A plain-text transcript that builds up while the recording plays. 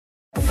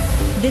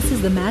This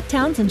is the Matt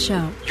Townsend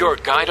Show. Your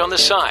guide on the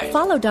side.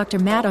 Follow Dr.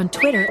 Matt on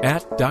Twitter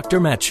at Dr.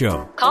 Matt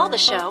Show. Call the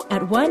show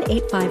at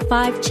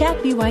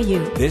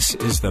 1-855-CHAT-BYU. This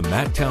is the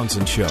Matt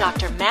Townsend Show.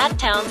 Dr. Matt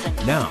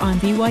Townsend. Now on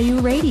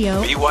BYU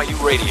Radio.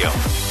 BYU Radio.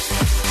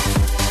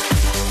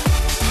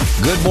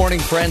 Good morning,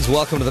 friends.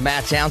 Welcome to the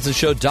Matt Townsend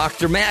Show.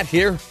 Dr. Matt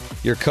here,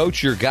 your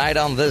coach, your guide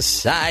on this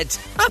side.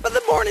 Top of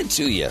the morning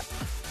to you.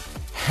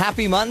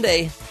 Happy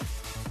Monday.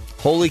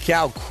 Holy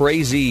cow,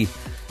 crazy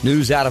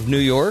news out of New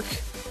York.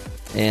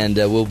 And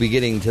we'll be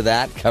getting to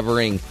that,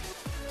 covering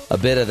a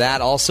bit of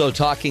that. Also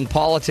talking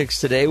politics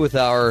today with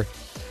our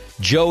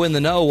Joe in the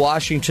Know,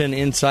 Washington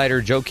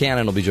insider. Joe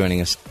Cannon will be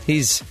joining us.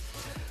 He's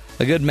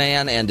a good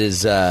man and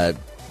is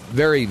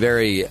very,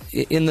 very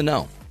in the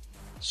know.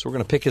 So we're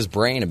going to pick his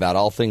brain about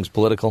all things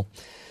political.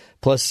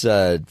 Plus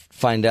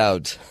find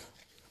out,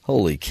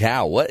 holy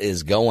cow, what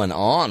is going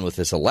on with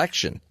this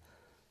election?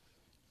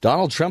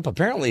 Donald Trump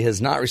apparently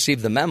has not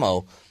received the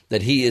memo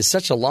that he is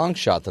such a long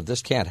shot that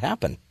this can't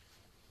happen.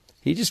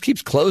 He just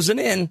keeps closing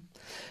in.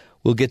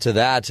 We'll get to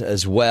that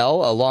as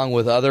well, along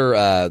with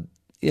other,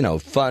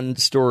 fun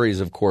stories,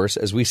 of course,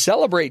 as we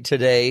celebrate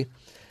today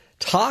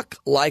Talk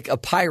Like a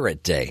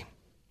Pirate Day.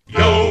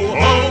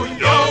 Yo-ho,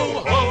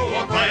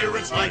 yo-ho, a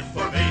pirate's life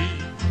for me.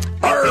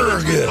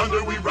 Arrgh!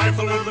 Thunder, we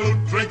rifle and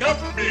loot, drink up,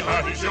 be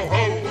hearty,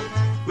 yo-ho.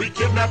 We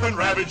kidnap and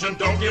ravage and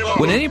don't give a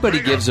When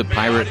anybody gives a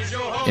pirate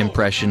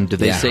impression, do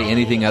they say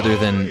anything other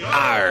than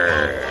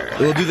 "arr"?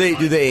 Well, do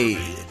they?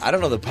 I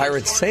don't know. The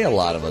pirates say a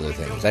lot of other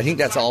things. I think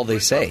that's all they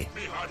say.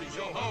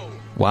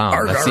 Wow,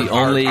 Arr, that's arr, the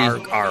only arr,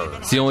 arr.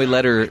 it's the only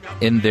letter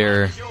in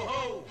their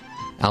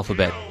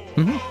alphabet.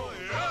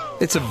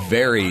 Mm-hmm. It's a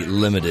very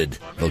limited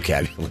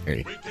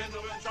vocabulary.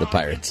 The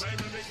pirates.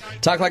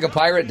 Talk Like a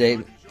Pirate Day,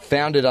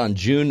 founded on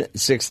June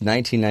 6,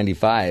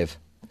 1995,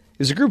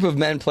 is a group of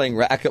men playing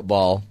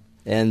racquetball.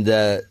 And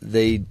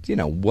they,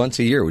 once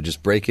a year would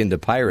just break into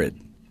pirate.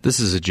 This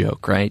is a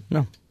joke, right?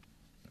 No.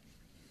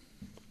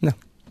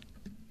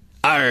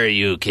 Are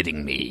you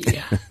kidding me?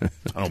 I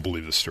don't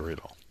believe this story at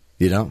all.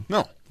 You don't?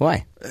 No.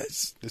 Why?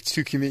 It's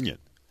too convenient.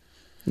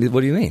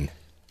 What do you mean?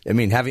 I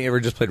mean, haven't you ever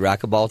just played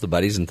racquetball with the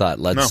buddies and thought,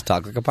 let's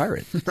talk like a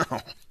pirate?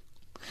 No.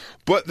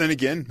 But then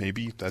again,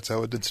 maybe that's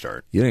how it did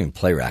start. You don't even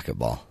play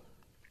racquetball.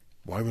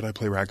 Why would I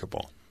play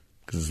racquetball?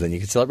 Because then you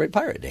could celebrate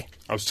Pirate Day.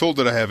 I was told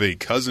that I have a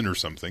cousin or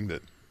something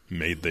that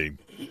made the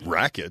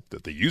racket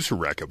that they use for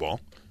racquetball.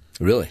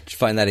 Really? Did you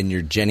find that in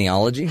your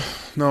genealogy?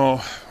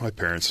 No, my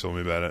parents told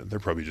me about it. They're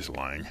probably just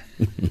lying.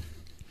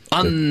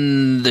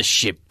 On the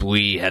ship,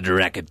 we had a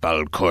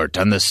racquetball court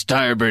on the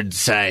starboard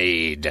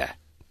side.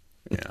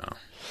 Yeah.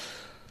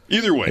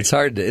 Either way. It's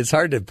hard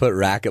to put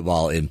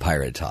racquetball in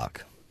pirate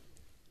talk.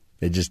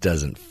 It just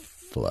doesn't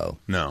flow.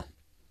 No.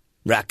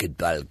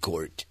 Racquetball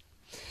court.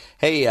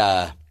 Hey,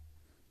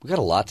 we got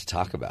a lot to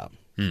talk about.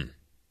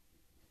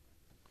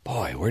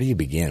 Boy, where do you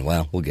begin?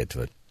 Well, we'll get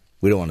to it.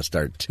 We don't want to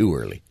start too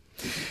early.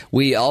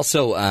 We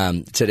also,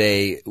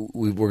 today,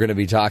 we're going to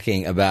be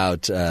talking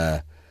about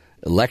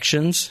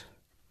elections,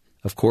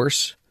 of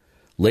course.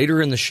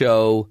 Later in the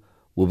show,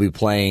 we'll be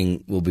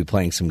playing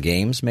some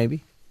games,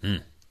 maybe.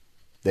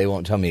 They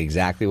won't tell me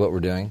exactly what we're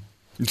doing.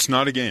 It's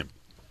not a game.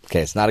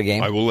 Okay, it's not a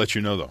game? I will let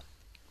you know, though.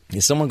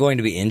 Is someone going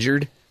to be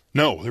injured?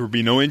 No, there will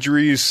be no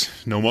injuries,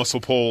 no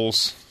muscle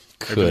pulls.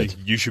 Good.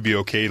 You should be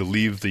okay to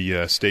leave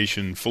the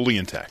station fully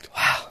intact.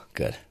 Wow,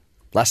 good.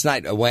 Last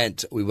night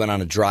we went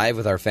on a drive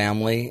with our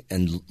family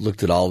and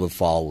looked at all the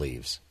fall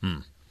leaves.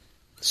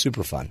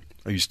 Super fun.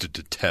 I used to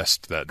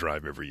detest that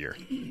drive every year.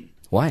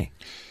 Why?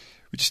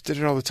 We just did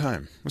it all the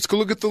time. Let's go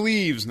look at the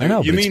leaves. I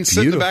know, you but mean it's sit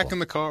in the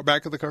beautiful.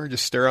 back of the car,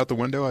 just stare out the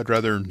window? I'd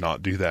rather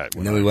not do that.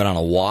 And then we went on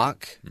a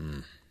walk.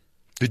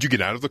 Did you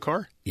get out of the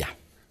car? Yeah.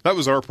 That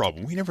was our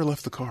problem. We never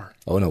left the car.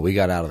 Oh, no, we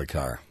got out of the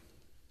car.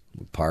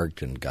 We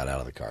parked and got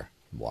out of the car,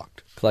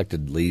 walked,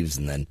 collected leaves,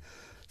 and then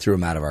threw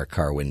them out of our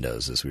car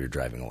windows as we were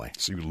driving away.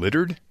 So you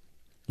littered?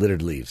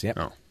 Littered leaves, yep.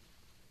 Oh.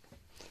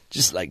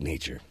 Just like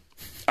nature.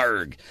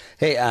 Arrgh.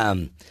 Hey,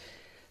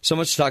 so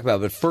much to talk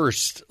about, but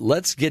first,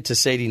 let's get to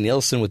Sadie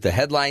Nielsen with the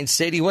headlines.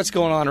 Sadie, what's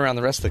going on around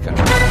the rest of the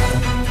country?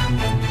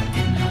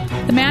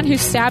 The man who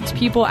stabbed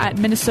people at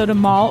Minnesota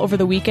Mall over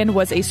the weekend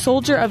was a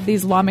soldier of the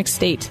Islamic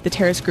State, the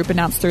terrorist group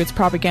announced through its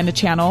propaganda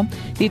channel.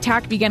 The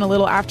attack began a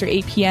little after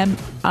 8 p.m.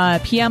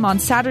 On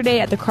Saturday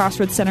at the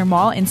Crossroads Center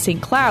Mall in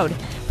St. Cloud.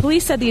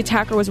 Police said the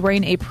attacker was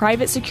wearing a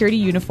private security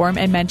uniform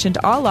and mentioned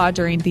Allah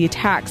during the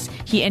attacks.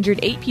 He injured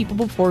 8 people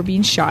before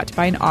being shot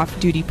by an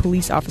off-duty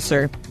police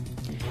officer.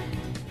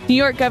 New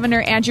York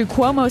Governor Andrew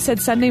Cuomo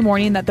said Sunday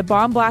morning that the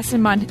bomb blast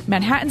in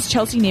Manhattan's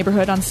Chelsea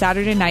neighborhood on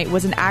Saturday night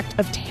was an act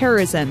of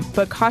terrorism,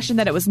 but cautioned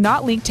that it was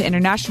not linked to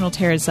international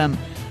terrorism.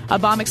 A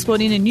bomb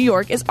exploding in New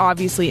York is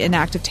obviously an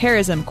act of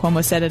terrorism,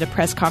 Cuomo said at a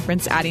press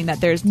conference, adding that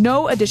there is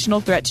no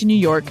additional threat to New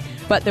York,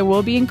 but there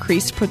will be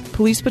increased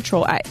police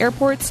patrol at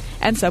airports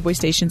and subway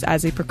stations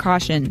as a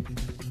precaution.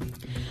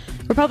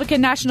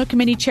 Republican National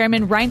Committee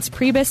Chairman Reince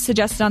Priebus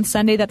suggested on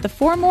Sunday that the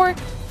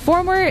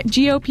Former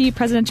GOP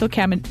presidential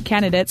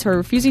candidates who are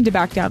refusing to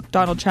back down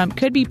Donald Trump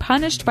could be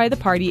punished by the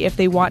party if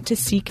they want to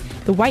seek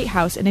the White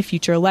House in a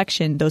future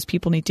election. Those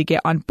people need to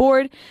get on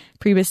board,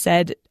 Priebus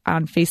said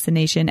on Face the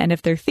Nation. And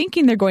if they're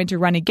thinking they're going to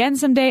run again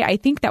someday, I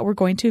think that we're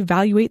going to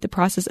evaluate the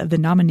process of the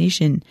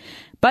nomination.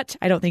 But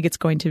I don't think it's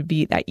going to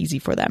be that easy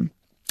for them.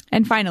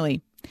 And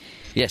finally,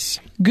 Yes.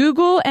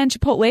 Google and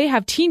Chipotle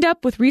have teamed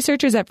up with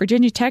researchers at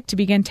Virginia Tech to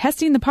begin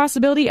testing the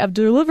possibility of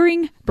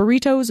delivering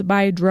burritos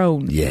by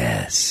drone.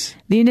 Yes.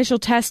 The initial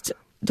test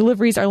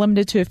deliveries are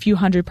limited to a few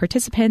hundred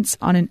participants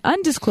on an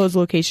undisclosed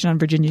location on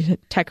Virginia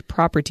Tech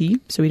property,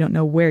 so we don't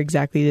know where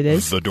exactly it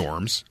is. The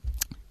dorms.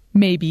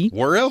 Maybe.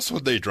 Where else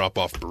would they drop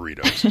off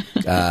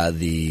burritos?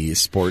 The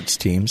sports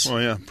teams.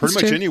 Well, yeah, pretty It's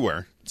much true.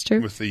 anywhere. It's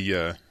true. With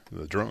the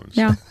drones.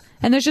 Yeah.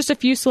 And there's just a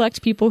few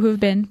select people who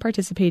have been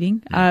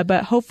participating,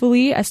 but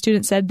hopefully, as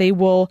students said, it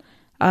will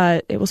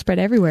spread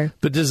everywhere.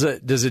 But does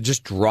it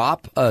just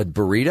drop a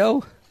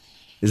burrito?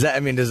 Does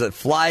it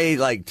fly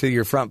like to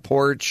your front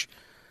porch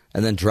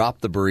and then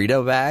drop the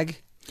burrito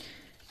bag?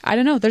 I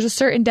don't know. There's a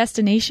certain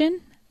destination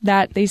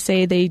that they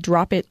say they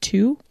drop it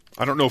to.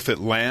 I don't know if it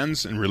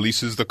lands and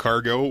releases the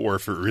cargo, or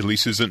if it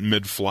releases it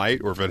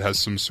mid-flight, or if it has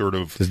some sort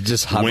of Does it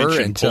just winch hover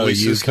and until pulley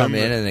you system come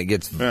in and it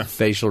gets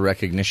facial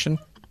recognition?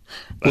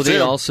 Will they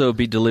it. also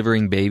be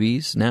delivering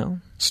babies now?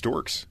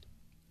 Storks.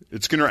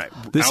 It's going to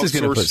This is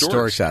going to put storks.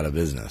 storks out of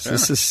business. Yeah.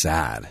 This is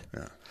sad.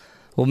 Yeah.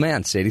 Well,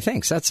 man, Sadie,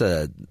 thanks. That's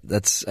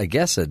I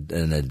guess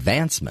an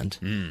advancement.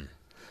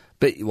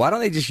 But why don't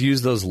they just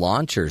use those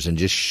launchers and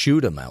just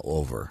shoot them out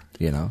over?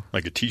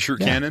 Like a T-shirt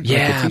cannon?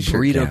 Yeah, t-shirt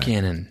burrito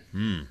cannon.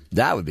 cannon.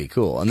 That would be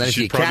cool. And then if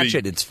Should you catch probably-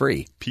 it, it's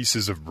free.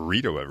 Pieces of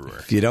burrito everywhere.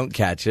 If you don't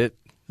catch it,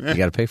 you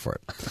got to pay for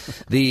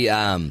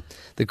it.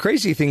 The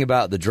crazy thing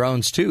about the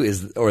drones too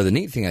or the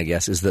neat thing, I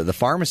guess, is that the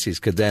pharmacies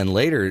could then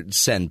later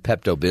send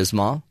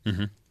Pepto-Bismol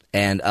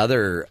and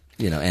other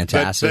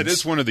antacids. That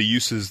is one of the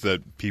uses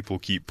that people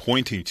keep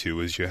pointing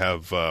to, is you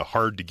have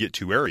hard to get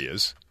to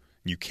areas.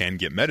 You can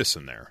get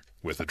medicine there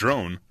with a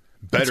drone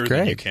better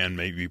than you can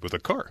maybe with a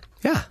car.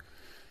 Yeah.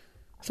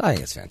 So I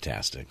think it's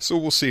fantastic. So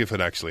we'll see if it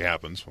actually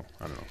happens. Well,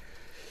 I don't know.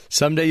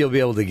 Someday you'll be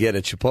able to get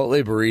a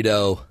Chipotle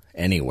burrito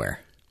anywhere.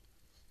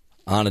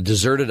 On a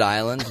deserted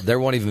island. There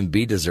won't even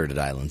be deserted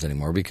islands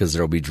anymore because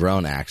there will be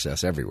drone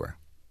access everywhere.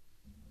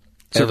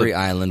 So Every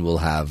island will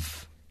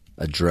have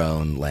a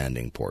drone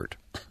landing port.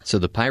 So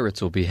the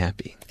pirates will be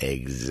happy.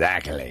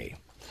 Exactly.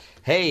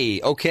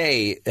 Hey,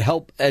 okay,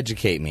 help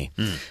educate me.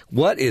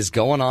 What is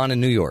going on in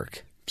New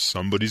York?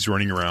 Somebody's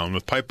running around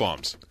with pipe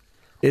bombs.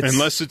 It's-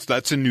 Unless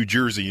that's in New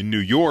Jersey. In New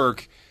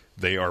York,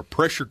 they are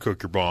pressure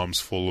cooker bombs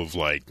full of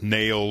like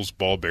nails,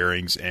 ball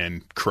bearings,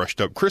 and crushed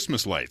up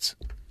Christmas lights.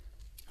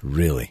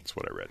 Really? That's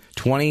what I read.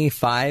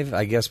 25,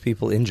 I guess,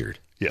 people injured.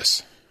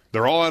 Yes.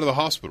 They're all out of the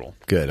hospital.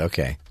 Good,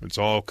 okay. It's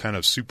all kind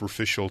of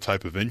superficial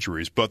type of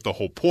injuries, but the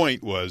whole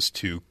point was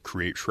to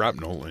create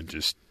shrapnel and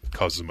just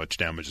cause as much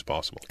damage as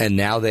possible. And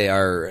now they're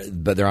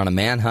on a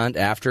manhunt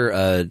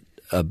after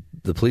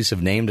the police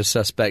have named a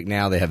suspect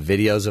now. They have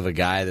videos of a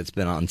guy that's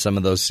been on some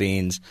of those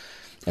scenes,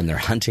 and they're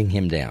hunting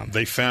him down.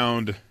 They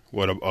found,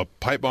 a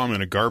pipe bomb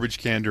in a garbage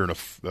can during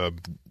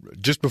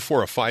just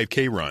before a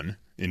 5K run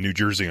in New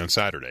Jersey on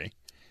Saturday.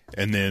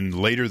 And then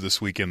later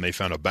this weekend, they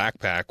found a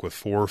backpack with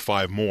 4 or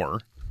 5 more.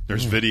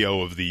 There's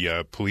video of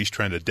the police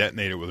trying to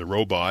detonate it with a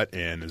robot,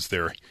 and as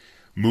they're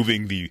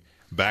moving the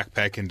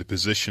backpack into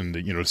position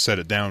to set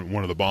it down,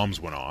 one of the bombs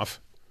went off.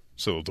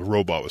 So the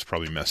robot was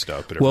probably messed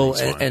up. But Well,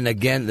 everything's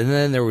fine. and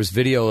then there was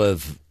video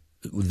of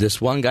this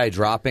one guy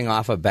dropping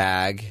off a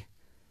bag,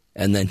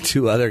 and then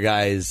 2 other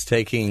guys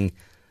taking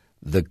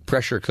the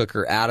pressure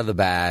cooker out of the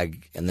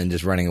bag and then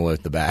just running away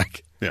with the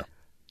bag. Yeah.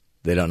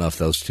 They don't know if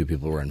those 2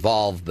 people were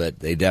involved, but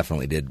they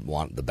definitely did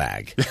want the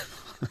bag.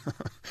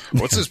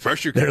 What's this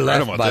pressure cooker? They're I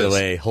don't left, want by the this.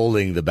 way,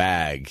 holding the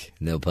bag.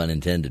 No pun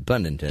intended.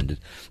 Pun intended.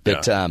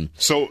 But Yeah.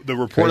 So the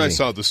report I crazy.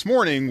 saw this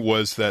morning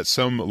was that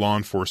some law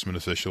enforcement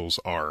officials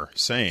are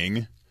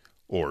saying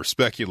or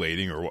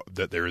speculating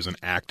that there is an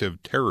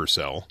active terror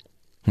cell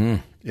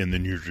in the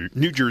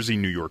New Jersey,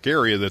 New York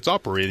area that's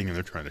operating, and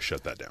they're trying to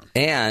shut that down.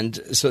 And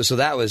so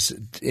that was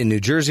in New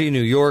Jersey,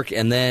 New York,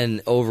 and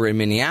then over in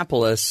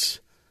Minneapolis,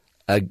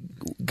 a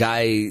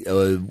guy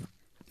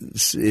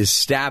is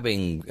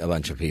stabbing a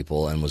bunch of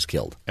people and was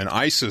killed. And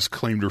ISIS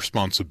claimed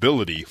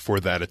responsibility for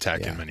that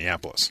attack in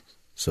Minneapolis.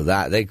 So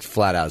that they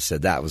flat out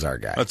said that was our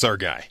guy. That's our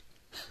guy.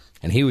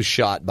 And he was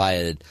shot by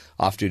an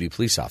off-duty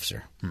police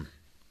officer.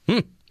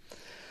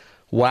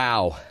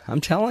 Wow. I'm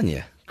telling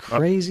you,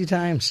 crazy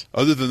times.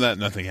 Other than that,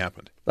 nothing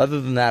happened.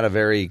 Other than that, a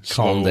very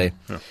calm Slow, day.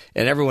 yeah.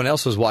 And everyone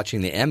else was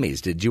watching the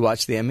Emmys. Did you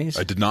watch the Emmys?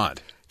 I did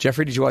not.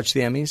 Jeffrey, did you watch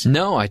the Emmys?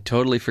 No, I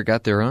totally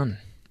forgot they're on.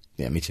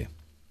 Yeah, me too.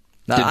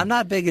 No, I'm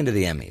not big into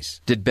the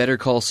Emmys. Did Better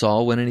Call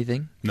Saul win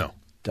anything? No.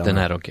 Then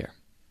I don't care.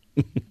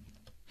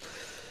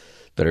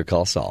 Better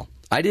Call Saul.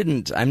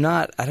 I'm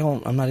not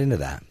into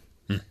that.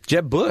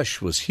 Jeb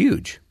Bush was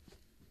huge.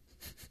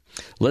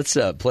 Let's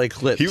play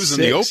clip He was 6.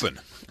 in the open.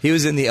 He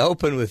was in the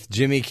open with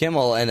Jimmy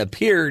Kimmel and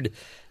appeared,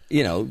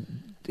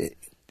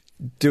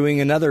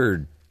 doing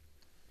another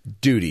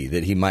duty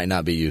that he might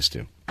not be used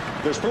to.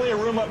 There's plenty of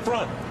room up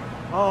front.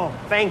 Oh,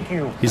 thank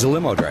you. He's a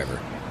limo driver.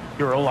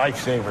 You're a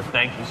lifesaver.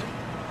 Thank you.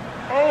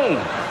 Hey,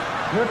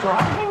 you're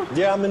driving?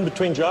 Yeah, I'm in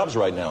between jobs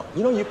right now.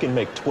 You know you can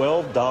make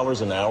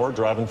 $12 an hour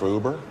driving for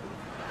Uber?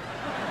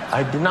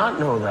 I did not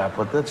know that,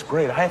 but that's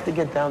great. I have to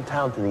get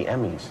downtown to the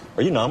Emmys.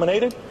 Are you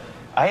nominated?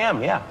 I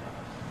am, yeah.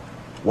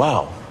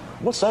 Wow.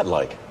 What's that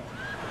like?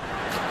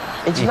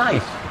 It's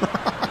nice.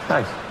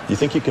 Nice. You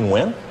think you can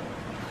win?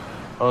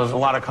 Well, there's a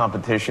lot of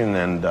competition,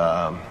 and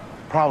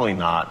probably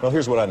not. Well,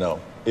 here's what I know.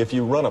 If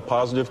you run a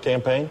positive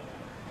campaign,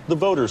 the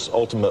voters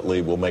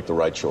ultimately will make the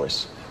right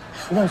choice.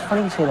 You know, it's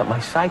funny you say that. My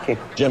psychic...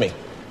 Jimmy,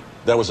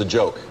 that was a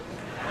joke.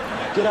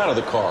 Get out of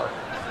the car.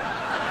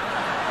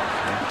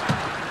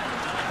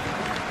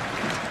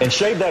 And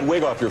shave that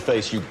wig off your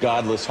face, you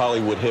godless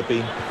Hollywood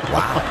hippie.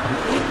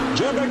 Wow.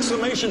 Jeb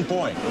exclamation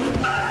point.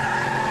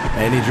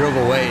 And he drove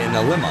away in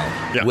a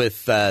limo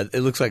with,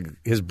 it looks like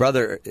his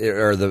brother,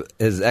 or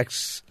his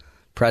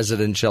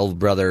ex-presidential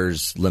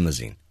brother's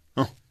limousine.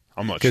 Oh,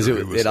 I'm not sure.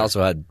 Because it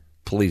also had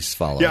police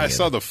following. Yeah, I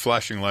saw the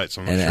flashing lights.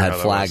 I'm not and sure it had how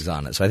that flags was.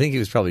 on it. So I think he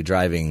was probably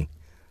driving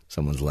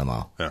someone's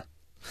limo. Yeah.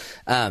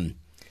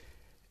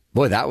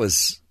 Boy, that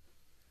was,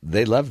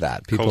 they loved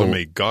that. People Called him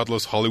a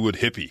godless Hollywood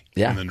hippie.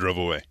 Yeah. And then drove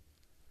away.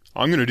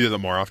 I'm going to do that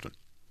more often.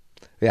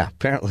 Yeah,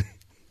 apparently.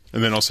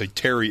 And then I'll say,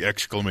 Terry,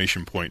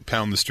 exclamation point,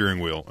 pound the steering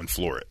wheel and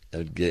floor it.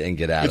 And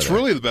get out of It's there.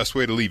 really the best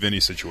way to leave any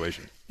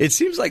situation. It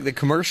seems like the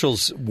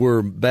commercials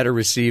were better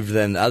received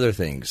than other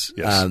things.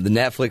 Yes. The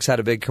Netflix had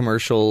a big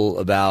commercial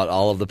about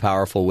all of the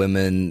powerful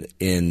women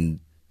in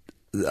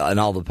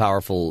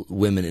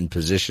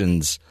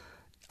positions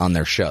on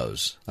their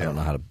shows. I don't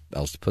know how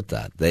else to put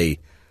that.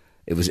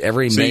 It was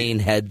every main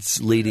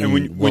head's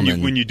leading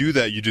woman. When you do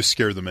that, you just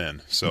scare the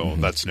men. So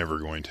that's never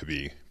going to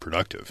be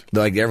productive.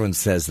 Like everyone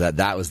says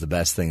that was the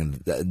best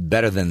thing,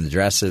 better than the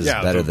dresses,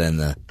 better than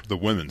the... The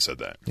women said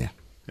that. Yeah.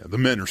 The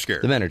men are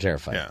scared. The men are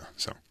terrified. Yeah,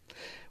 so...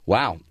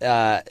 Wow.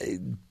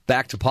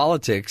 Back to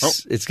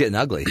politics. It's getting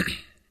ugly.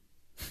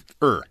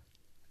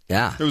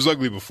 Yeah. It was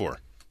ugly before.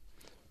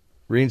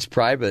 Reince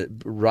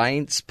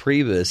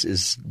Priebus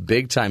is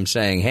big time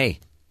saying, hey,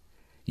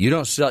 you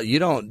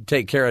don't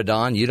take care of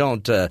Don, you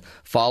don't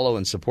follow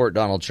and support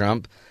Donald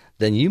Trump,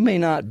 then you may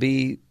not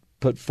be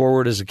put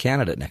forward as a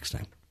candidate next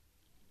time.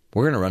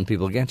 We're going to run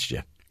people against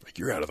you. Like,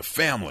 you're out of the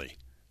family.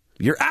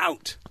 You're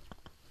out.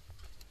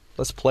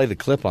 Let's play the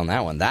clip on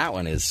that one. That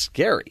one is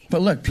scary.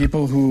 But look,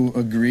 people who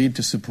agreed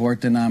to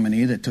support the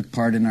nominee that took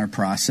part in our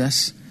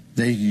process,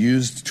 they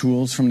used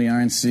tools from the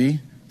RNC.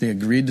 They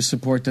agreed to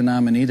support the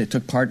nominee. They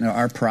took part in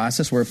our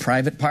process. We're a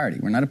private party.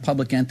 We're not a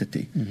public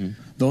entity. Mm-hmm.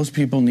 Those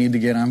people need to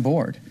get on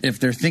board. If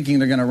they're thinking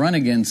they're going to run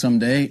again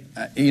someday,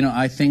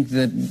 I think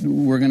that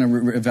we're going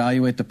to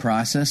evaluate the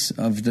process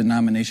of the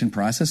nomination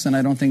process, and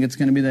I don't think it's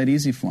going to be that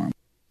easy for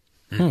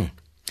them.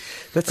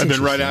 That's and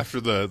then right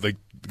after the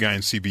guy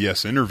in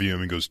CBS interview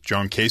him, he goes,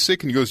 John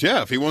Kasich? And he goes,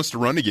 yeah, if he wants to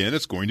run again,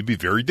 it's going to be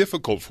very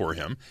difficult for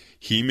him.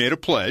 He made a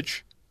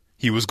pledge.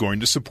 He was going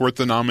to support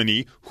the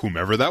nominee,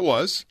 whomever that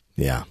was.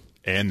 Yeah.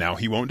 And now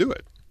he won't do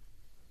it.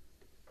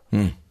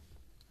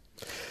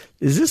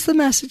 Is this the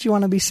message you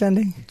want to be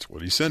sending? That's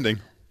what he's sending.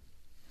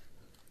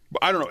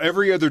 But I don't know.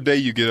 Every other day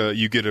you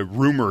get a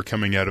rumor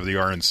coming out of the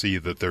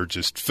RNC that they're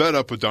just fed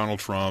up with Donald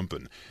Trump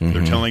and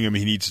they're telling him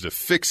he needs to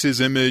fix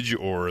his image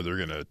or they're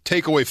going to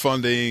take away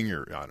funding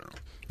or I don't know.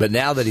 But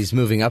now that he's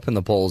moving up in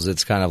the polls,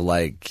 it's kind of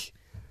like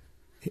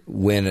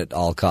win at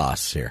all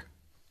costs here.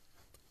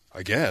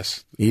 I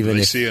guess. Even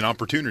they if see an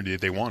opportunity,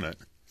 they want it.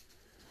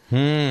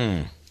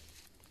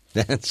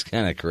 That's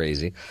kind of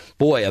crazy.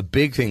 Boy, a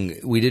big thing.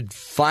 We did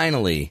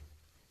finally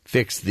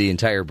fix the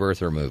entire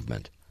birther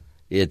movement.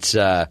 It's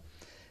done.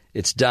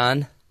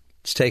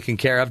 It's taken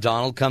care of.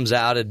 Donald comes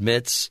out,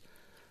 admits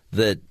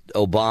that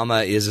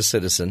Obama is a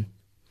citizen.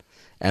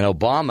 And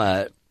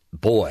Obama,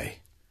 boy,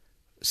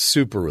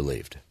 super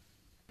relieved.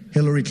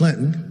 Hillary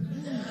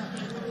Clinton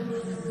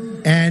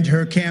and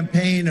her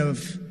campaign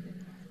of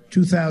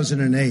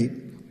 2008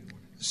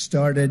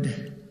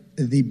 started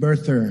the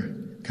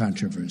birther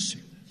controversy.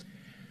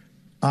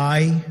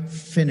 I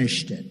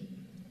finished it.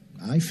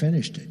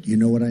 You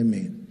know what I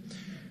mean.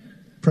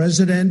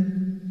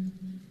 President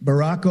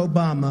Barack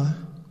Obama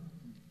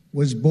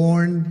was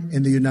born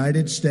in the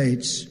United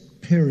States,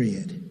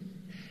 period.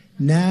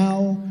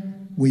 Now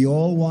we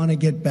all want to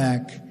get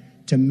back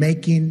to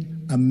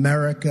making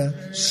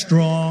America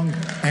strong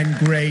and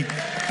great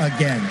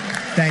again.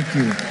 Thank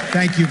you.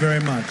 Thank you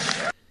very much.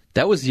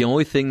 That was the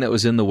only thing that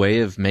was in the way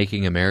of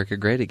making America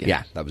great again.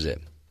 Yeah, that was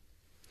it.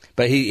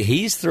 But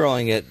he's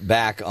throwing it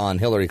back on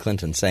Hillary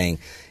Clinton, saying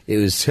it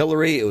was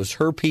Hillary, it was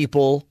her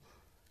people.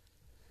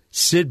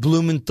 Sid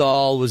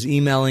Blumenthal was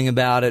emailing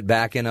about it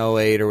back in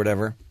 2008 or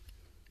whatever.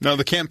 Now,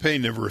 the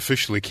campaign never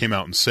officially came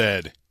out and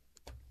said,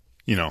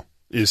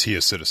 is he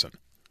a citizen?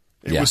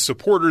 It was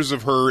supporters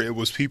of her. It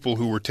was people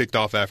who were ticked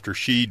off after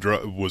she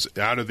was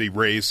out of the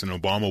race and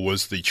Obama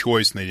was the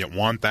choice, and they didn't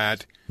want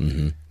that.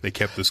 Mm-hmm. They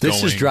kept this going.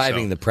 This is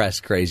driving the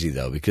press crazy,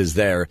 though, because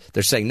they're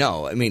saying,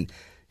 no, I mean,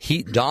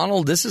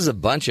 Donald, this is a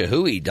bunch of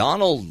hooey.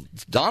 Donald's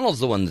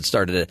the one that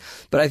started it.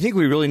 But I think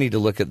we really need to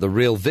look at the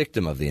real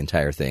victim of the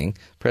entire thing,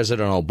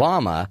 President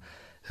Obama,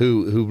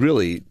 who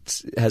really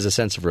has a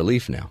sense of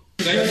relief now.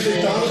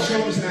 President Donald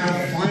Trump is now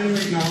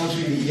finally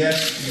acknowledging that,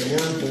 yes, you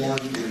were born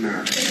in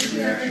America.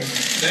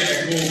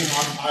 Thank you.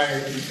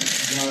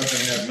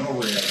 Jonathan, have no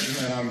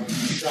reaction, and I'm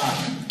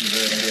shocked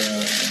that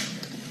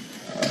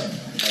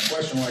a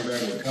question like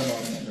that would come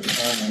up at a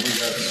time when we've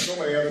got so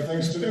many other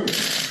things to do.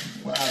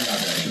 Well, I'm not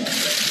that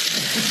shocked.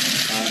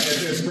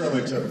 It's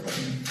fairly typical.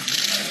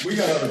 We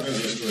got other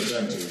business to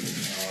attend to.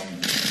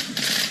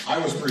 I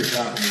was pretty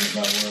confident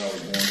about where I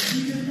was born.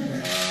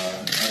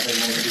 I think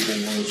most people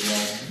were as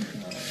well.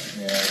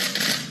 And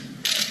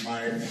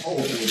my hope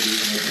would be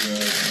that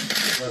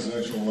the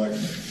presidential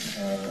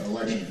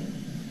election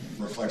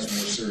reflects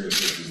more serious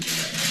issues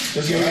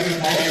than that.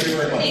 Thank you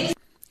very much.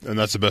 And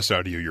that's the best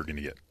audio you're going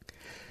to get.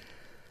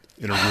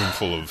 In a room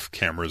full of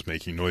cameras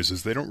making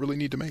noises they don't really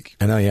need to make.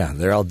 I know, yeah.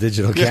 They're all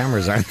digital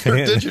cameras, aren't they?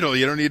 They're digital.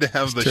 You don't need to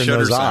have the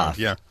shutter sound. Off.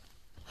 Yeah.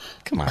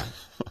 Come on.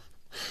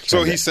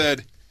 So he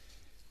said,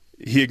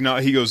 he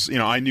goes,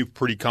 I knew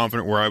pretty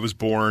confident where I was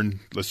born.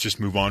 Let's just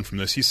move on from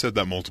this. He said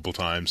that multiple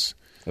times.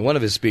 In one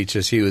of his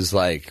speeches, he was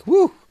like,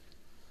 whew,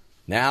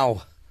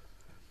 now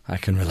I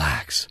can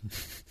relax.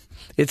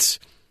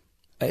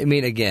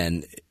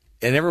 Again,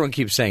 and everyone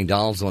keeps saying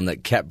Donald's the one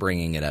that kept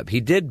bringing it up.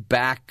 He did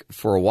back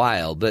for a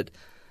while, but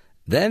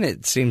then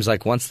it seems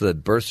like once the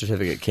birth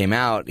certificate came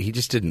out, he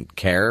just didn't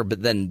care.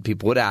 But then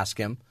people would ask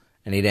him,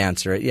 and he'd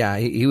answer it. Yeah,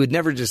 he would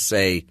never just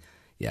say,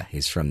 yeah,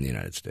 he's from the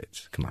United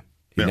States. Come on.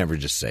 He'd never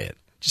just say it.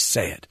 Just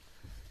say it.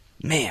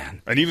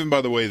 Man. And even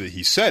by the way that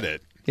he said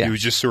it, he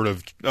was just sort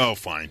of, oh,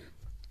 fine.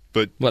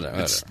 But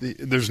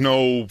there's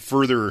no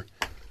further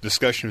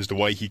discussion as to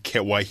why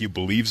he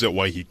believes it,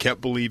 why he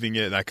kept believing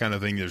it, that kind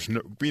of thing. There's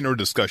no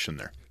discussion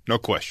there. No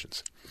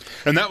questions.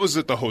 And that was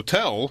at the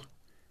hotel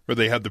where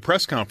they had the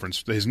press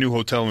conference, his new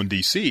hotel in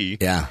D.C.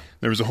 Yeah.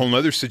 There was a whole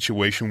other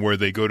situation where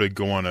they go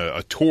on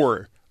a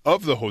tour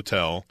of the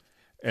hotel,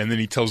 and then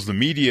he tells the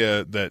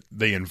media that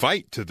they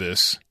invite to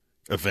this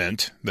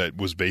event that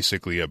was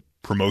basically a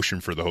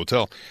promotion for the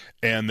hotel,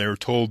 and they're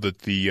told that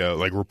the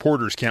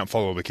reporters can't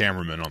follow the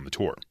cameraman on the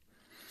tour.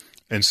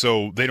 And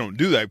so they don't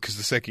do that because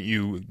the second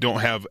you don't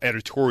have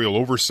editorial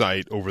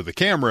oversight over the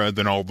camera,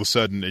 then all of a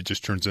sudden it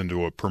just turns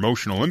into a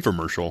promotional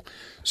infomercial.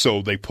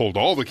 So they pulled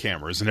all the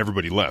cameras and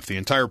everybody left. The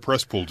entire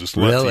press pool just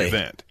left the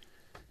event.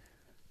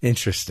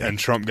 Interesting. And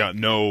Trump got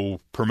no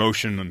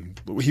promotion.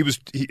 And he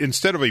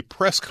instead of a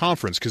press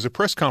conference, because a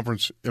press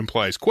conference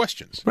implies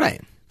questions.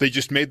 Right. They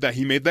just made that.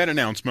 He made that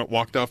announcement,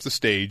 walked off the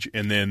stage,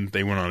 and then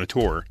they went on a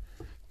tour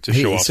to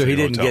show off. So he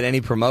didn't get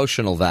any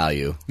promotional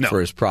value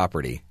for his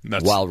property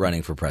while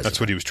running for president.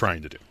 That's what he was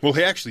trying to do. Well,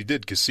 he actually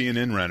did, because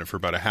CNN ran it for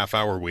about a half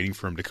hour waiting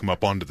for him to come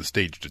up onto the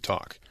stage to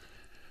talk.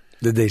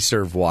 Did they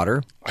serve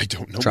water? I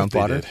don't know. Trump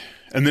what they water? did.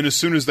 And then as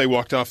soon as they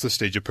walked off the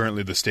stage,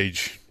 apparently the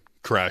stage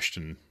crashed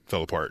and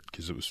fell apart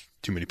because it was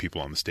too many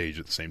people on the stage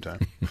at the same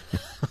time.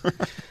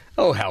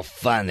 Oh, how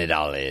fun it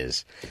all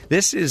is.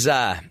 This is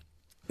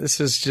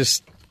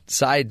just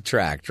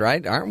sidetracked,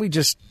 right? Aren't we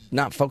just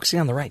not focusing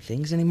on the right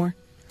things anymore?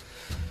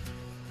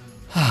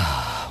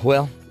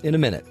 Well, in a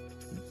minute,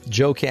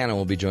 Joe Cannon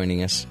will be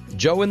joining us.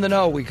 Joe in the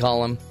Know, we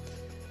call him.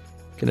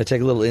 Going to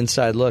take a little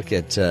inside look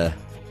at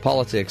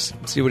politics,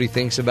 see what he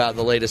thinks about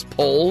the latest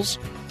polls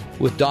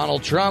with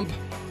Donald Trump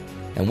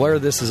and where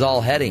this is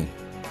all heading.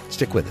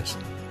 Stick with us.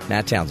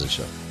 Matt Townsend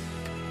Show.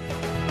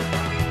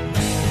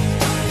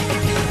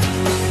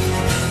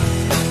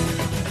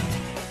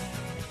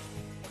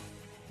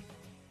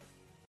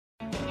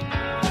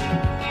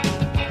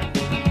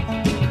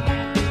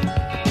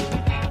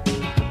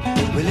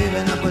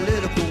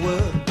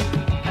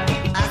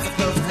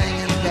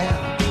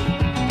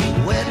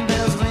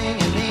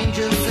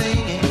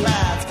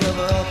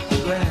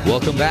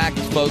 Welcome back,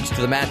 folks,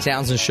 to the Matt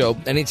Townsend Show.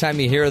 Anytime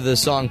you hear the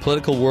song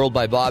Political World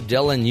by Bob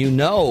Dylan, you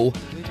know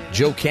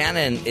Joe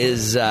Cannon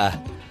is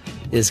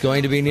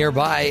going to be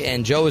nearby,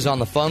 and Joe is on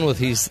the phone with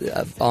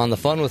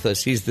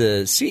us. He's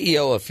the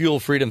CEO of Fuel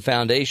Freedom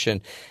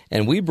Foundation,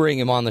 and we bring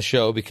him on the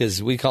show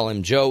because we call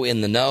him Joe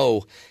in the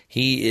Know.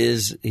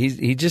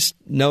 He just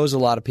knows a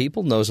lot of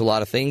people, knows a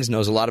lot of things,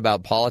 knows a lot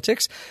about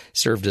politics,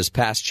 served as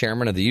past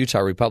chairman of the Utah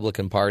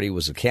Republican Party,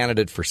 was a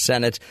candidate for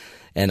Senate,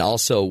 and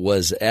also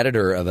was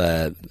editor of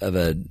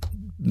a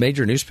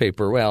major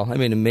newspaper, a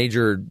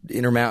major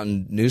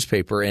Intermountain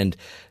newspaper. And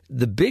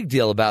the big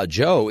deal about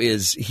Joe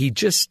is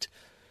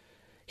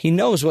he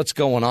knows what's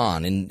going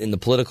on in the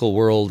political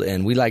world,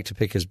 and we like to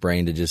pick his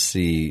brain to just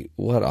see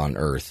what on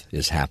earth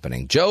is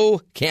happening. Joe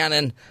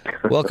Cannon,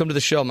 welcome to the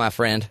show, my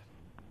friend.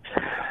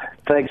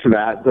 Thanks,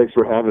 Matt. Thanks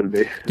for having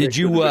me.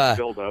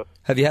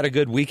 Have you had a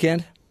good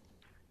weekend?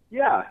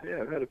 Yeah,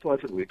 I've had a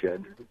pleasant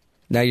weekend.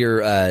 Now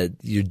you're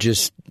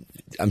just,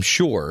 I'm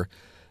sure,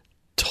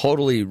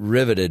 totally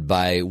riveted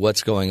by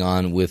what's going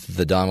on with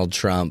the Donald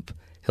Trump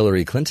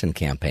Hillary Clinton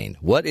campaign.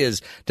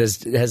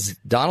 Has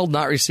Donald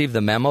not received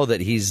the memo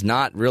that he's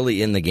not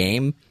really in the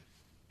game?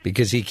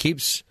 Because he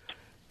keeps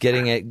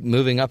getting it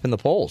moving up in the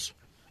polls.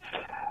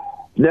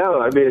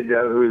 No, I mean, it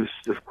was,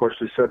 of course,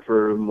 we said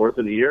for more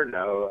than a year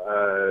now,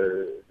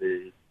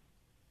 the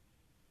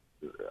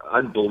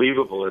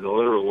unbelievable, in a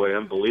literal way,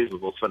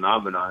 unbelievable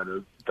phenomenon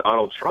of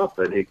Donald Trump,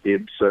 and he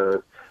keeps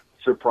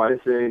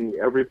surprising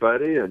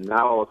everybody, and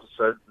now all of a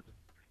sudden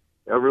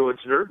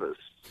everyone's nervous.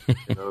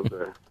 You know,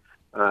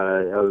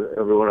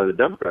 everyone on the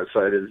Democrat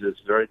side is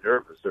very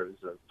nervous. There's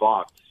a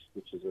Vox,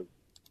 which is a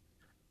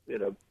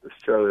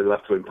fairly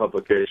left-wing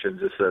publication,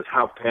 just says,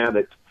 how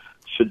panicked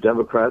should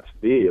Democrats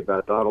be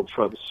about Donald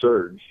Trump's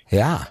surge?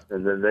 Yeah.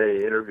 And then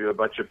they interview a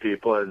bunch of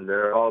people, and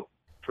they're all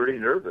pretty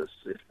nervous.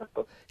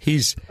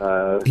 He's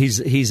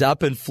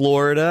up in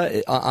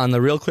Florida on the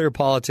Real Clear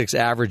Politics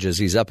averages.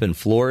 He's up in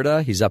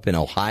Florida. He's up in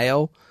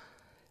Ohio.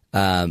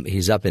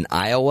 He's up in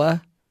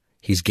Iowa.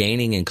 He's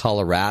gaining in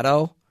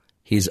Colorado.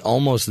 He's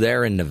almost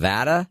there in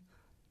Nevada.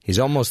 He's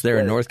almost there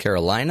in North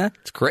Carolina.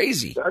 It's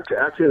crazy.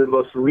 Actually, the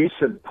most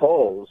recent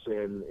polls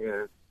in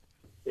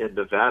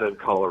Nevada and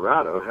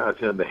Colorado have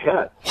him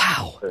ahead.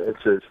 Wow.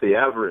 It's the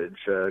average.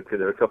 There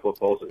are a couple of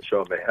polls that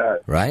show him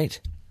ahead. Right.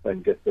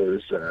 And get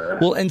those.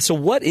 Well, and so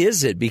what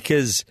is it?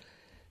 Because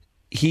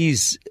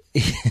he's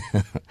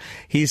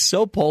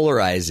so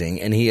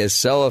polarizing, and he has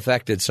so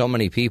affected so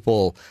many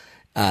people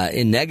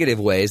in negative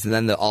ways, and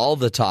then all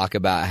the talk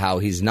about how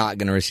he's not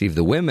going to receive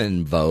the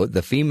women vote,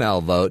 the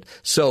female vote.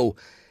 So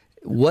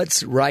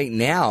what's right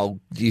now,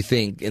 do you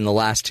think, in the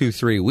last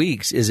 2-3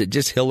 weeks? Is it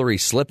just Hillary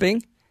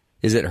slipping?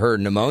 Is it her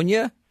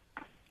pneumonia?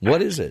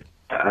 What is it?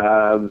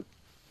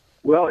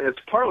 Well, it's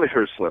partly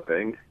her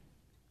slipping.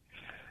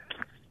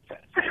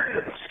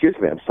 Excuse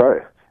me, I'm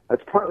sorry.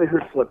 It's partly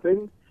her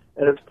slipping,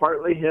 and it's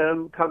partly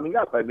him coming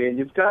up. I mean,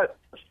 you've got.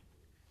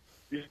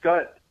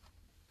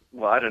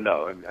 Well, I don't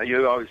know.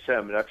 You always say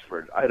I'm an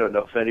expert. I don't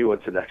know if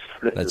anyone's an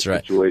expert in That's this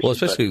right. situation. Well,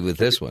 especially with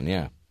this one,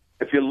 yeah.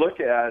 If you look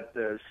at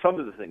some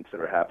of the things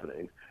that are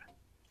happening,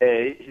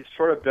 he's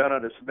sort of been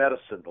on his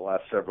medicine the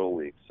last several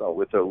weeks. So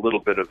with a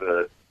little bit of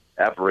an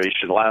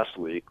aberration last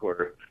week,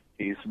 where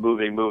he's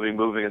moving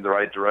in the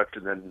right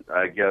direction, and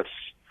I guess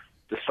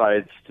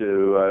decides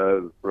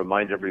to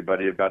remind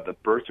everybody about the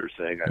birther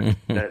thing.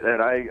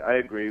 And I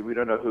agree. We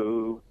don't know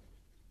who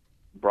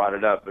brought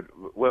it up, but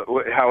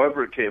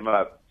however it came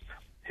up,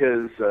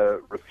 his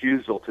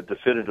refusal to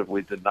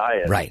definitively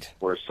deny it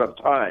for some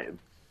time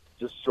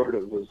just sort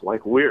of was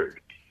like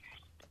weird.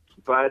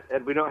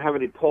 And we don't have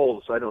any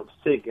polls. I don't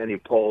think any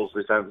polls, at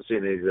least I haven't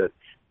seen any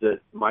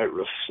that might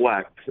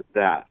reflect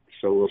that.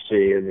 So we'll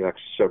see in the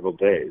next several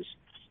days.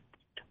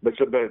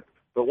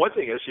 But one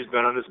thing is he's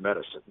been on his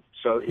medicine.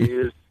 So he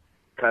is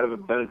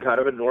been kind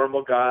of a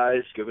normal guy.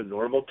 He's given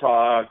normal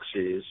talks.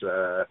 He's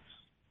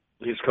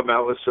come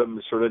out with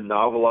some sort of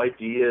novel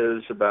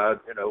ideas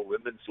about,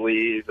 women's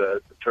leave,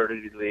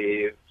 paternity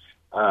leave.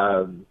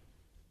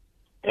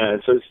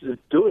 And so he's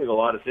doing a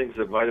lot of things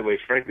that, by the way,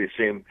 frankly,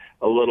 seem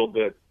a little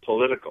bit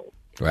political.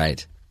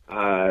 Right.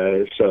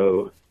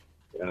 So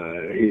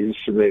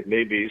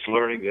maybe he's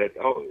learning that,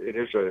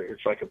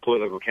 it's like a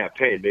political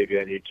campaign. Maybe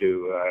I need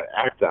to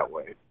act that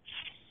way.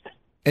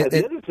 And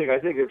the other thing I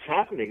think is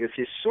happening is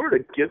he's sort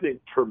of giving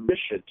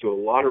permission to a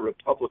lot of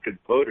Republican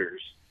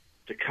voters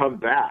to come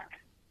back,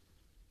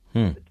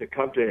 to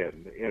come to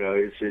him.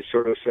 He's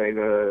sort of saying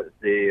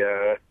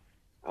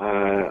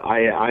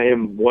I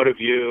am one of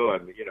you.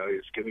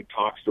 He's giving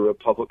talks to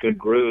Republican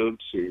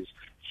groups. He's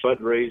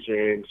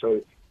fundraising.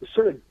 So he's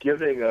sort of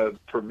giving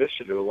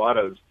permission to a lot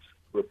of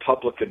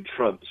Republican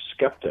Trump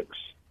skeptics.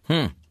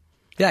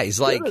 Yeah, he's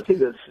letting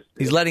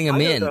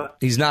him in.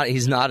 He's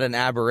not an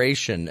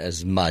aberration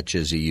as much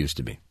as he used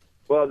to be.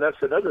 Well,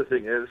 that's another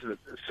thing is that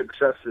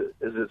success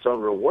is its own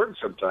reward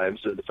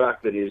sometimes. And the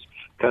fact that he's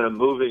kind of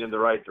moving in the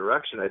right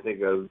direction, I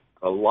think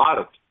a lot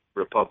of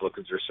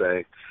Republicans are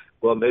saying,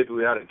 well, maybe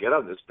we ought to get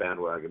on this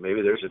bandwagon.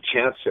 Maybe there's a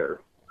chance here.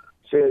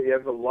 So you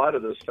have a lot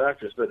of those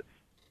factors. But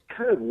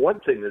kind of one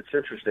thing that's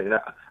interesting,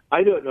 now,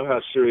 I don't know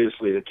how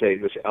seriously to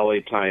take this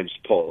LA Times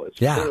poll. It's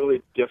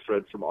totally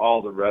different from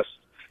all the rest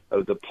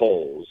of the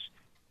polls.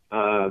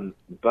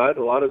 But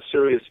a lot of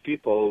serious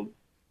people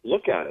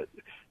look at it.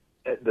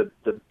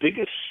 The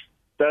biggest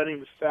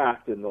stunning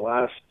fact in the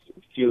last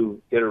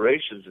few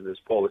iterations of this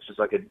poll, which is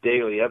like a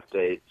daily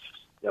update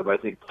of, I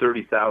think,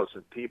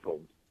 30,000 people.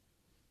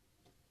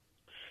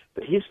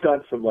 But he's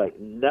gone from like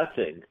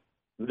nothing,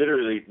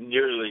 literally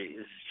nearly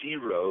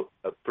 0%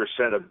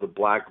 of the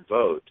black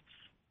vote,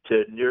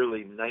 to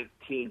nearly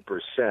 19%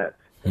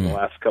 in the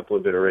last couple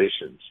of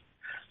iterations.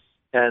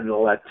 And the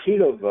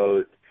Latino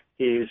vote,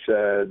 he's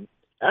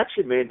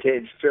actually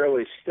maintained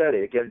fairly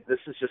steady. Again, this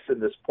is just in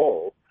this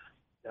poll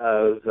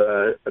of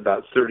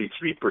about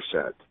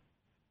 33%.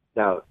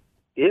 Now,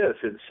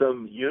 if in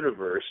some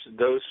universe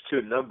those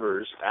two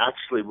numbers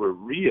actually were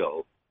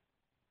real,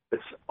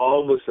 it's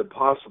almost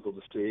impossible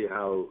to see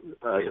how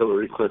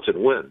Hillary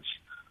Clinton wins.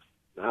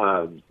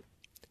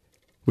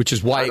 Which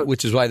is why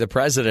the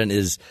president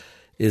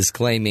is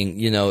claiming,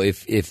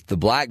 if the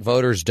black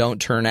voters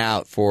don't turn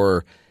out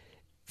for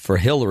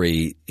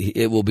Hillary,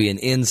 it will be an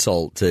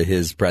insult to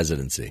his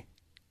presidency.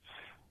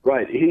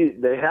 Right.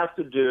 They have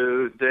to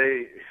do.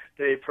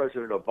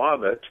 President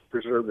Obama, to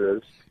preserve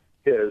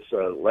his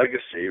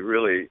legacy,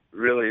 really,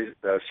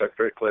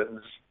 Secretary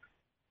Clinton's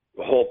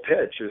whole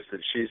pitch is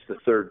that she's the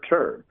third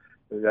term.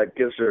 And that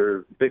gives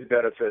her big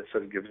benefits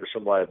and gives her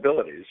some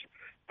liabilities.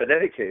 But in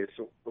any case,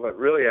 what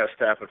really has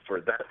to happen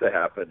for that to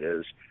happen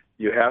is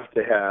you have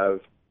to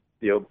have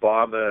the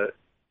Obama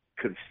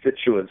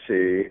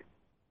constituency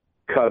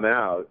come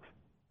out,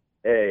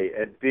 A,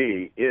 and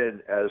B,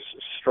 in as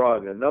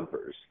strong in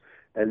numbers.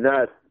 And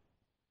that,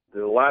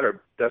 the latter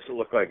doesn't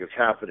look like it's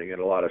happening in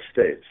a lot of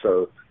states.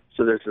 So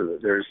there's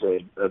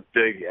a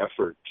big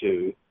effort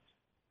to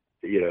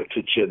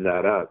chin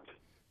that up.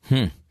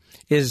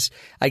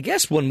 I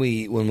guess when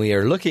we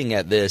are looking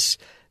at this,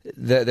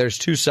 there's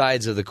two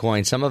sides of the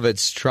coin. Some of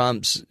it's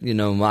Trump's,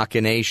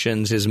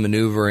 machinations, his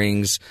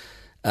maneuverings,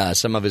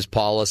 some of his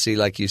policy,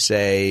 like you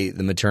say,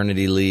 the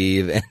maternity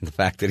leave, and the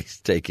fact that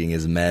he's taking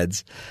his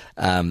meds,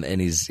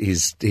 and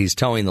he's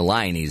towing the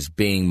line. He's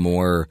being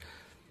more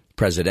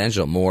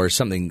presidential, more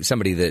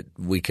somebody that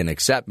we can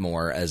accept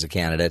more as a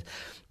candidate.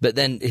 But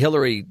then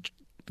Hillary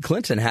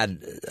Clinton had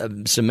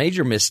some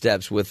major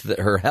missteps with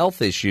her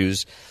health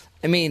issues.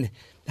 I mean,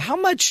 how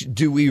much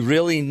do we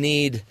really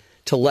need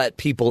to let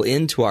people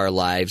into our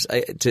lives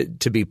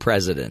to be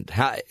president?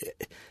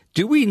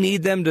 Do we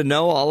need them to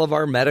know all of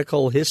our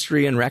medical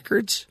history and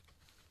records?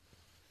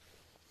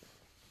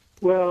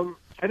 Well,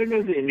 I don't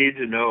know that you need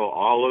to know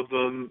all of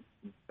them,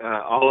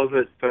 all of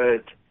it,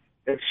 but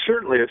it's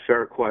certainly a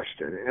fair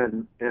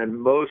question. And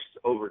most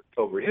over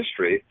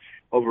history,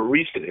 over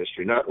recent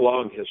history, not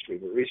long history,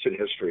 but recent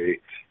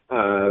history,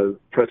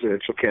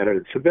 presidential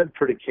candidates have been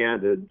pretty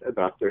candid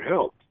about their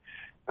health.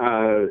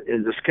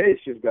 In this case,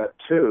 you've got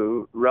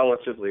two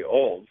relatively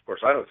old. Of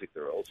course, I don't think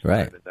they're old. So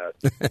right. I'm in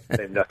that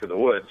same neck of the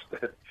woods.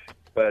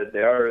 But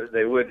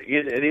they would,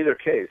 in either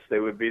case, they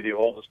would be the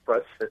oldest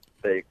president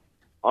to take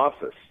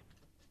office.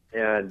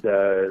 And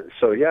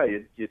so, yeah,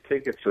 you'd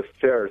think it's a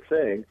fair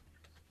thing.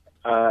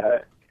 And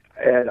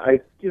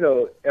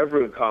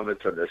everyone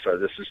comments on this.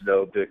 This is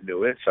no big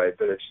new insight,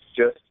 but it's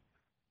just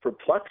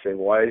perplexing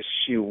why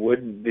she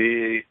wouldn't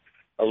be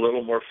a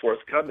little more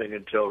forthcoming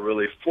until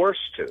really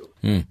forced to.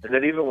 And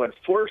then even when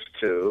forced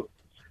to,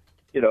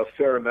 a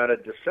fair amount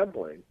of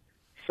dissembling,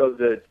 so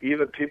that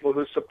even people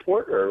who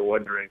support her are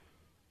wondering,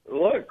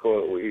 look,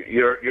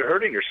 you're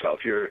hurting yourself.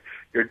 You're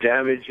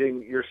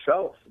damaging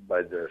yourself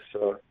by this.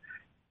 So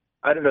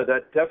I don't know.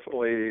 That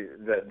definitely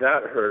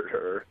that hurt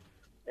her,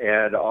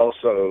 and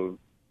also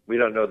we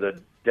don't know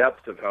the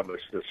depth of how much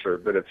this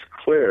hurt, but it's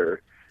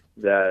clear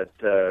that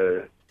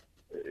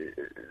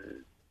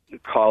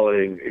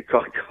calling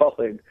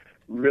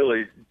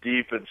really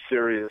deep and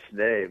serious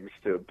names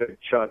to a big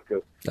chunk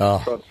of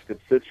Trump's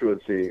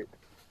constituency,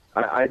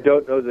 I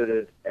don't know that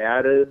it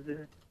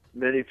added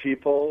many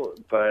people,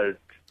 but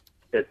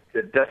it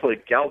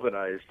definitely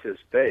galvanized his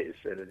base,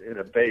 and in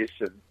a base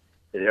in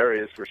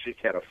areas where she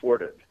can't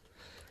afford it.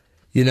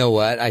 You know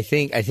what? I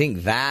think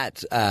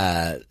that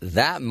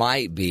that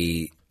might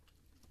be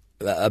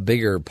a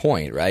bigger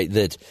point, right?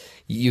 That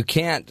you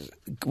can't.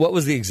 What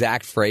was the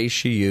exact phrase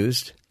she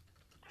used?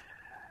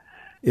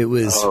 It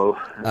was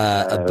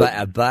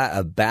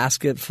a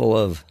basket full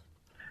of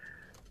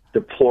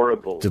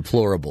deplorables.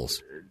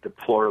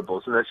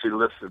 Deplorables, and actually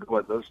listed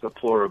what those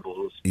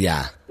deplorables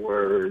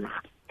were: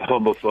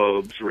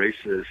 homophobes,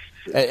 racists,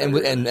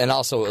 and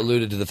also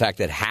alluded to the fact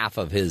that half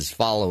of his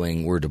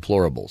following were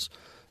deplorables.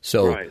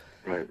 So,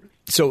 right.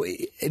 So,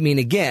 I mean,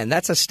 again,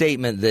 that's a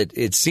statement that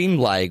it seemed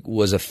like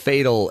was a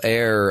fatal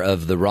error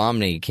of the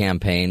Romney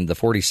campaign, the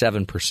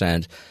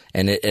 47%,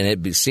 and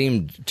it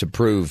seemed to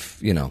prove,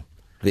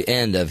 the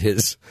end of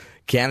his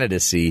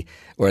candidacy,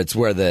 or it's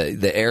where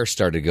the air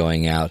started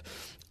going out.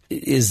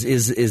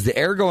 Is the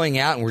air going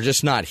out and we're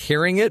just not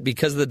hearing it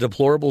because of the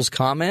deplorables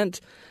comment?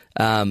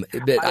 But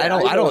I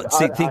don't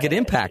think it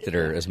impacted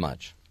her as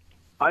much.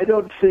 I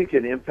don't think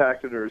it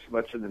impacted her as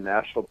much in the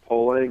national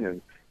polling,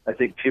 and I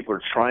think people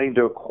are trying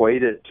to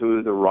equate it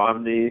to the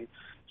Romney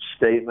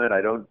statement.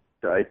 I don't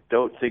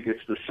think it's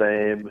the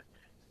same.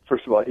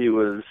 First of all, he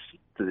was,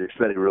 to the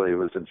extent he really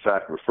was in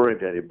fact referring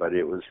to anybody,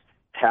 it was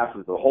half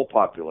of the whole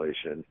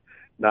population,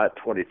 not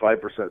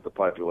 25% of the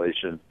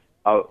population,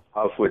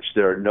 of which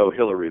there are no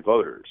Hillary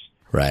voters.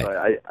 Right. So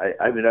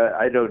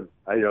I don't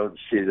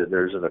see that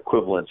there's an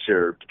equivalence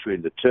here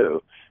between the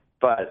two,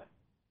 but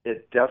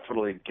it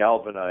definitely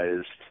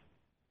galvanized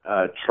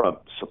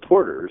Trump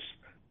supporters,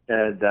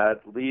 and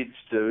that leads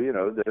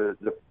to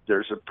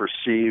there's a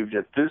perceived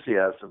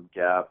enthusiasm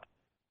gap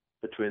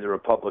between the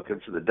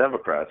Republicans and the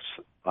Democrats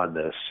on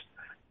this,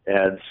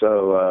 and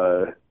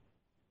so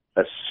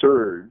a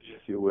surge,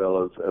 if you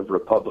will, of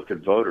Republican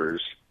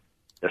voters,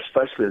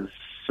 especially in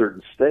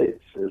certain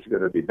states, is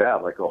going to be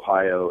bad, like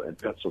Ohio and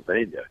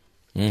Pennsylvania.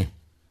 I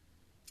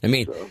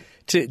mean,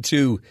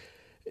 to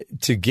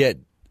get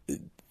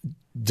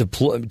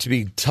to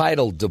be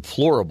titled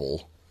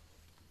deplorable,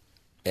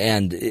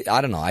 and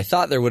I don't know. I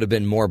thought there would have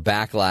been more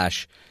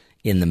backlash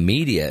in the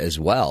media as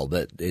well,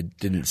 but it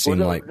didn't seem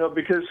like. No,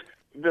 because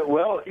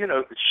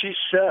she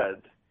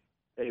said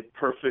a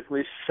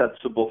perfectly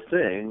sensible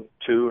thing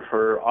to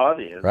her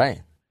audience.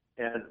 Right.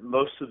 And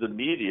most of the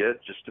media,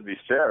 just to be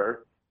fair,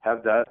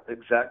 have that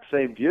exact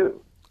same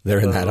view. They're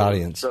in that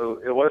audience. So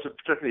it wasn't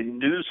particularly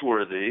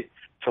newsworthy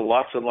to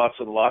lots and lots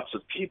and lots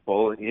of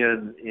people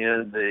in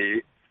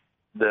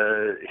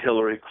the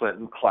Hillary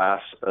Clinton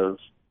class of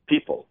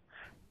people,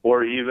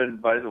 or even,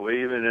 by the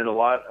way, even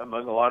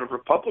among a lot of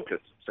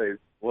Republicans. Say,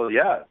 well,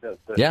 yeah,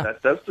 that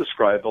does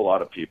describe a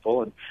lot of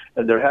people,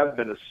 and there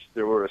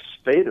were a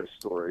spate of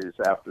stories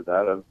after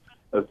that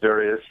of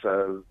various,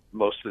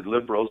 mostly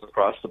liberals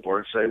across the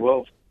board, say,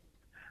 well,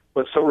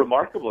 what's so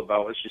remarkable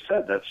about what she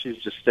said? That she's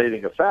just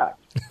stating a fact.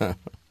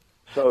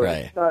 So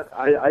right. It's not.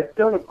 I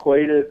don't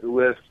equate it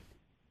with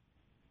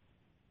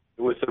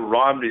the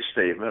Romney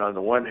statement on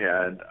the one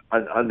hand.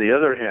 On the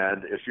other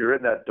hand, if you're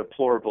in that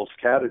deplorables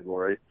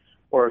category,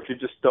 or if you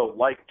just don't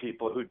like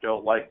people who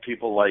don't like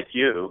people like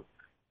you,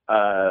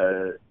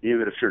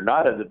 even if you're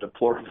not in the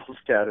deplorables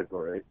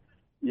category,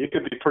 you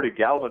can be pretty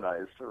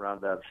galvanized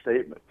around that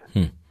statement.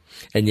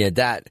 And yet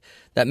that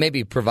may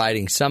be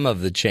providing some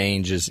of the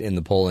changes in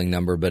the polling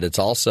number, but it's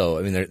also,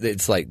 I mean,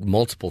 it's like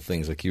multiple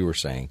things, like you were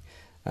saying.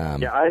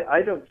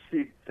 I don't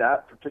see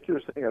that particular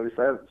thing. At least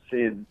I haven't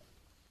seen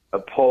a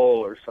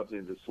poll or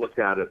something that's looked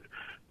at it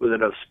with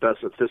enough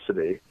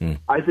specificity.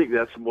 I think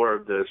that's more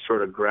of the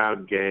sort of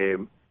ground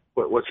game,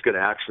 what's going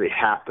to actually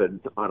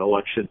happen on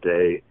Election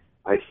Day.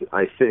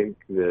 I think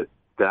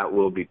that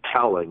will be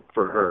telling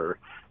for her.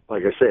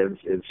 Like I say,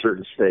 in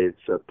certain states,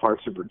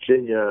 parts of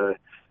Virginia,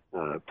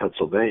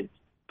 Pennsylvania,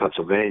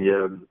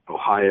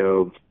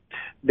 Ohio,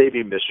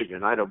 maybe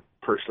Michigan. I don't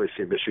personally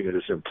see Michigan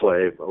as in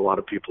play. A lot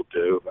of people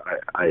do.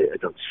 I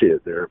don't see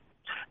it there.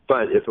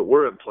 But if it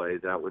were in play,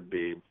 that would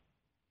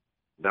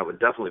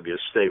definitely be a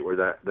state where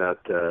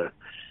that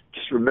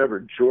just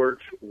remember,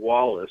 George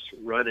Wallace,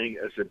 running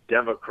as a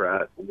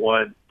Democrat,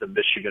 won the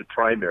Michigan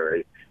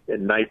primary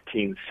in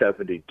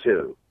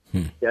 1972.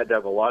 He had to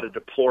have a lot of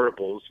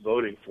deplorables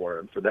voting for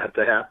him for that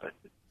to happen.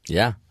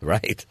 Yeah,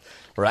 right.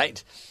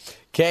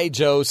 Okay,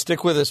 Joe,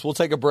 stick with us. We'll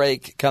take a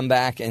break, come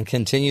back, and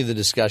continue the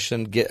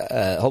discussion,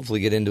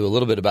 hopefully get into a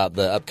little bit about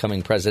the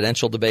upcoming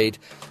presidential debate.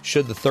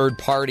 Should the third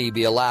party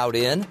be allowed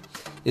in?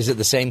 Is it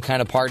the same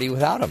kind of party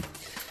without him?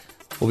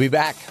 We'll be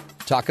back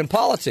talking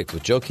politics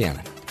with Joe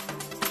Cannon.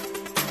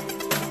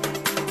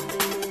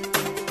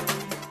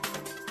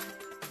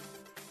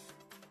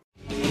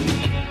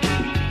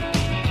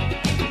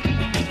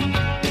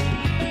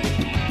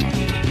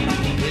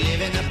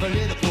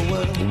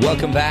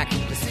 Welcome back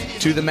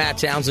to the Matt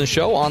Townsend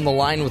Show. On the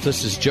line with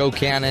us is Joe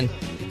Cannon.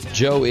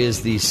 Joe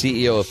is the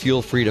CEO of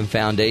Fuel Freedom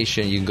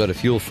Foundation. You can go to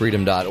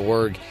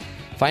fuelfreedom.org.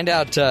 Find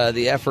out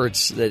the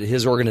efforts that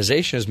his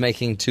organization is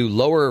making to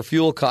lower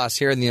fuel costs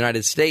here in the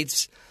United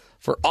States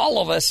for all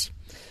of us,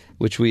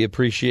 which we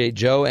appreciate,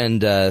 Joe.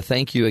 And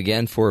thank you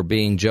again for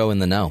being Joe in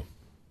the know.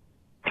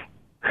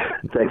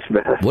 Thanks,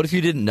 Matt. What if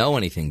you didn't know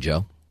anything,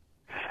 Joe?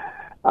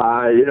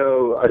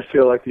 I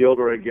feel like the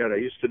older I get, I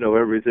used to know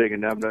everything,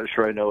 and now I'm not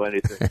sure I know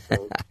anything.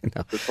 So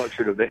it's a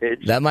function of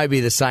age. That might be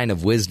the sign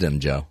of wisdom,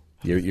 Joe.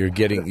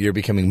 You're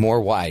becoming more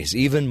wise,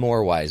 even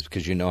more wise,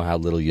 because you know how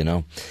little you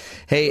know.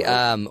 Hey,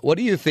 what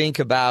do you think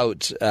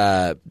about,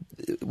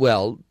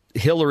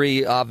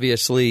 Hillary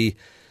obviously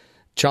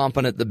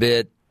chomping at the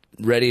bit,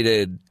 ready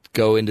to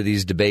go into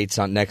these debates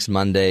on next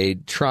Monday.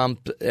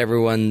 Trump,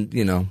 everyone,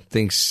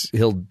 thinks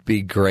he'll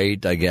be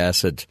great, I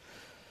guess, at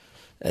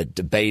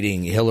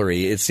debating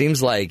Hillary. It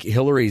seems like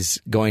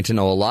Hillary's going to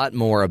know a lot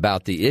more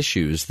about the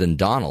issues than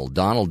Donald.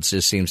 Donald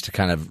just seems to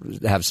kind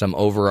of have some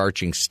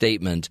overarching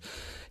statement.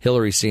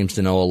 Hillary seems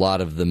to know a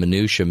lot of the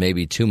minutia,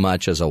 maybe too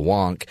much as a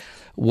wonk.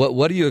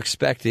 What are you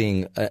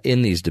expecting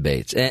in these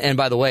debates? And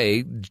by the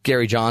way,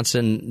 Gary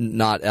Johnson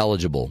not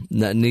eligible.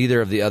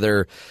 Neither of the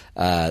other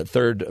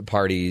third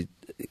party,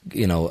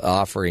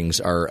 offerings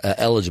are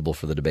eligible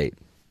for the debate.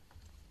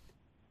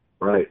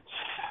 Right.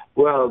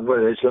 Well,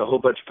 there's a whole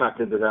bunch packed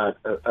into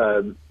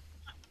that.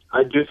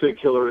 I do think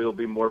Hillary will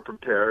be more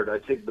prepared. I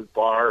think the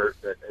bar,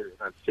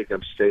 I think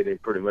I'm stating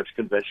pretty much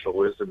conventional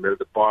wisdom here,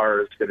 the bar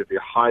is going to be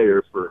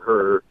higher for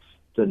her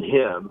than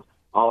him.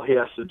 All he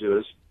has to do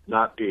is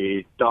not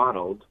be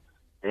Donald,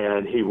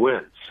 and he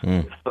wins.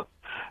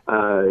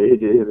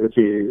 If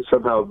he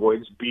somehow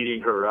avoids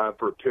beating her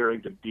up or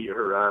appearing to beat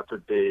her up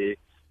and be,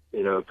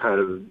 kind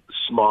of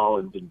small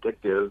and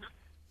vindictive,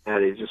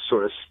 and he just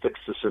sort of sticks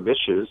to some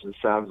issues and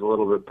sounds a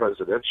little bit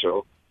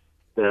presidential,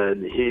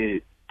 then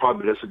he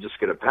probably doesn't just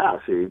get a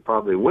pass. He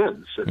probably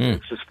wins.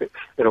 It's just,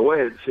 in a way,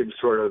 it seems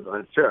sort of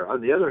unfair.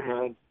 On the other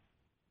hand,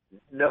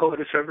 no one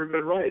has ever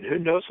been right. Who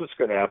knows what's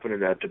going to happen in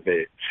that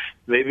debate?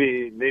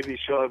 Maybe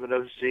she'll have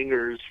enough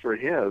zingers for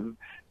him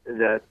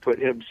that put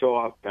him so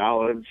off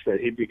balance that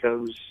he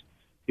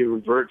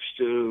reverts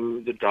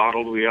to the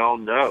Donald we all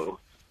know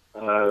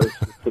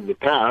from the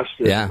past.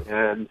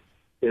 And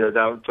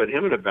that would put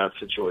him in a bad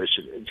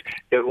situation.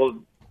 It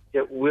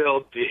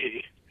will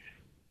be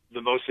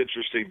the most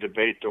interesting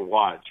debate to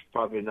watch.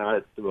 Probably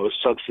not the most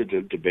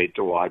substantive debate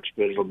to watch,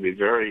 but it'll be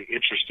very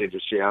interesting to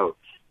see how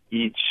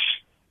each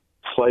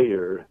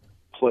player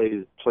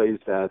plays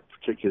that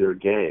particular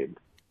game.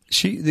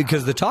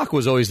 Because the talk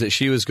was always that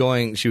she was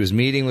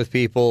meeting with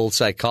people,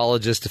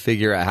 psychologists, to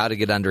figure out how to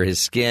get under his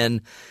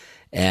skin,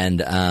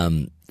 and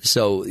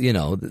so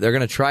they're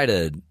going to try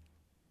to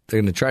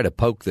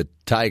poke the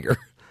tiger.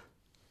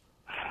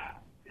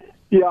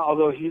 Yeah,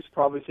 although he's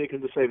probably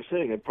thinking the same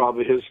thing, and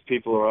probably his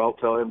people are all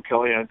telling him,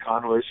 Kellyanne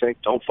Conway saying,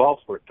 "Don't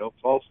fall for it, don't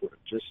fall for it.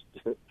 Just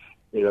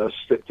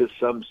stick to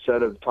some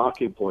set of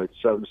talking points,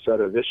 some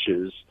set of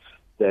issues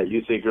that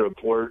you think are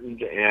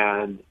important,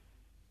 and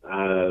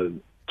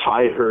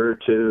tie her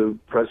to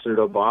President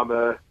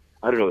Obama."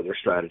 I don't know what their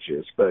strategy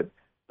is, but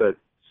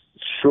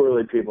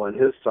surely people on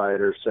his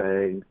side are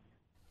saying,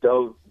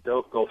 don't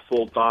go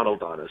full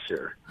Donald on us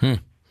here.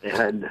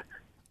 And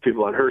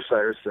people on her side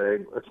are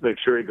saying, let's make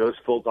sure he goes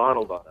full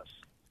Donald on us.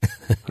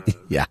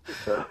 Yeah.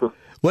 So.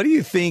 What do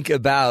you think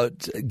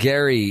about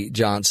Gary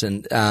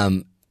Johnson?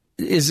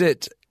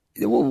 It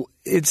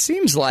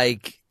seems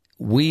like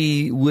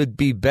we would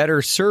be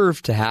better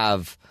served to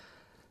have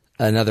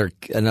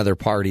another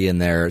party in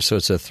there, so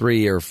it's a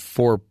 3 or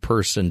 4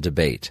 person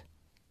debate.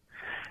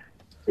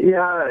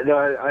 Yeah, no,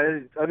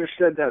 I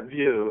understand that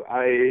view.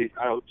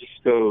 I'll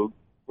just go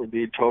and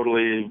be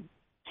totally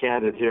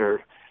candid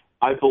here.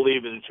 I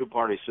believe in the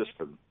two-party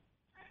system.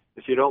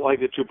 If you don't like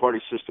the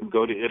two-party system,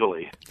 go to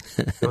Italy,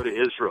 go to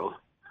Israel,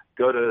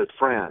 go to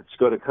France,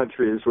 go to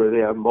countries where they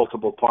have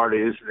multiple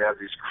parties and they have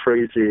these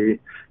crazy.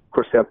 Of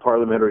course, they have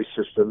parliamentary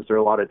systems. There are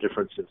a lot of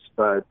differences,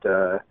 but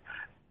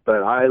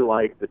I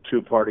like the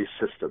two-party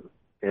system,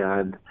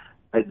 and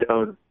I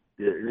don't.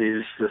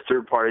 The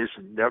third parties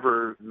have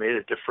never made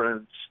a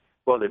difference.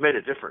 Well, they made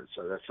a difference,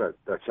 so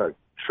that's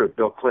true.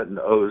 Bill Clinton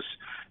owes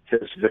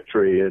his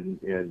victory in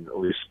at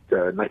least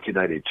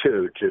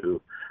 1992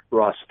 to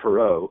Ross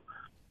Perot,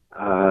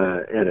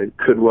 and it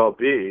could well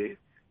be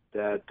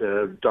that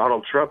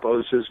Donald Trump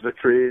owes his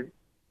victory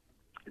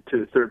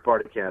to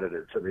third-party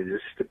candidates. I mean, it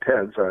just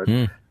depends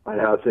on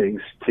how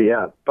things tee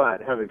up.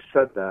 But having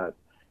said that,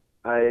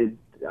 I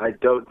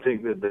don't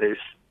think that they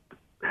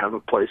have a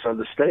place on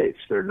the stage.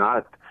 They're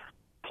not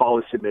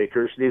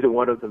policymakers. Neither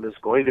one of them is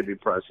going to be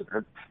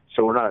president.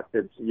 So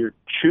you're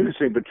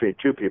choosing between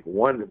two people.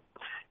 One,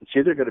 it's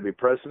either going to be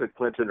President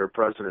Clinton or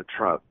President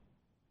Trump.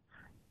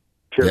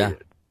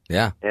 Period.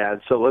 Yeah.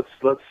 And so let's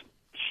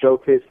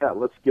showcase that.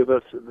 Let's give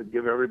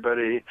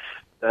everybody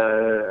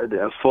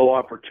a full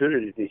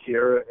opportunity to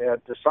hear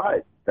and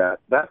decide that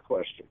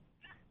question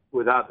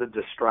without the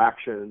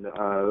distraction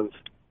of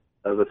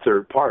a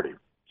third party.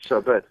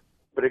 So, but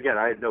again,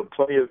 I know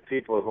plenty of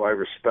people who I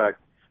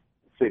respect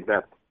think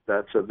that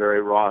that's a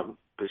very wrong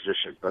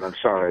position. But I'm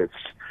sorry,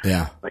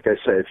 like I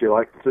say, if you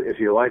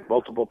like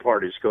multiple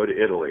parties, go to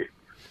Italy.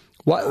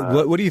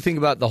 What do you think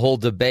about the whole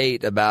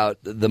debate about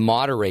the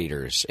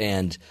moderators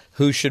and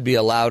who should be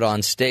allowed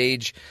on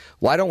stage?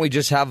 Why don't we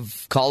just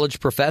have college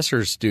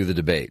professors do the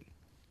debate?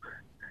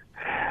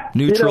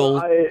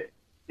 Neutral,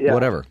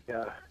 whatever.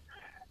 Yeah.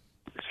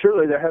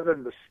 Surely there have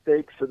been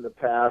mistakes in the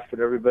past, and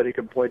everybody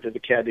can point to the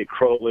Candy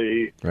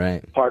Crowley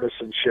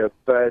partisanship.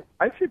 But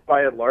I think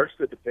by and large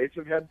the debates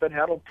have been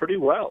handled pretty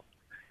well.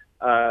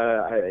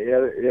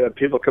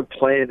 People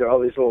complain there are all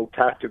these little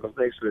tactical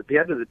things, but at the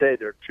end of the day,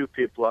 there are two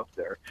people up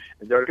there,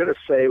 and they're going to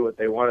say what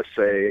they want to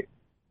say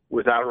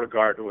without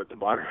regard to what the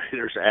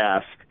moderators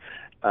ask.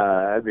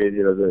 They're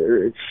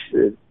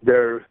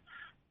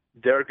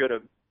going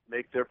to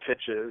make their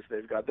pitches.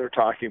 They've got their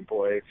talking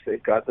points.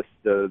 They've got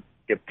the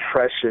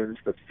impressions,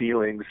 the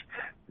feelings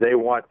they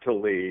want to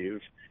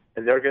leave,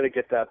 and they're going to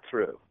get that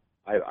through.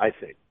 I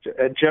think,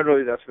 and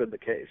generally that's been the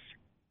case.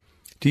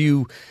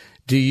 Do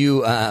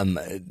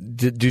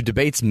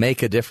debates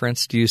make a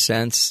difference? Do you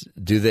sense?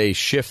 Do they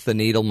shift the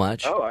needle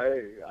much? Oh,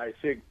 I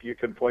think you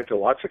can point to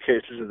lots of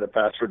cases in the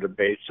past where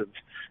debates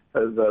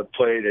have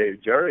played a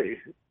very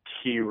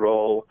key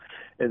role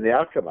in the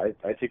outcome.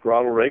 I think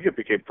Ronald Reagan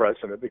became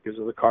president because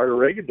of the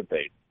Carter-Reagan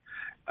debate.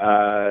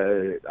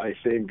 I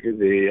think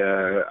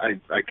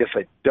I guess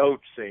I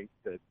don't think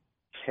that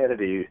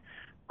Kennedy,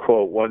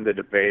 quote, won the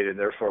debate and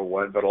therefore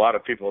won, but a lot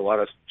of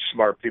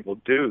smart people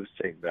do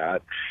think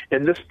that.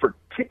 In this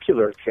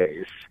particular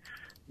case,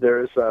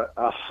 there's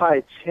a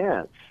high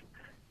chance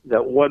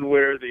that one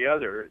way or the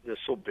other, this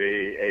will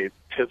be a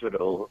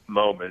pivotal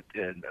moment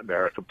in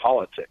American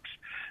politics.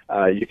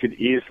 You could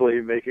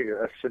easily make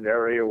a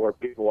scenario where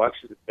people watch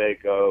the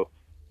debate go,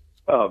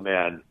 oh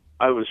man,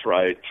 I was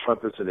right,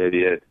 Trump is an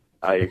idiot,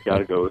 I got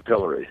to go with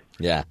Hillary.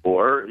 Yeah.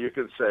 Or you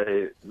can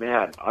say,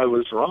 man, I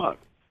was wrong.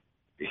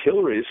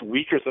 Hillary is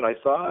weaker than I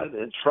thought,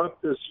 and Trump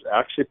is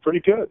actually pretty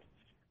good.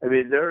 I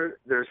mean,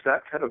 there's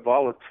that kind of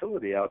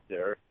volatility out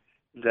there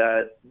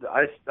that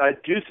I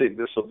do think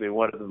this will be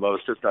one of the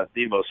most, if not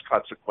the most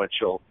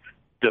consequential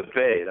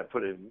debate. I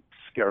put in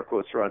scare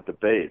quotes around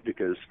debate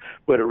because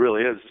what it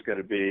really is going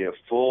to be a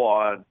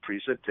full-on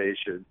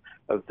presentation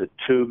of the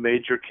two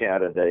major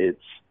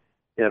candidates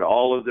in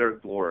all of their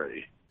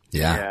glory.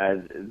 Yeah.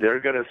 And they're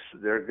gonna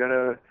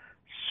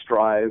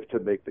strive to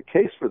make the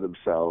case for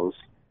themselves,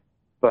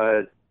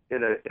 but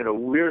in a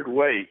weird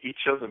way,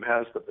 each of them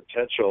has the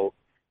potential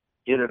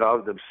in and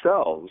of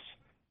themselves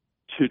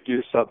to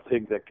do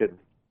something that could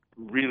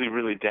really,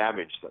 really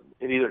damage them.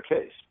 In either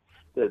case,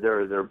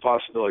 there are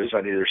possibilities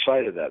on either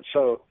side of that.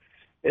 So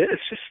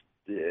it's just,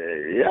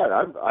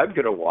 I'm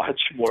going to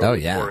watch more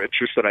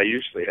interest than I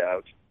usually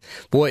have.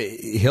 Boy,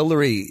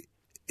 Hillary,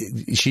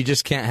 she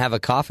just can't have a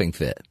coughing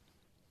fit.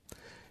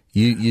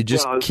 You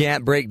just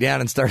can't break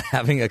down and start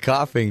having a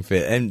coughing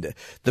fit. And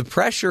the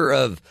pressure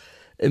of,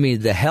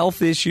 the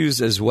health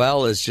issues as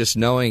well as just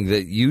knowing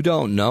that you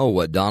don't know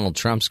what Donald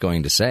Trump's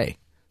going to say.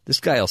 This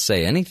guy will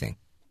say anything.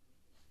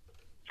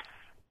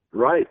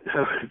 Right.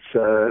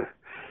 It's,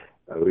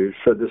 we've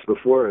said this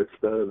before. It's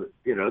the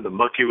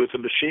monkey with the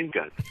machine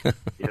gun.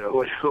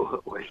 What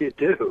do you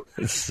do?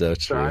 It's so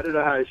true. So I don't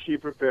know how she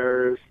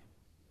prepares.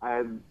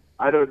 I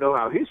don't know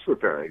how he's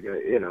preparing.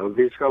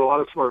 He's got a lot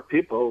of smart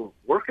people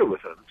working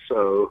with him.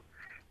 So,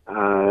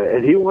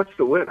 and he wants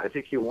to win. I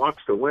think he wants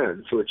to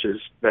win, which has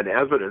been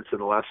evidence in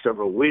the last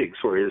several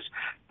weeks, where he's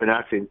been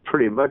acting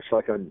pretty much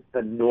like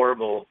a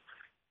normal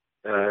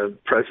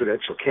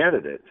presidential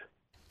candidate.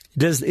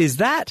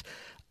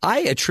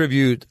 I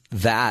attribute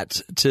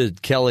that to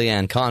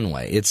Kellyanne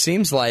Conway. It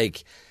seems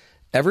like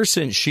ever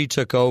since she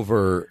took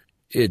over,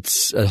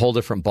 it's a whole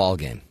different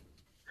ballgame.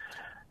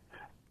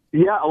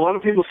 Yeah, a lot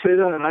of people say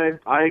that, and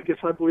I guess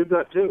I believe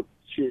that too.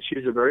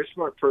 She's a very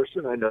smart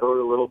person. I know her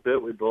a little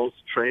bit. We both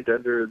trained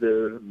under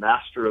the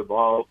master of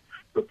all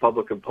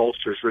Republican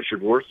pollsters,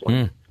 Richard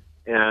Worthland.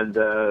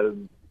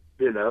 And,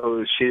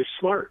 she's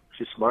smart.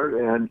 She's smart,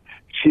 and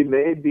she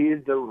may be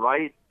the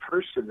right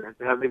person and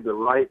having the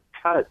right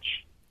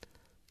touch.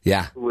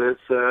 Yeah. With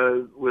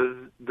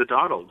the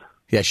Donald.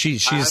 Yeah,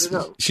 she's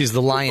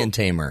the lion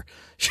tamer.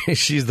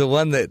 She's the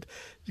one that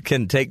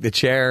can take the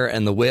chair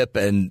and the whip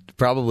and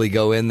probably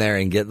go in there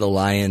and get the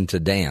lion to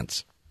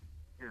dance.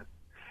 Yeah.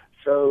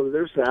 So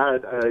there's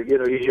that.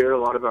 You hear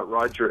a lot about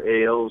Roger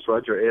Ailes.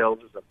 Roger Ailes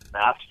is a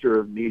master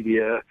of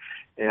media,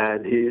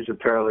 and he's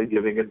apparently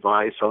giving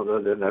advice,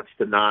 although then that's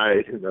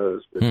denied. Who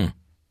knows? But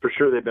for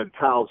sure they've been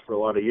pals for a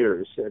lot of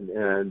years.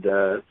 And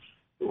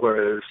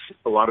whereas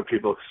a lot of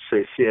people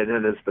say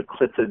CNN is the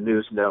Clinton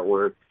News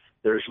Network,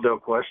 there's no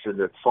question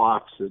that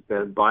Fox has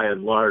been, by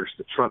and large,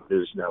 the Trump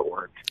News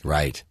Network.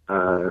 Right.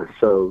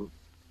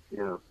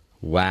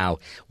 Wow.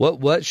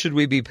 What should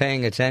we be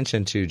paying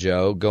attention to,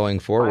 Joe, going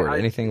forward?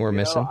 Anything we're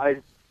missing?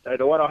 I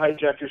don't want to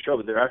hijack your show,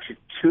 but there are actually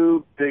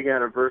two big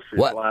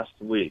anniversaries last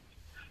week.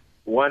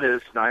 One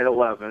is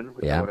 9/11,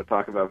 which I want to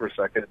talk about for a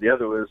second. The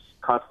other was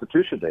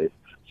Constitution Day.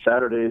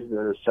 Saturday,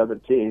 the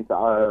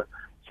 17th,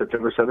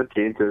 September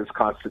 17th is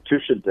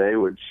Constitution Day,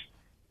 which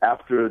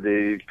after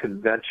the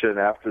convention,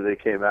 after they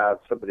came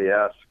out, somebody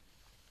asked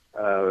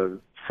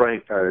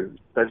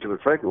Benjamin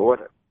Franklin,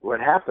 what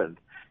happened?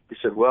 He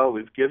said, well,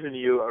 we've given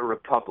you a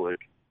republic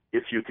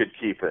if you could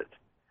keep it.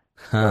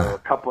 So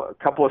a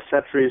couple of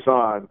centuries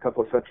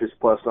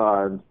plus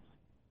on,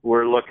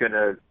 we're looking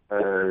at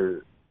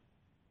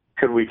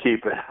can we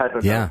keep it? I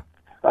don't know.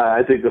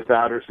 I think the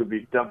founders would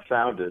be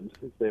dumbfounded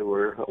if they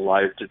were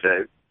alive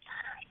today.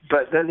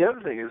 But then the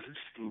other thing is,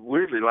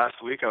 weirdly, last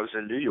week I was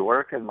in New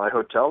York, and my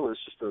hotel was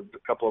just a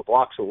couple of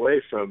blocks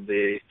away from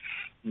the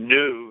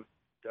new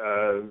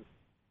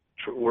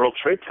World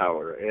Trade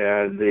Tower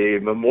and the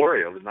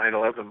memorial, the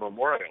 9/11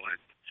 memorial.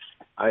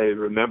 I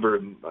remember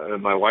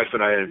my wife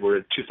and I were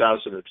in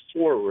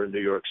 2004. We were in New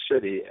York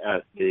City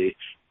at the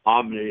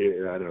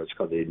it's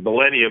called the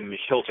Millennium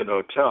Hilton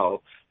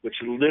Hotel,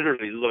 which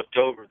literally looked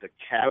over the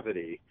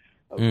cavity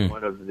of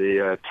one of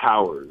the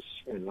towers.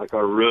 And like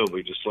our room,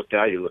 we just looked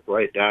out, you look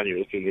right down, you're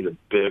looking at a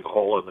big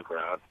hole in the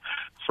ground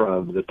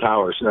from the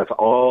towers. And that's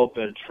all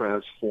been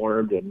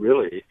transformed and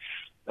really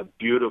a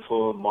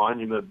beautiful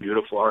monument,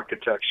 beautiful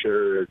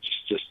architecture. It's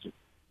just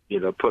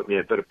put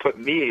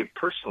me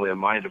personally in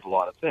mind of a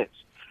lot of things.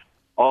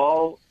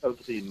 All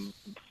of the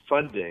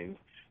funding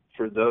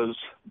for those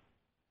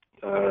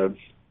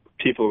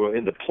people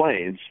in the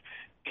planes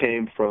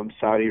came from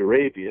Saudi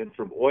Arabia and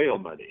from oil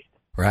money.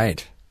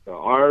 Right. So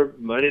our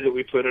money that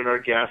we put in our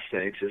gas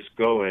tanks is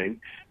going,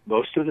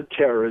 most of the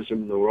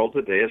terrorism in the world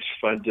today is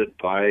funded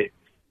by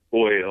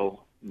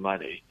oil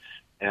money.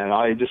 And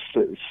I just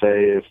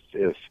say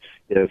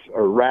if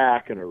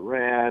Iraq and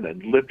Iran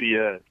and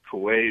Libya and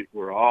Kuwait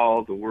were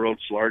all the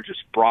world's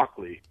largest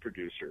broccoli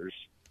producers,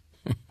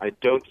 I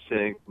don't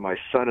think my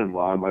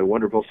son-in-law, my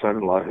wonderful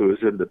son-in-law, who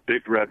is in the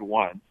Big Red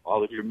One,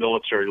 all of your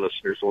military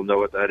listeners will know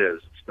what that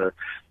is. It's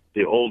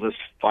the oldest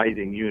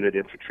fighting unit,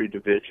 infantry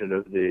division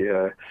of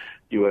the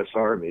U.S.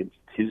 Army.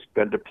 He's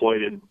been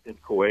deployed in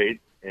Kuwait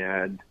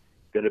and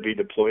going to be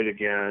deployed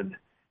again.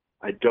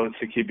 I don't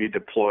think he'd be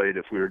deployed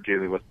if we were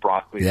dealing with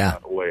broccoli and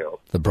not oil.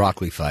 The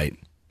broccoli fight.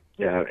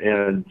 Yeah,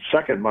 and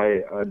second,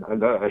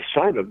 a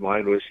son of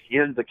mine was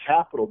in the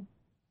Capitol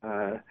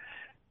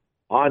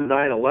on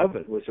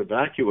 9/11, was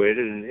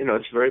evacuated, and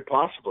it's very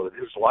possible that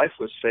his life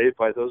was saved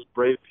by those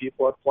brave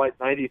people at Flight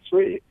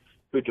 93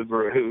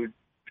 who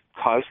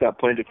caused that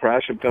plane to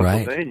crash in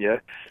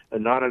Pennsylvania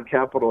and not on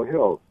Capitol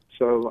Hill.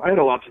 So I had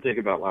a lot to think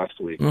about last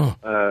week.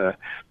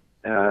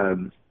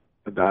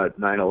 about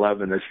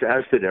 9/11,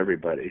 as did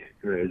everybody.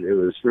 It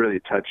was really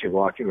touching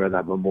walking around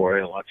that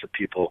memorial. Lots of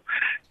people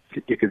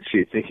you could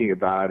see thinking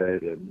about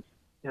it, and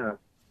so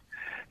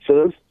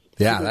those.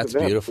 Yeah, that's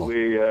beautiful.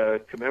 We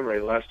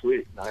commemorated last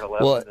week,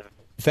 9/11. Well,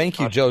 thank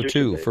you, Joe,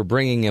 too, for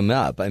bringing him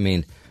up. I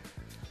mean,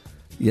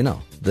 you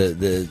know,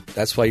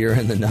 that's why you're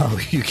in the know.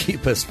 You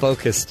keep us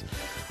focused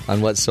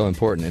on what's so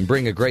important and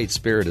bring a great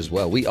spirit as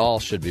well. We all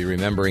should be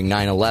remembering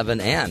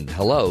 9/11 and,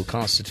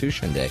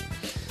 Constitution Day.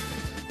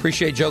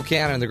 Appreciate Joe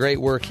Cannon and the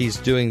great work he's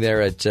doing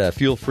there at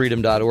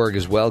fuelfreedom.org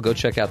as well. Go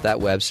check out that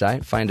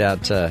website. Find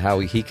out how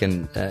he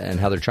can and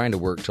how they're trying to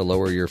work to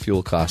lower your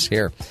fuel costs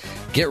here.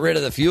 Get rid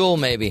of the fuel,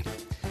 maybe.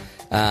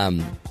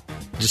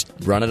 Just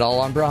run it all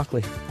on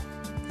broccoli.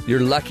 You're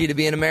lucky to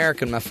be an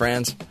American, my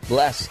friends.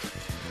 Blessed.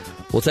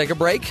 We'll take a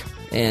break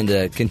and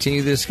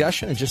continue the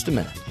discussion in just a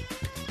minute.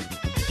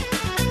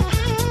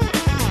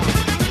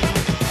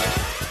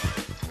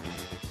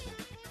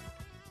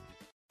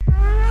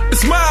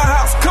 It's my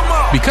house, come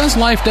on! Because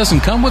life doesn't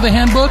come with a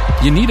handbook,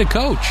 you need a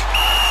coach.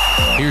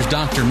 Here's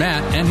Dr.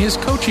 Matt and his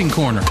coaching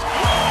corner.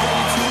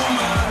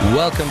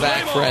 Welcome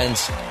back,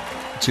 friends,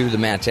 to the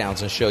Matt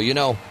Townsend Show. You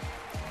know,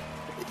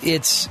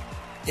 it's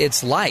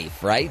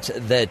life, right?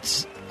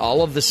 That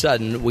all of a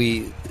sudden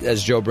we,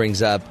 as Joe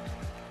brings up,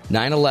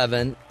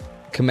 9/11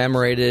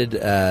 commemorated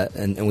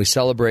and we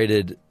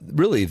celebrated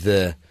really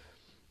the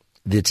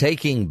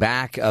taking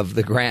back of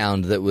the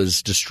ground that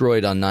was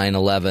destroyed on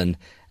 9/11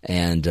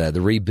 and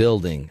the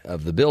rebuilding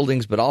of the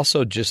buildings, but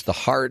also just the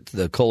heart,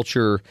 the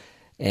culture,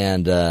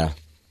 and the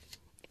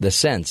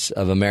sense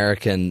of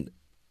American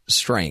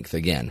strength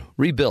again,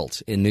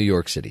 rebuilt in New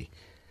York City.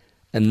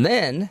 And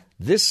then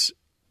this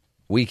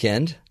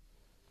weekend,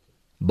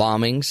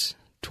 bombings,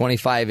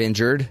 25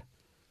 injured,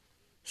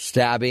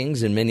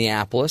 stabbings in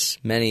Minneapolis,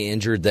 many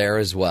injured there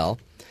as well.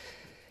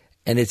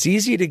 And it's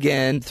easy to,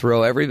 again,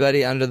 throw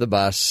everybody under the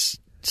bus,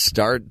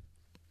 start,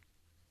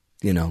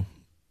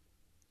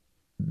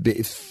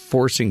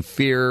 forcing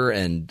fear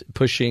and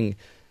pushing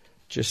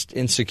just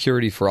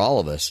insecurity for all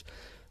of us.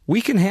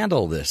 We can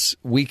handle this.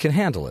 We can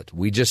handle it.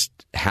 We just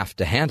have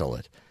to handle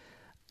it.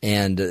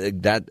 And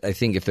that, I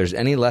think, if there's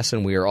any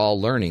lesson we are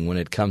all learning when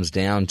it comes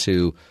down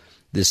to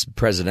this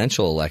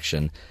presidential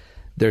election,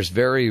 there's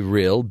very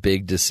real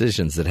big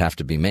decisions that have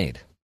to be made.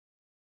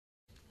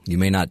 You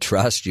may not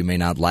trust, you may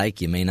not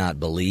like, you may not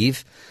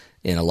believe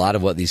in a lot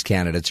of what these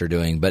candidates are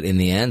doing, but in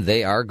the end,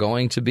 they are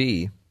going to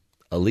be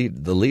the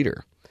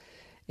leader.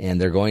 And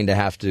they're going to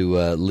have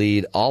to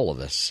lead all of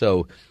us.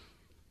 So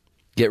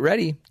get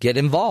ready, get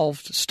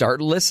involved, start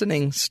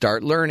listening,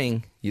 start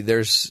learning.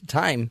 There's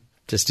time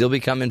to still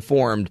become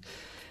informed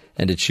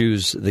and to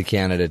choose the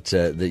candidate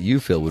that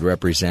you feel would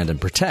represent and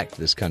protect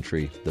this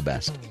country the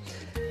best.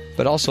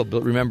 But also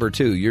remember,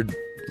 too,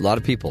 a lot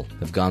of people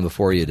have gone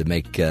before you to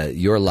make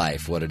your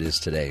life what it is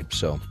today.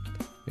 So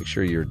make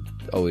sure you're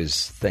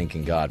always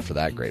thanking God for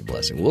that great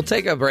blessing. We'll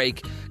take a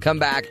break, come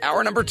back.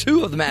 Hour number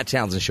 2 of the Matt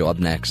Townsend Show up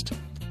next.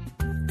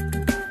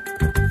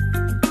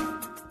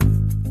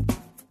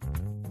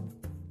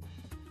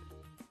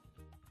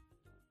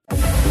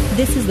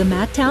 This is the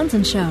Matt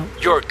Townsend Show.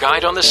 Your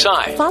guide on the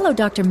side. Follow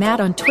Dr.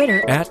 Matt on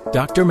Twitter at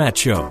Dr. Matt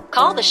Show.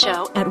 Call the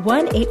show at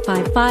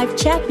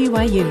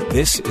 1-855-CHAT-BYU.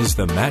 This is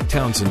the Matt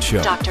Townsend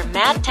Show. Dr.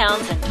 Matt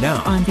Townsend.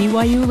 Now on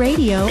BYU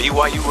Radio.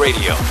 BYU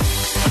Radio.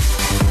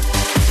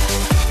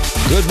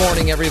 Good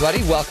morning,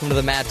 everybody. Welcome to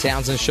the Matt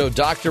Townsend Show.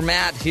 Dr.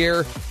 Matt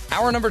here.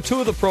 Hour number 2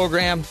 of the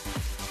program.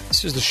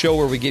 This is the show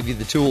where we give you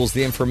the tools,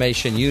 the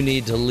information you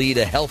need to lead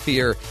a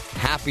healthier,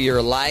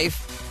 happier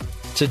life.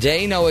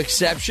 Today, no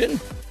exception.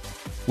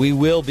 We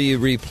will be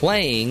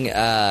replaying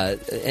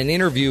an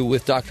interview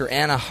with Dr.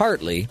 Anna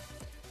Hartley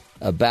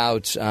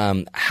about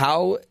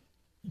how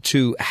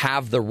to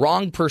have the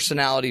wrong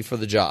personality for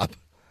the job.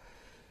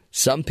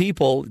 Some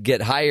people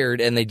get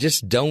hired and they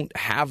just don't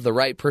have the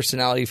right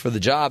personality for the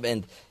job,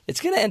 and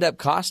it's going to end up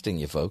costing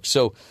you, folks.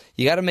 So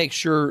you got to make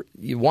sure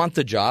you want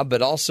the job,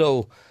 but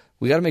also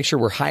we got to make sure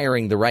we're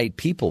hiring the right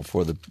people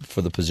for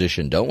the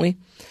position, don't we?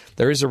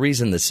 There is a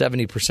reason that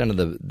 70%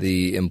 of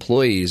the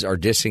employees are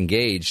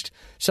disengaged.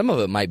 Some of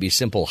it might be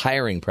simple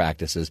hiring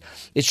practices.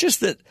 It's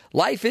just that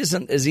life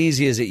isn't as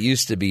easy as it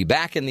used to be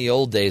back in the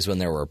old days when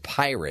there were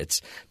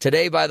pirates.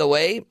 Today, by the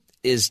way,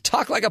 is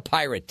Talk Like a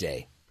Pirate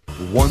Day.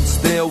 Once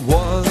there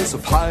was a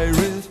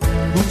pirate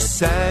who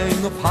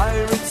sang a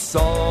pirate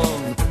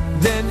song.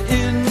 Then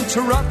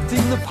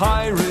interrupting the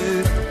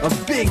pirate, a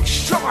big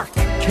shark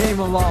came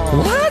along.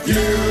 What?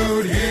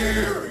 You'd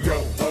hear,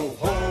 yo ho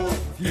ho,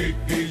 hee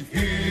hee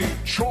hee,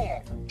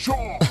 chaw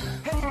chaw.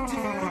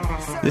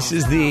 This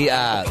is the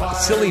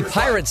silly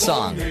pirate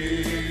song.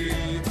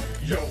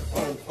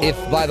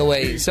 If, by the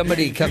way,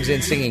 somebody comes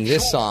in singing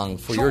this song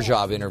for your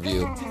job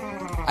interview,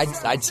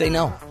 I'd say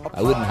no.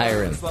 I wouldn't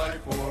hire him.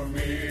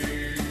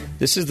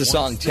 This is the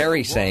song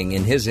Terry sang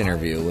in his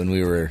interview when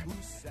we were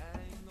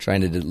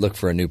trying to look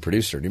for a new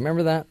producer. Do you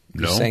remember that?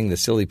 No. You sang the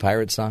silly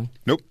pirate song?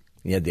 Nope.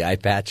 You had the eye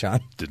patch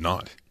on? Did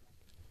not.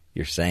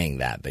 You're saying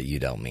that, but you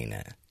don't mean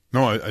it.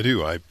 No, I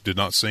do. I did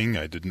not sing.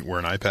 I didn't wear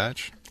an eye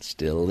patch.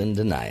 Still in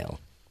denial.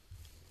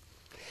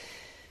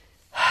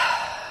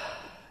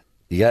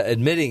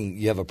 Admitting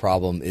you have a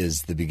problem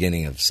is the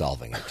beginning of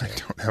solving it. I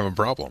don't have a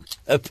problem.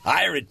 A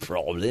pirate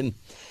problem.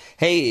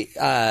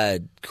 Hey,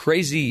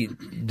 crazy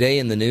day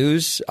in the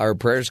news. Our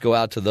prayers go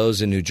out to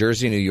those in New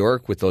Jersey, New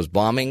York with those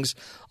bombings.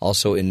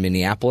 Also in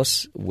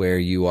Minneapolis, where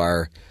you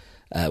are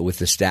with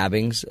the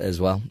stabbings as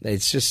well.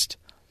 It's just,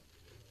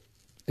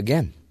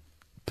 again,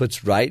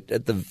 puts right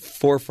at the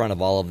forefront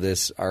of all of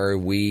this. Are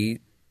we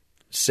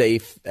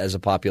safe as a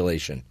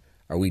population?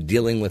 Are we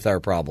dealing with our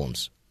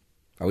problems?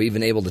 Are we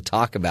even able to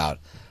talk about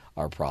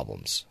our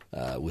problems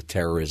with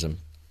terrorism?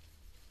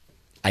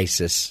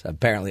 ISIS.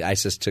 Apparently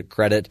ISIS took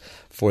credit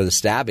for the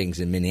stabbings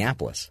in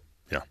Minneapolis.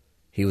 Yeah.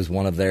 He was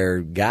one of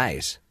their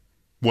guys.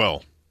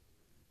 Well,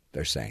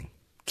 they're saying.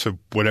 To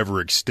whatever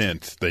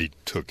extent they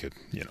took it,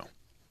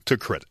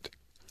 took credit.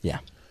 Yeah.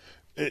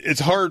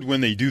 It's hard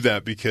when they do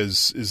that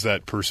because is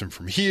that person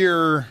from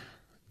here?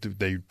 Do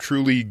they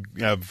truly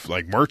have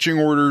like marching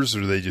orders,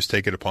 or do they just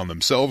take it upon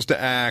themselves to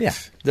act? Yeah.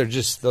 They're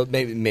just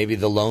maybe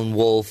the lone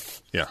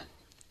wolf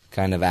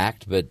kind of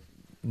act, but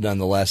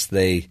nonetheless,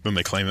 when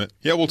they claim it,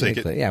 we'll take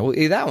it.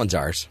 That one's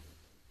ours.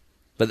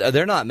 But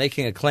they're not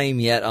making a claim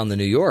yet on the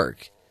New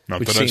York,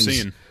 which that seems I've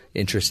seen.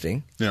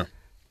 Interesting. Yeah,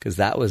 because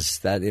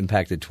that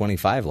impacted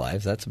 25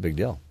 lives. That's a big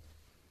deal.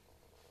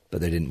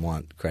 But they didn't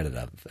want credit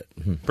of it.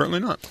 Apparently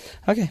not.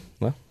 Okay,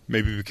 well,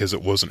 maybe because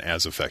it wasn't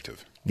as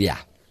effective. Yeah,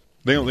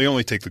 they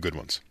only take the good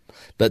ones.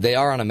 But they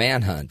are on a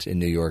manhunt in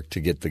New York to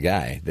get the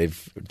guy.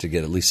 To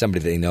get at least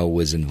somebody they know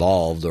was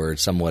involved or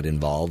somewhat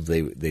involved.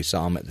 They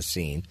saw him at the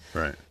scene.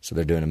 Right. So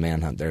they're doing a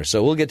manhunt there.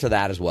 So we'll get to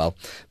that as well.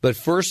 But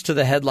first to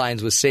the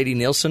headlines with Sadie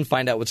Nielsen.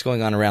 Find out what's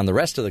going on around the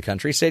rest of the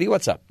country. Sadie,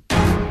 what's up?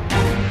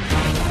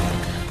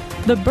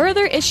 The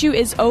birther issue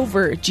is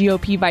over,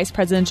 GOP vice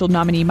presidential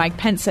nominee Mike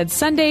Pence said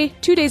Sunday,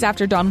 2 days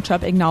after Donald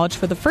Trump acknowledged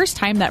for the first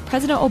time that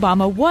President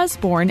Obama was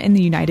born in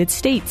the United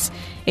States.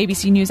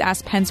 ABC News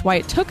asked Pence why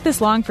it took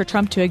this long for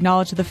Trump to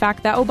acknowledge the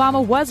fact that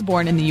Obama was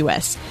born in the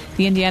U.S.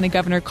 The Indiana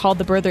governor called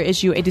the birther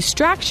issue a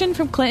distraction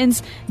from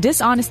Clinton's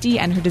dishonesty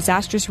and her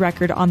disastrous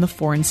record on the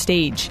foreign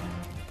stage.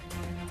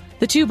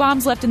 The two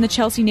bombs left in the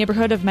Chelsea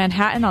neighborhood of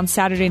Manhattan on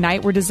Saturday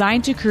night were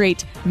designed to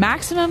create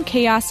maximum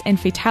chaos and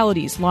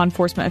fatalities, law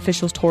enforcement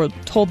officials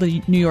told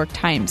the New York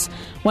Times.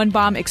 One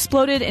bomb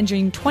exploded,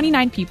 injuring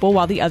 29 people,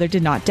 while the other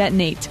did not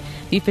detonate.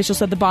 The officials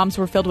said the bombs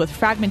were filled with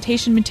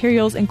fragmentation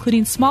materials,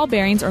 including small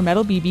bearings or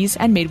metal BBs,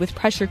 and made with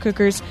pressure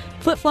cookers,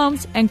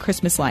 flip-phones, and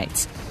Christmas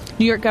lights.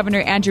 New York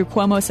Governor Andrew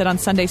Cuomo said on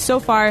Sunday, so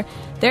far,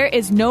 there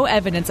is no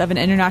evidence of an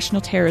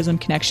international terrorism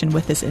connection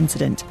with this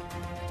incident.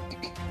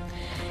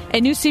 A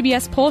new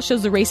CBS poll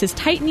shows the race is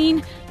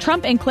tightening.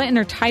 Trump and Clinton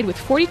are tied with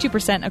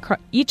 42%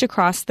 each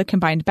across the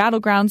combined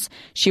battlegrounds.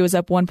 She was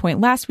up 1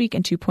 point last week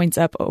and 2 points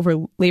up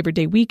over Labor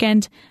Day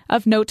weekend.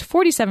 Of note,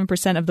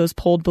 47% of those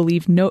polled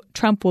believe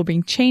Trump will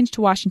bring change to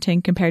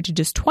Washington compared to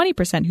just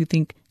 20% who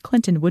think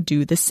Clinton would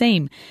do the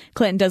same.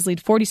 Clinton does lead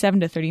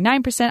 47 to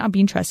 39% on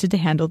being trusted to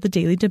handle the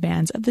daily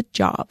demands of the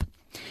job.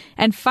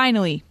 And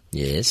finally.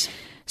 Yes.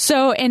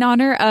 So in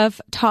honor of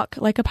Talk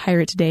Like a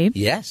Pirate Day.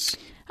 Yes.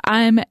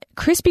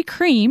 Krispy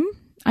Kreme,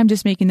 I'm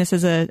just making this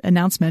as an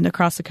announcement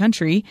across the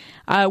country,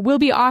 will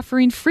be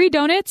offering free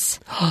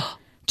donuts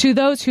to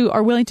those who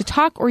are willing to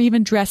talk or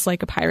even dress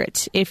like a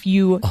pirate. If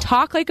you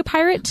talk like a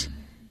pirate,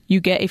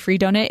 you get a free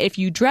donut. If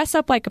you dress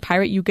up like a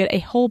pirate, you get a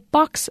whole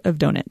box of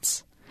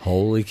donuts.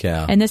 Holy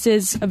cow. And this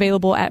is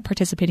available at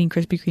participating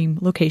Krispy Kreme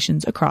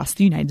locations across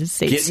the United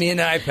States. Get me an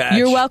eye patch.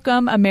 You're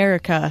welcome,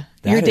 America.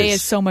 Your day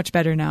is so much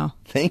better now.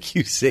 Thank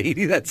you,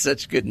 Sadie. That's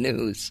such good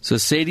news. So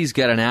Sadie's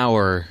got an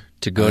hour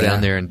to go down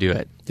there and do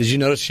it. Did you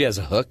notice she has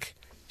a hook?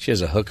 She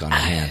has a hook on her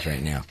hand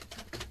right now.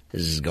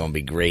 This is going to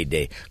be a great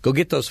day. Go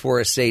get those for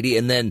us, Sadie,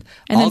 and then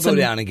I'll go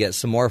down and get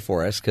some more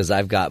for us because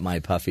I've got my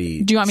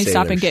puffy. Do you want me to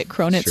stop and get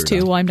cronuts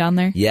too while I'm down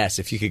there? Yes,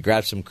 if you could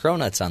grab some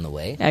cronuts on the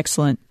way.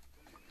 Excellent.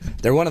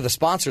 They're one of the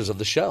sponsors of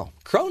the show.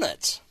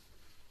 Cronuts.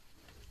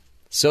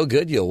 So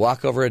good you'll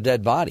walk over a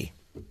dead body.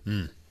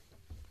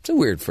 It's a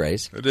weird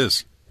phrase. It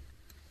is.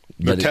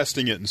 They're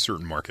testing it in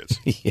certain markets.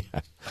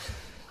 Yeah.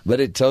 But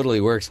it totally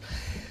works.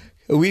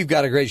 We've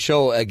got a great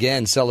show,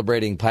 again,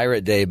 celebrating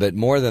Pirate Day, but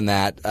more than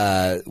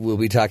that, we'll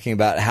be talking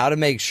about how to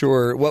make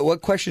sure,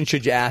 what question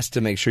should you ask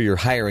to make sure you're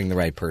hiring the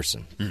right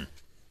person?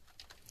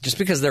 Just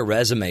because their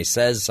resume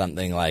says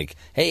something like,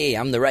 hey,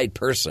 I'm the right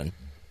person.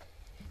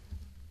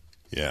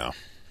 Yeah.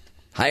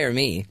 Hire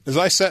me. As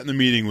I sat in the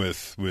meeting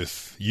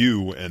with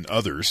you and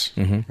others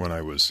when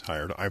I was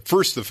hired,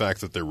 first the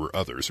fact that there were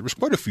others, there was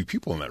quite a few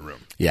people in that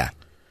room. Yeah.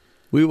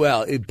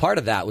 Part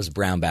of that was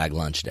brown bag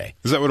lunch day.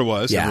 Is that what it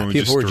was? Yeah,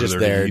 people were just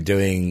there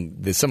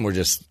doing. Some were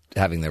just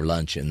having their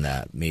lunch in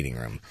that meeting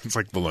room. It's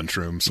like the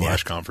lunchroom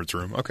 / conference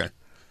room. Okay.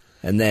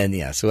 And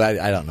then so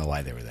I don't know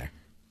why they were there.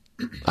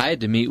 I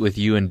had to meet with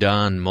you and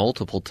Don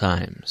multiple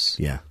times.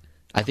 Yeah.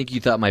 I think you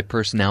thought my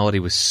personality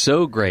was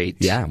so great.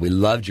 Yeah, we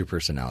loved your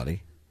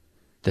personality.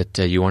 That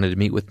you wanted to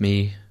meet with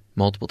me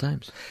multiple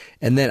times.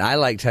 And then I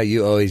liked how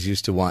you always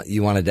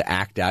you wanted to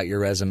act out your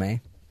resume.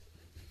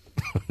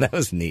 That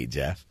was neat,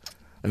 Jeff.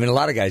 I mean, a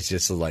lot of guys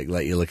just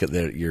let you look at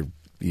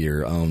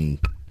your own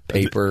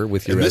paper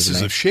with your and resume. This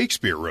is if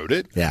Shakespeare wrote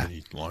it. Yeah. And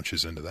he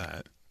launches into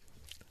that.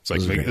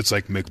 It's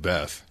like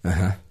Macbeth,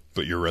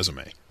 but your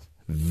resume.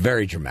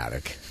 Very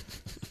dramatic.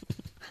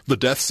 The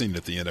death scene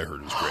at the end I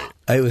heard was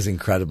great. It was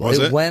incredible. Was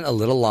it? Went a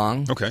little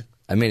long. Okay.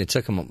 I mean, it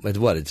took him,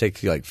 it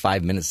took you like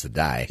 5 minutes to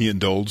die. He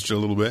indulged a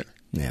little bit?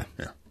 Yeah.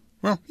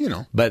 Well, you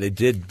know. But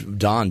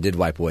Dawn did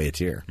wipe away a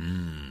tear.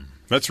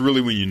 That's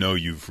really when you know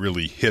you've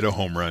really hit a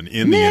home run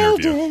in the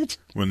interview.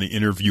 When the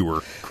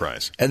interviewer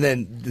cries. And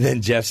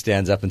then Jeff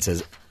stands up and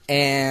says,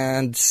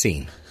 "And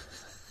scene."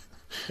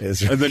 And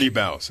then he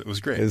bows. It was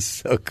great. It was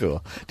so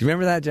cool. Do you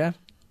remember that, Jeff?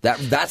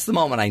 That's the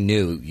moment I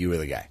knew you were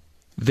the guy.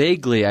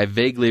 I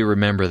vaguely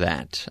remember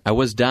that. I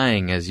was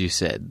dying, as you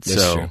said.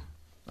 That's true.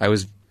 I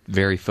was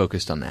very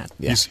focused on that.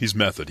 Yeah. He's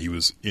method. He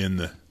was in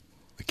the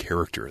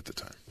character at the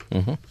time.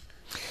 Mm-hmm.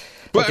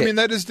 But, Okay. I mean,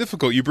 that is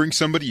difficult. You bring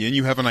somebody in,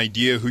 you have an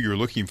idea who you're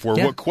looking for.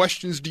 Yeah. What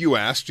questions do you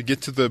ask to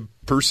get to the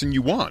person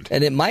you want?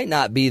 And it might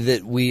not be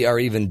that we are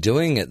even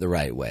doing it the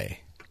right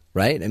way,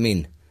 right? I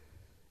mean,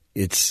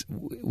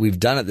 we've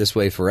done it this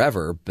way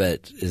forever,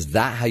 but is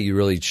that how you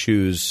really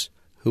choose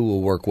who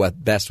will work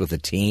best with a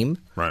team?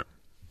 Right.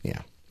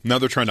 Yeah. Now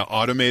they're trying to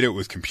automate it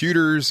with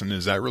computers, and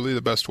is that really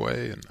the best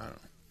way? And I don't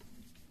know.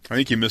 I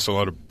think you miss a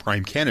lot of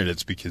prime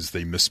candidates because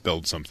they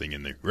misspelled something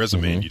in the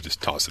resume and you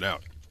just toss it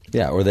out.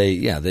 Yeah, or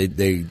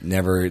they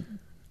never,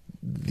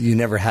 you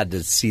never had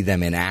to see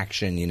them in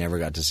action. You never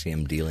got to see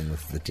them dealing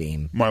with the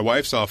team. My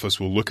wife's office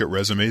will look at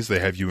resumes. They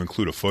have you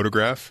include a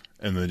photograph,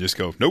 and then just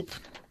go, nope.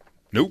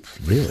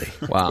 Really?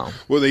 Wow.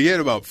 Well, they get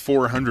about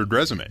 400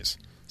 resumes,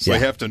 so Yeah.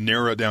 they have to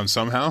narrow it down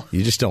somehow.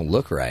 You just don't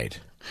look right.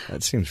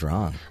 That seems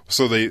wrong.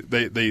 So they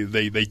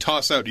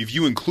toss out. If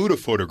you include a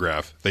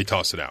photograph, they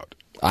toss it out.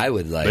 I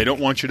would like. They don't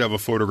want you to have a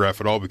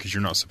photograph at all because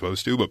you're not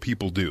supposed to, but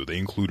people do. They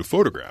include a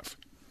photograph.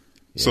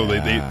 So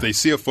they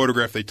see a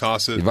photograph, they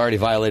toss it. You've already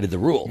violated the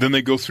rule. Then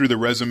they go through the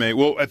resume.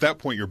 Well, at that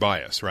point, you're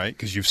biased, right?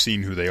 Because you've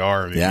seen who they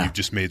are. And you've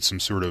just made some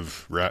sort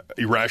of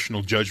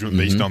irrational judgment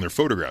based on their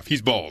photograph.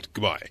 He's bald.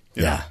 Goodbye.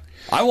 You know?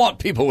 I want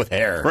people with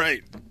hair.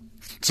 Right.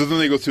 So then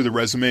they go through the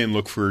resume and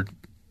look for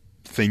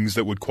things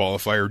that would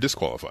qualify or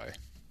disqualify.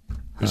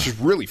 It's just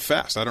really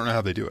fast. I don't know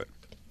how they do it.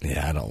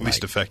 Yeah, I don't At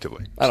least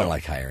effectively. I don't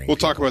like hiring. We'll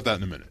talk about that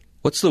in a minute.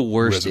 What's the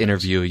worst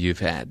interview you've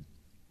had?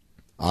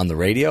 On the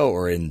radio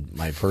or in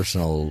my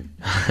personal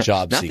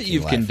job Not that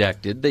you've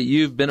conducted, that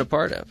you've been a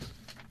part of.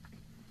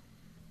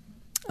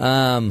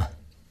 Well,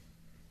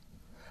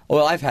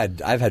 I've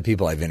had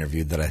people I've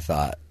interviewed that I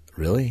thought,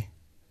 really?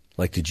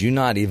 Like, did you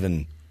not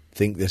even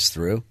think this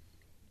through?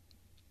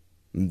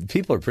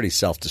 People are pretty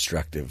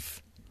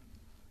self-destructive.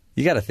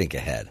 You got to think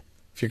ahead.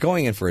 If you're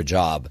going in for a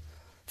job,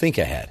 think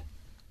ahead.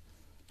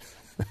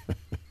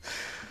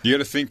 You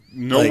got to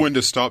know when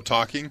to stop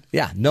talking.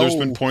 Yeah, There's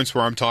been points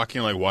where I'm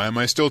talking like, why am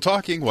I still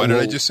talking? Why did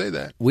I just say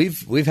that?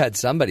 We've had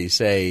somebody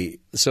say,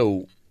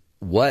 so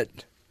what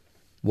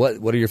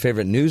are your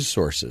favorite news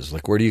sources?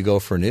 Like, where do you go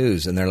for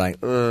news? And they're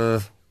like,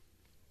 I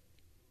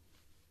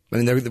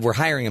mean, we're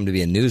hiring them to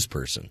be a news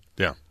person.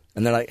 Yeah.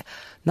 And they're like,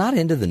 not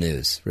into the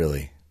news,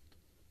 really.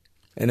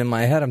 And in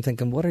my head, I'm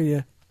thinking, what are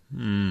you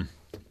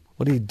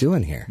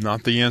doing here?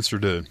 Not the answer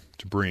to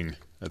bring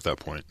at that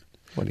point.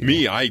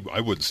 I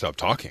wouldn't stop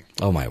talking.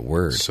 Oh, my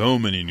word. So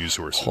many news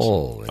sources.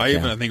 Holy I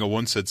cow. think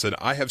one said,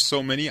 I have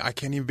so many, I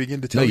can't even begin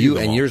to tell you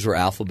them and all. yours were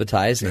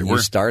alphabetized, and you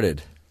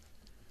started.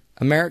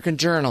 American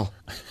Journal.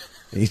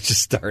 And you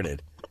just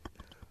started.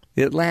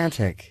 The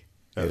Atlantic.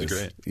 That was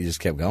great. You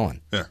just kept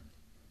going. Yeah.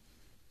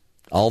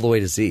 All the way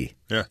to Z.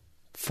 Yeah.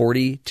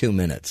 42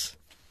 minutes.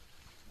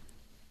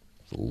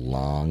 It's a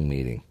long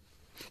meeting.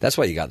 That's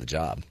why you got the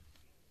job.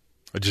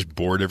 I just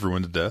bored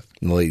everyone to death.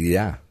 Well,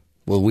 yeah.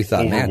 Well, we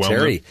thought, man,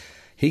 Terry,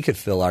 he could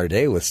fill our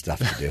day with stuff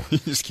to do. You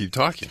just keep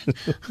talking.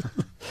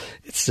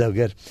 It's so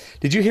good.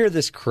 Did you hear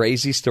this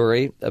crazy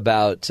story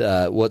about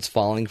what's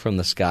falling from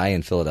the sky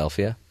in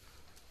Philadelphia?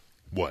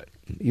 What?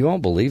 You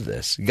won't believe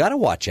this. You got to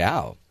watch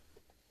out.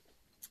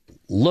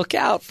 Look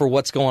out for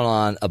what's going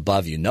on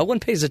above you. No one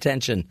pays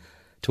attention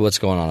to what's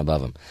going on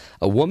above them.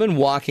 A woman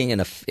walking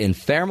in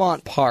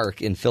Fairmount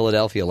Park in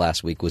Philadelphia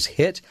last week was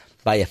hit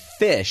by a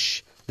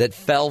fish that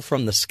fell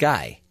from the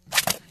sky.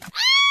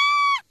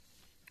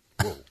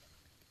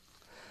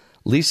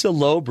 Lisa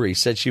Lowbrey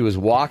said she was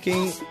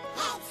walking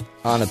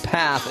on a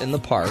path in the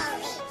park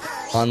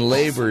on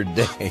Labor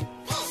Day.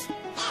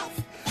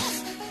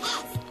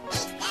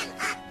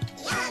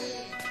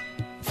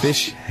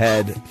 Fish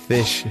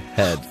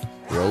head.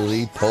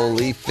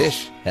 Roly-poly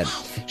fish head.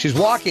 She's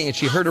walking and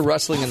she heard a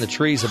rustling in the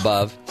trees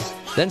above.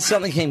 Then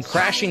something came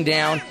crashing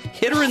down,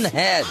 hit her in the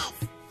head.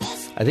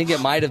 I think it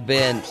might have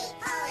been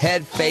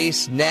head,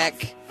 face,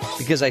 neck,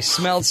 because I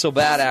smelled so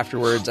bad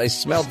afterwards. I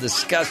smelled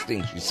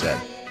disgusting, she said.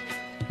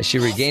 As she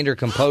regained her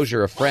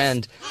composure, a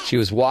friend she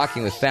was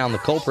walking with found the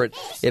culprit.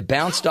 It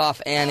bounced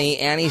off Annie.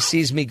 Annie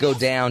sees me go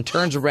down,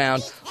 turns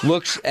around,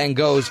 looks, and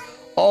goes,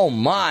 "Oh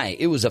my,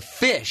 it was a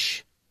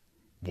fish."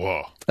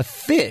 Whoa. A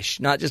fish,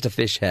 not just a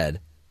fish head,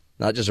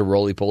 not just a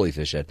roly-poly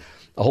fish head.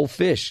 A whole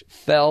fish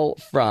fell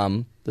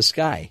from the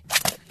sky.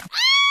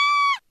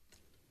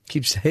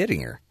 Keeps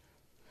hitting her.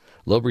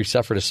 Lobry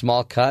suffered a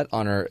small cut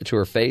to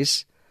her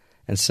face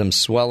and some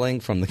swelling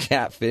from the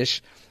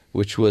catfish,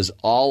 which was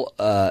about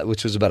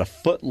a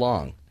foot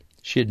long.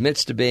 She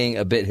admits to being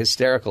a bit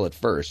hysterical at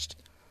first,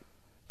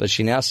 but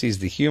she now sees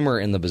the humor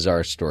in the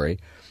bizarre story.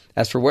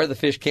 As for where the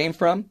fish came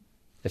from,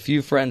 a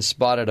few friends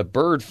spotted a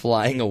bird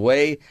flying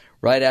away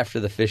right after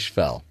the fish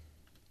fell.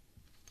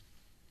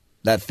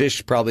 That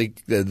fish probably,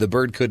 the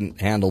bird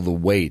couldn't handle the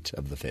weight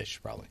of the fish,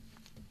 probably.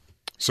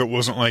 So it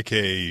wasn't like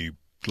a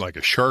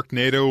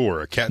sharknado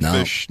or a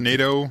catfish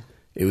nado?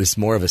 It was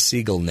more of a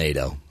seagull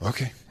nado.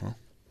 Okay.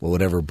 Well,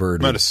 whatever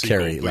bird would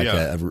carry,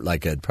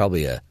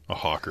 probably a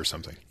hawk or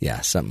something.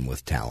 Yeah, something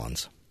with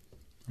talons.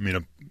 I mean,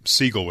 a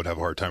seagull would have a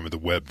hard time with the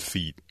webbed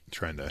feet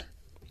trying to.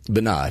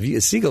 But no,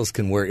 seagulls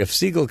can work. If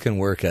seagull can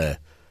work the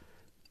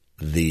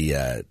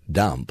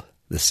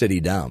city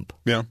dump,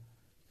 yeah,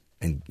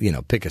 and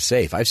pick a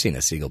safe. I've seen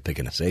a seagull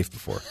picking a safe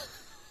before.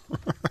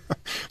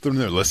 They're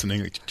there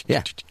listening.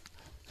 Yeah.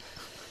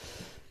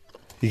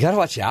 You got to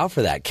watch out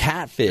for that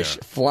catfish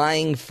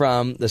flying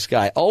from the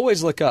sky.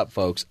 Always look up,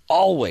 folks.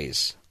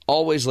 Always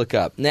look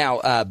up.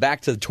 Now,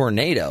 back to the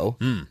tornado.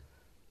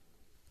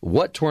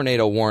 What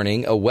tornado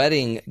warning? A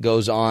wedding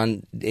goes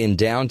on in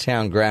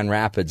downtown Grand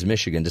Rapids,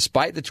 Michigan.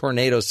 Despite the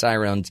tornado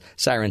sirens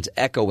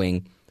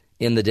echoing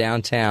in the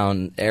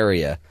downtown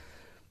area,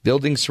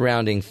 buildings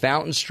surrounding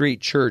Fountain Street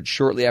Church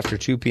shortly after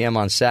 2 p.m.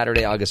 on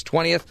Saturday, August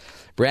 20th,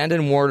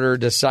 Brandon Warder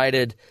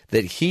decided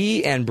that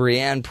he and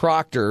Brianne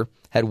Proctor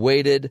had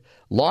waited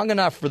long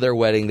enough for their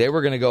wedding. They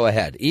were going to go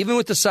ahead. Even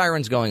with the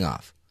sirens going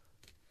off,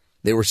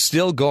 they were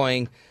still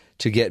going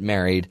to get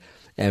married.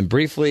 And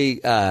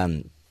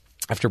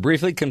after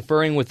briefly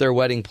conferring with their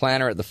wedding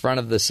planner at the front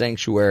of the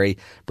sanctuary,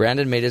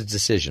 Brandon made his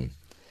decision.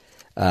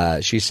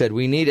 She said,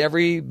 "We need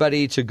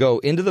everybody to go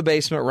into the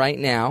basement right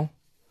now,"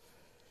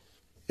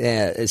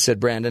 said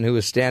Brandon, who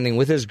was standing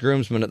with his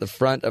groomsmen at the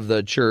front of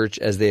the church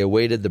as they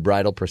awaited the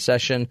bridal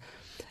procession.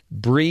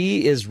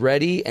 "Bree is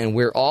ready, and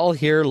we're all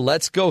here.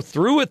 Let's go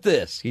through with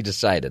this," he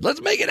decided.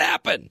 "Let's make it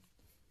happen."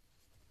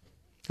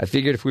 I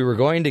figured if we were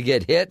going to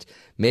get hit,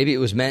 maybe it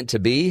was meant to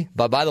be.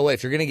 But by the way,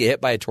 if you're going to get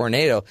hit by a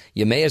tornado,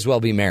 you may as well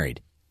be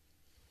married.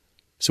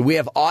 So we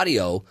have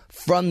audio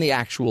from the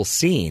actual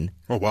scene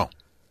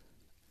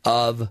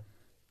of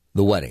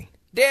the wedding.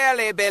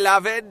 "Dearly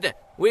beloved,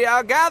 we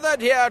are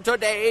gathered here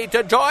today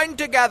to join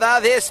together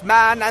this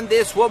man and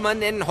this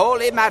woman in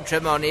holy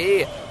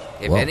matrimony.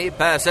 If any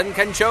person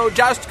can show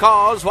just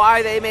cause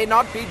why they may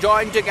not be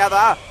joined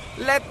together,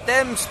 let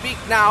them speak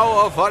now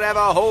or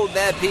forever hold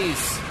their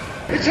peace."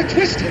 It's a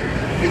twister!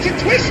 It's a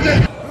twister!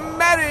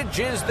 Marriage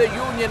is the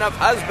union of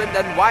husband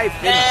and wife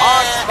in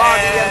heart,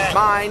 body, and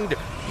mind.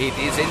 It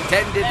is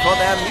intended for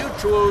their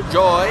mutual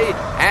joy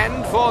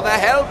and for the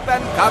help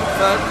and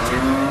comfort.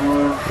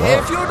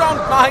 If you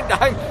don't mind,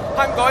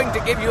 I'm going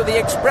to give you the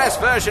express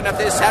version of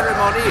this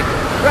ceremony.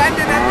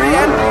 Brandon and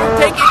Brianne, do you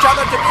take each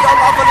other to be your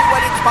lawfully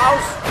wedded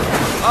spouse?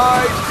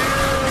 I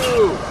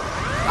do.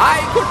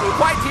 I couldn't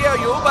quite hear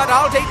you, but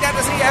I'll take that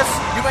as a yes.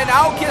 You may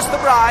now kiss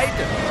the bride.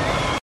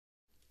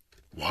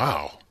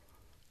 Wow.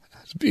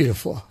 That's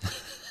beautiful.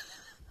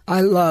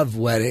 I love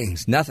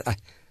weddings.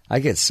 I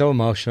get so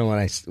emotional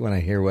when I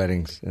hear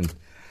weddings, and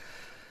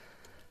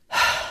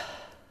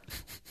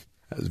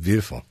that was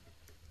beautiful.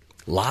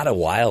 A lot of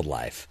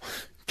wildlife.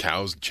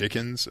 Cows,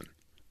 chickens, and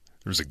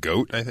there was a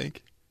goat, I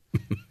think.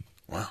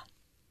 Wow.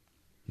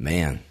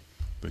 Man.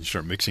 But you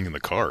start mixing in the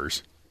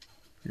cars.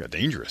 It got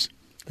dangerous.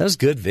 That was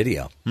good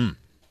video.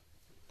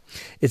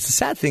 It's the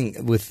sad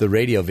thing with the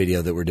radio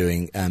video that we're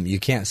doing, you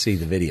can't see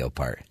the video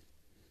part.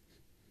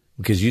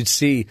 Because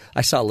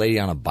I saw a lady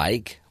on a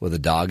bike with a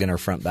dog in her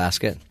front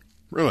basket.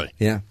 Really?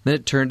 Yeah. Then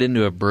it turned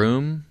into a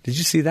broom. Did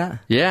you see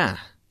that? Yeah.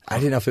 I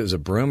didn't know if it was a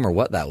broom or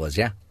what that was.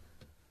 Yeah.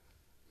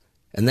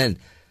 And then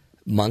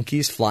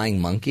flying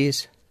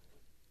monkeys.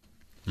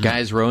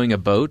 Guys rowing a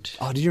boat.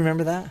 Oh, do you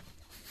remember that?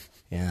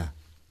 Yeah.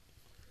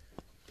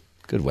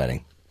 Good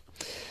wedding.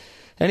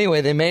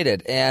 Anyway, they made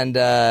it. And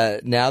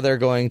now they're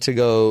going to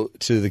go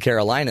to the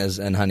Carolinas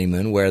and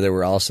honeymoon, where there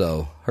were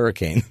also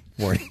hurricane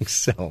warnings.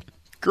 So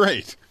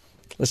great.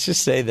 Let's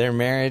just say their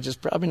marriage is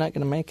probably not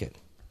going to make it.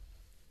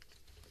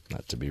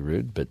 Not to be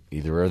rude, but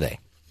either are they.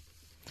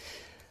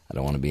 I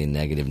don't want to be a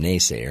negative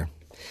naysayer.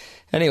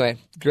 Anyway,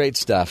 great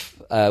stuff.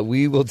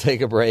 We will take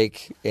a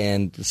break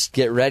and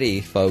get ready,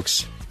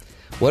 folks.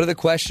 What are the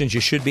questions you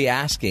should be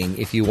asking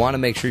if you want to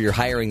make sure you're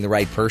hiring the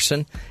right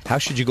person? How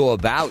should you go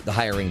about the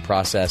hiring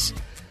process?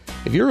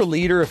 If you're a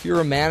leader, if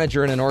you're a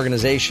manager in an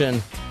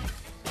organization,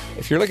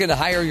 if you're looking to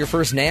hire your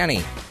first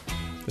nanny,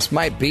 this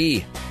might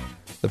be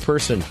the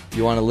person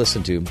you want to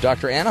listen to.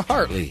 Dr. Anna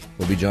Hartley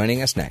will be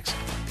joining us next.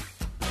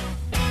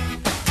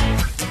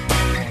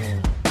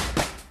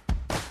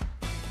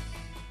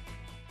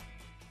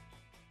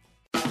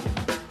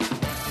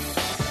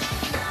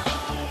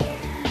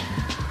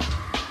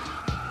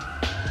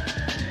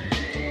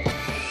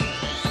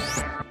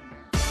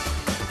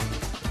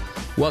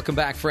 Welcome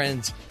back,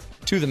 friends,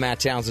 to the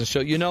Matt Townsend Show.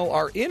 You know,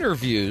 our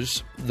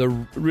interviews,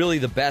 really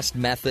the best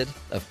method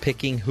of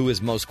picking who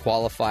is most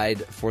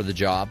qualified for the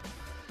job.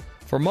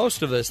 For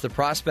most of us, the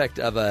prospect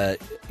of a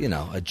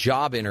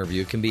job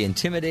interview can be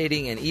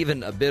intimidating and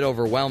even a bit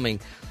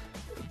overwhelming.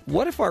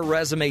 What if our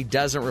resume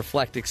doesn't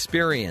reflect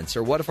experience?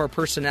 Or what if our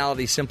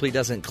personality simply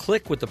doesn't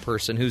click with the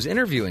person who's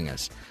interviewing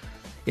us?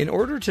 In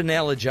order to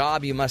nail a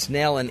job, you must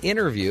nail an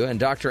interview, and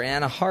Dr.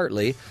 Anna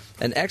Hartley,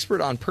 an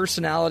expert on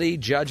personality,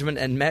 judgment,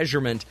 and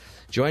measurement,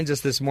 joins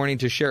us this morning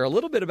to share a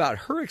little bit about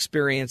her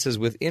experiences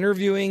with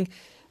interviewing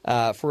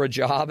for a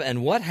job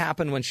and what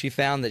happened when she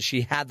found that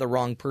she had the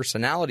wrong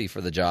personality for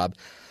the job.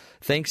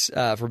 Thanks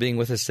for being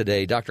with us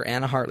today. Dr.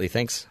 Anna Hartley,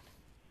 thanks.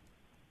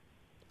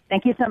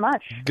 Thank you so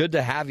much. Good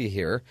to have you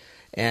here,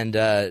 and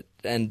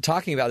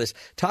talking about this.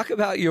 Talk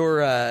about your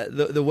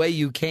the way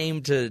you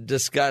came to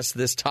discuss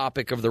this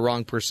topic of the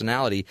wrong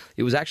personality.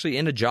 It was actually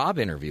in a job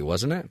interview,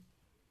 wasn't it?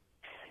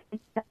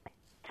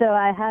 So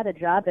I had a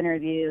job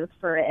interview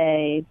for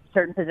a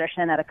certain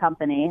position at a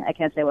company. I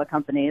can't say what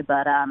company,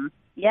 but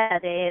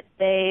they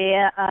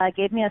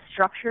gave me a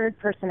structured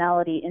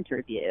personality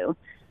interview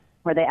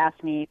where they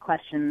asked me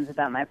questions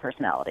about my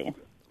personality.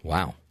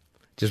 Wow.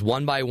 Just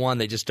one by one,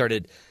 they just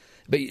started.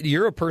 But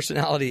you're a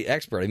personality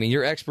expert. I mean,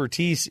 your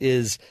expertise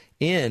is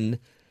in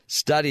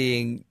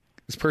studying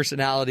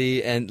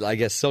personality and, I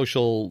guess,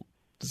 social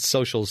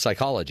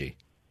psychology.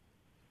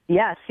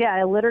 Yes, yeah.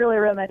 I literally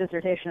wrote my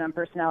dissertation on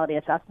personality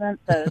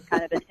assessment, so it's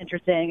kind of an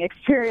interesting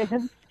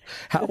experience.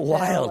 How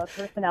wild.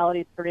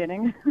 Personality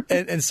screening.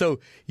 and so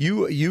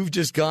you've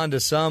just gone to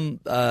some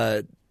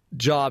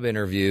job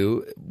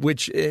interview,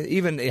 which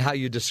even how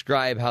you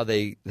describe how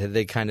they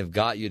kind of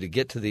got you to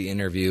get to the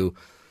interview,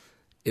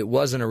 it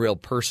wasn't a real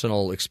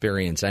personal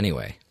experience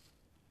anyway.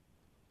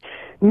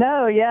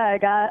 No, yeah,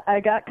 I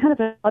got kind of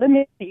an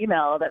automated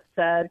email that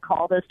said,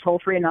 call this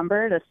toll-free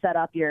number to set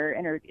up your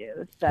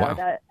interview. So wow.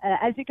 That,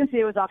 as you can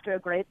see, it was off to a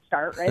great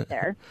start right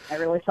there. I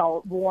really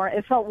felt warm.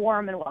 It felt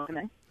warm and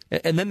welcoming.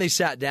 And then they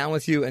sat down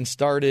with you and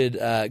started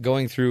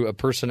going through a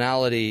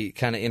personality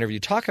kind of interview.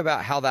 Talk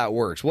about how that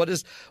works. What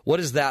is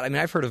that? I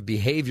mean, I've heard of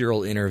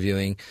behavioral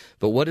interviewing,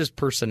 but what is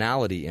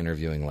personality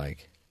interviewing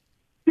like?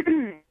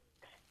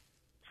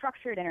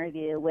 Structured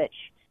interview, which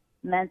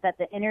meant that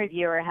the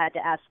interviewer had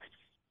to ask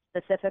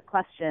specific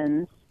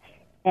questions,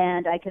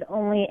 and I could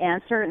only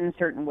answer in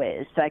certain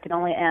ways. So I could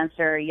only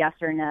answer yes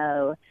or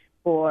no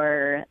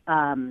or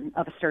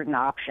of a certain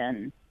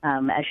option,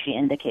 as she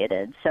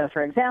indicated. So,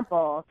 for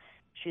example,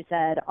 she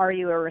said, are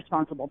you a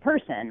responsible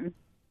person?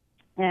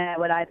 And I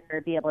would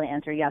either be able to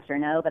answer yes or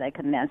no, but I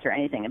couldn't answer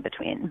anything in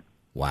between.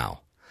 Wow.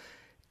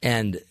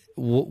 And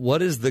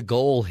what is the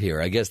goal here?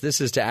 I guess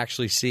this is to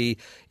actually see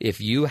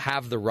if you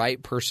have the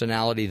right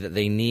personality that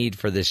they need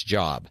for this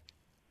job.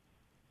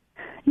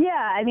 Yeah,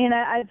 I mean,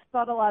 I've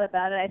thought a lot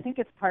about it. I think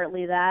it's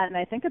partly that, and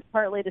I think it's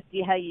partly to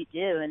see how you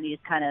do in these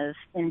kind of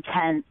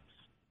intense,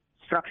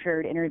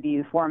 structured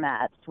interview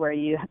formats where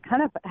you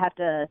kind of have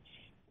to,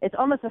 it's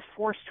almost a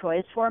forced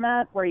choice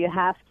format where you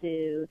have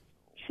to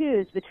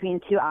choose between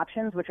two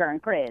options, which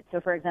aren't great.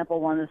 So, for example,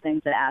 one of the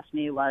things that asked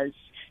me was,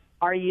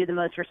 are you the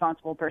most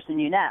responsible person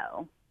you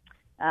know?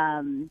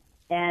 And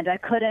I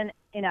couldn't,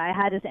 I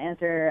had to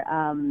answer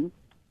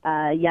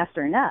yes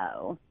or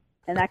no.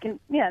 And that can,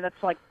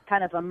 that's like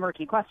kind of a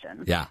murky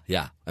question. Yeah.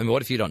 I mean,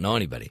 what if you don't know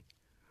anybody?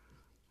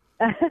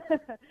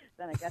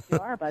 Then I guess you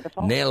are by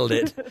default. Nailed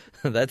it.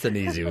 That's an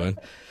easy one.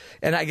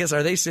 And I guess,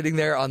 are they sitting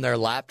there on their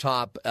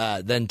laptop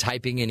then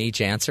typing in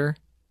each answer?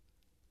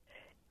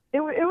 It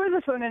was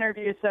a phone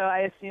interview, so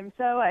I assume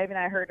so. I mean,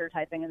 I heard her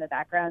typing in the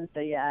background, so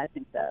yeah, I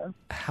think so.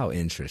 How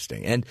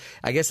interesting. And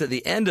I guess at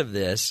the end of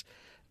this,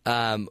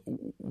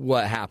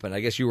 what happened?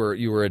 I guess you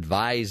were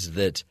advised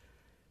that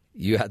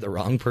you had the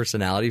wrong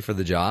personality for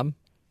the job?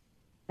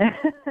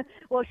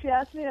 Well, she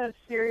asked me a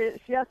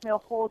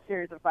whole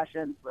series of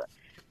questions,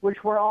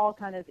 which were all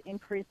kind of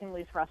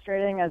increasingly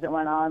frustrating as it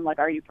went on, like,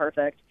 are you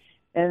perfect?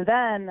 And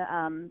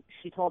then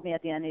she told me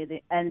at the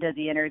end of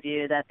the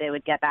interview that they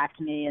would get back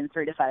to me in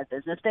 3 to 5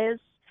 business days,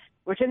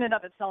 which in and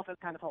of itself is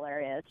kind of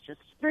hilarious, just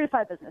 3 to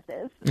 5 business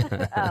days.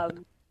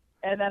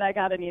 And then I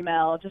got an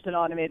email, just an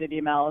automated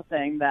email,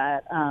 saying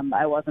that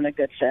I wasn't a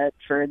good fit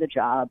for the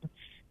job,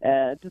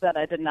 that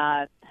I did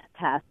not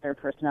pass their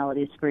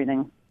personality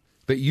screening.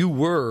 But you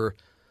were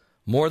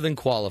more than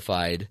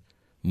qualified,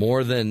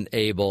 more than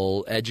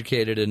able,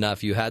 educated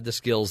enough. You had the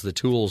skills, the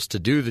tools to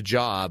do the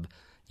job.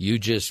 You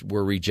just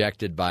were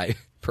rejected by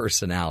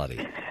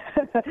personality.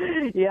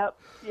 Yep.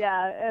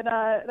 Yeah. And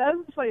that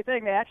was the funny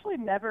thing. They actually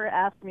never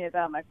asked me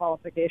about my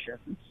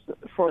qualifications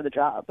for the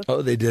job.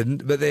 Oh, they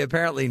didn't? But they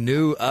apparently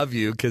knew of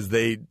you because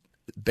they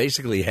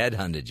basically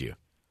headhunted you.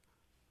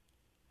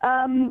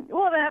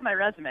 Well, they had my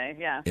resume.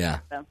 Yeah. Yeah.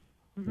 So.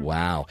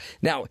 Wow.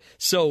 Now,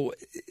 so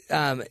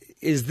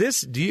is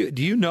this, do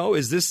you know,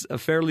 is this a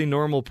fairly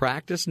normal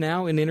practice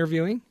now in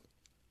interviewing?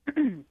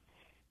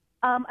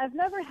 I've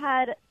never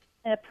had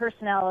a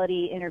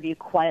personality interview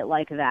quite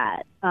like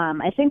that.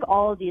 I think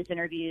all of these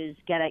interviews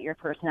get at your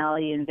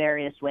personality in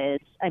various ways.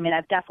 I mean,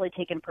 I've definitely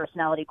taken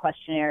personality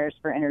questionnaires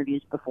for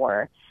interviews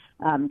before,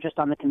 just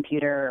on the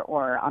computer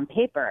or on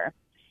paper.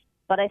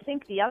 But I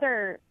think the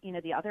other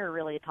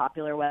really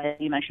popular way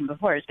you mentioned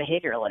before is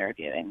behavioral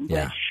interviewing,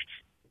 Yeah. which,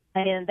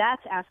 I mean,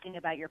 that's asking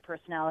about your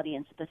personality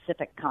in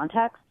specific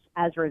contexts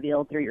as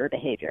revealed through your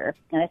behavior.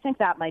 And I think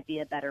that might be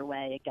a better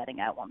way of getting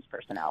at one's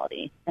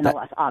personality in a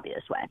less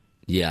obvious way.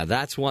 Yeah,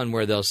 that's one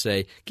where they'll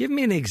say, give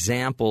me an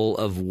example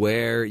of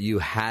where you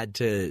had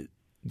to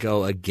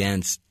go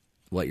against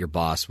what your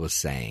boss was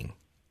saying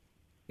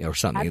or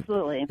something.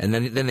 Absolutely. And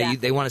then Exactly.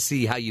 they want to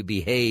see how you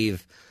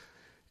behave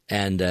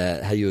and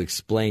how you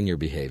explain your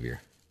behavior.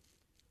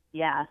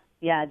 Yeah,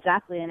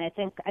 exactly. And I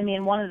think,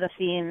 one of the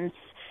themes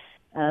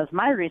of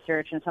my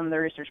research and some of the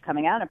research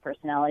coming out of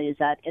personality is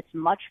that it's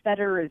much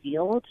better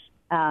revealed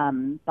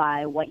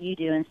by what you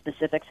do in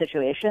specific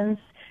situations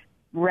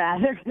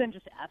rather than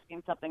just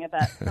asking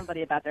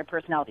somebody about their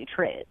personality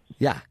traits.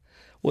 Yeah.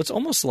 Well, it's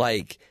almost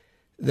like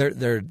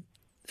they're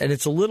and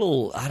it's a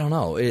little, I don't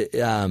know,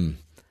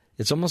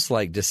 it's almost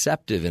like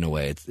deceptive in a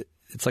way.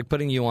 It's like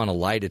putting you on a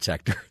lie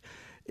detector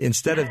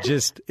instead of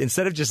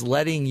just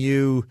letting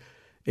you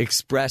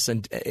express.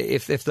 And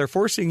if they're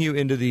forcing you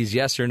into these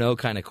yes or no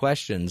kind of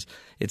questions,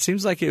 it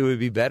seems like it would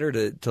be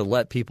better to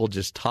let people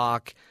just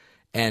talk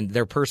and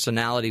their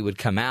personality would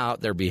come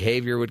out, their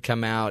behavior would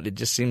come out. It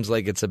just seems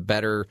like it's a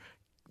better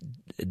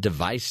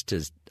device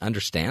to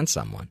understand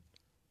someone.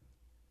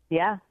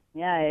 Yeah,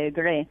 I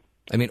agree.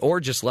 I mean, or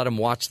just let them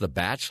watch The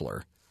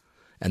Bachelor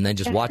and then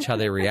just watch how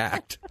they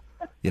react.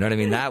 You know what I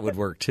mean? That would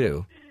work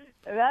too.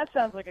 That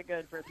sounds like a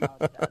good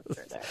personality test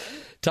right there.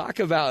 Talk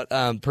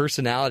about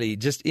personality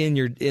just in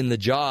the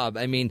job.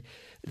 I mean,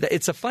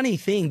 it's a funny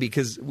thing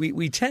because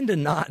we tend to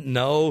not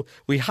know.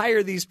 We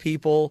hire these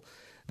people,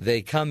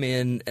 they come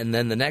in, and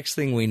then the next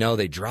thing we know,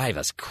 they drive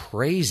us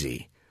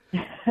crazy.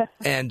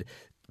 And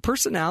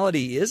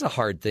personality is a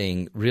hard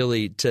thing,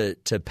 really, to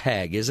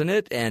peg, isn't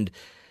it? And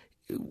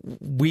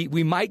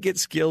we might get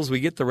skills, we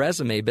get the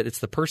resume, but it's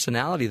the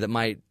personality that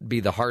might be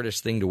the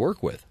hardest thing to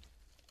work with.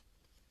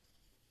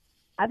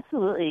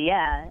 Absolutely,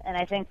 yeah. And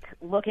I think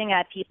looking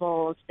at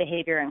people's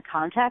behavior in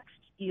context,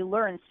 you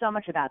learn so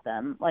much about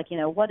them. Like,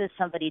 what does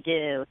somebody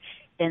do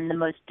in the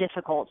most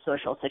difficult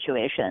social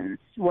situations?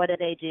 What do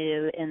they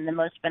do in the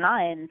most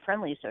benign,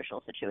 friendly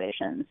social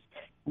situations?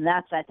 And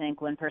that's, I think,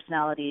 when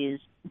personality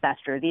is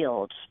best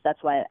revealed.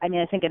 That's why, I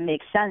think it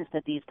makes sense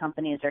that these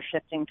companies are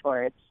shifting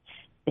towards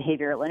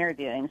behavioral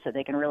interviewing so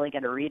they can really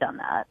get a read on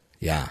that.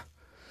 Yeah.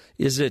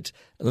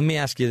 Let me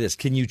ask you this,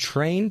 can you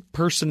train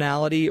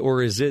personality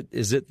or is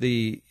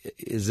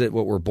it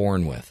what we're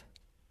born with?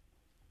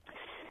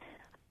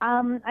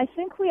 I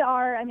think we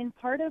are.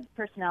 Part of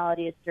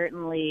personality is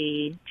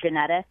certainly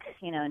genetic,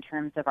 in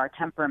terms of our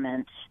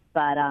temperament.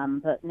 But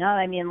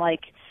no,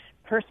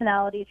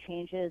 personality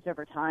changes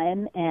over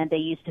time, and they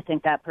used to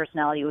think that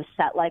personality was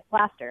set like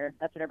plaster.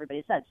 That's what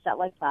everybody said, set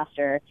like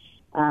plaster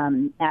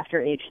after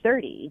age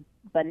 30.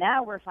 But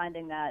now we're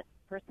finding that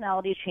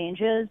personality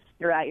changes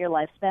throughout your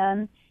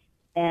lifespan,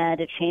 and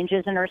it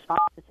changes in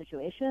response to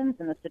situations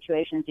and the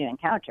situations you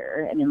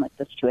encounter.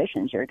 The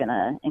situations you're going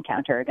to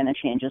encounter are going to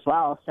change as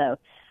well. So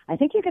I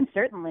think you can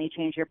certainly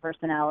change your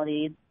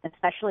personality,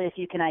 especially if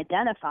you can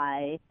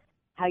identify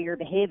how you're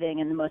behaving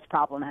in the most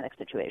problematic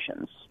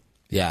situations.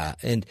 Yeah.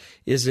 And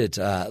is it,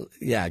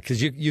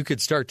 because you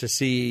could start to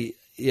see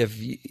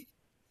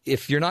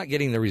if you're not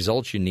getting the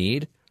results you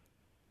need,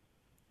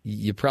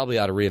 you probably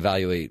ought to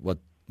reevaluate what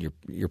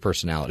your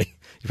personality.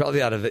 You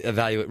probably ought to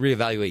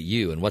reevaluate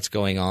you and what's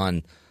going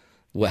on.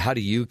 How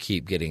do you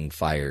keep getting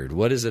fired?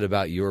 What is it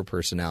about your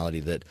personality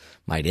that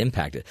might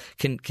impact it?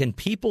 Can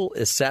people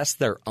assess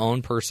their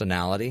own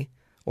personality,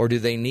 or do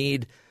they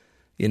need,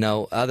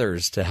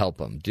 others to help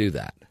them do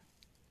that?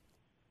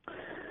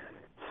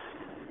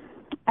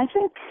 I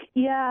think,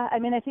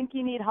 I think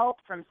you need help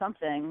from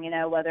something,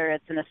 whether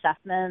it's an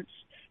assessment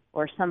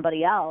or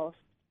somebody else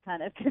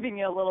kind of giving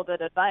you a little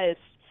bit of advice.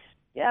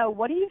 Yeah,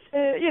 what do you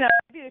say?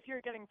 Maybe if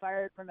you're getting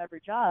fired from every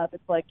job,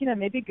 it's like,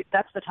 maybe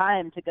that's the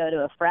time to go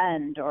to a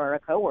friend or a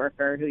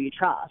coworker who you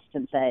trust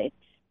and say,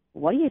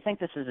 what do you think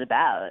this is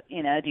about?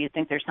 Do you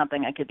think there's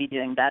something I could be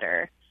doing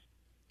better?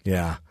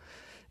 Yeah.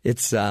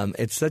 It's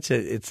such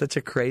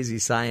a crazy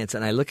science.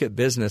 And I look at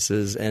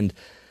businesses and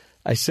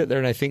I sit there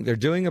and I think they're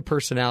doing a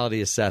personality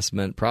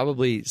assessment.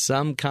 Probably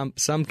some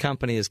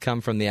company has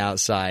come from the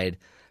outside,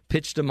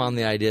 pitched them on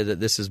the idea that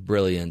this is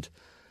brilliant.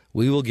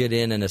 We will get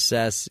in and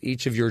assess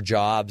each of your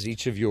jobs,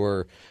 each of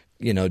your,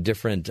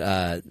 different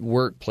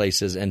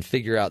workplaces and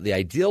figure out the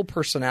ideal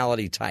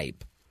personality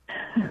type.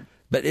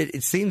 But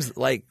it seems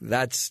like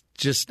that's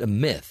just a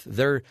myth.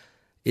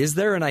 Is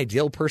there an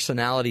ideal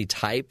personality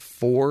type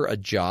for a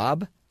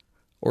job?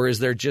 Or is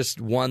there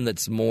just one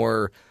that's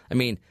more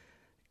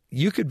 –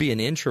 you could be an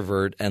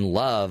introvert and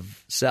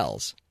love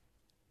sales.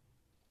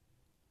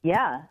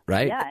 Yeah.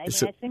 Right? Yeah. I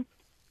think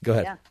 – Go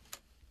ahead.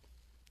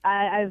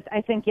 Yeah.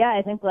 I think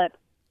that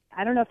 –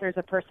 I don't know if there's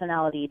a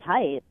personality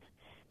type,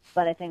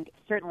 but I think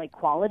certainly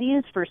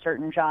qualities for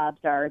certain jobs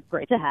are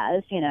great to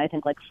have. I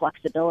think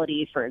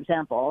flexibility, for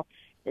example,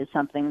 is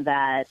something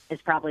that is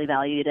probably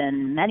valued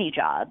in many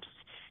jobs.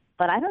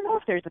 But I don't know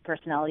if there's a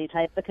personality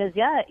type because,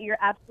 yeah, you're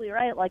absolutely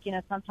right. Like,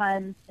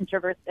 sometimes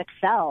introverts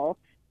excel.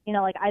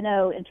 Like I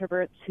know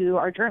introverts who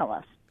are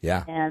journalists.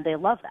 Yeah. And they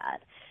love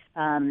that.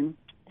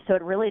 So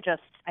it really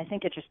I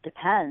think it just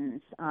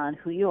depends on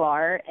who you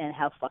are and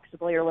how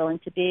flexible you're willing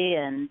to be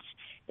and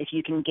if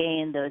you can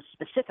gain those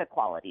specific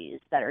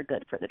qualities that are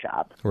good for the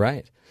job.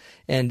 Right.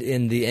 And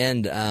in the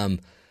end,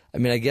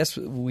 I guess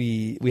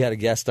we had a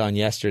guest on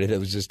yesterday that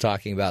was just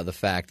talking about the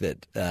fact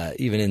that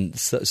even in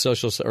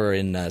social or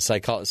in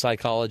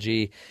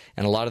psychology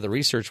and a lot of the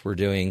research we're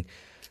doing,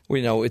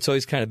 it's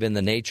always kind of been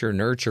the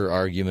nature-nurture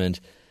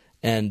argument.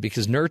 And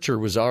because nature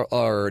was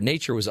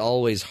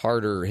always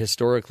harder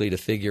historically to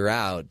figure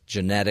out,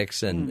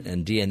 genetics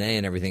and DNA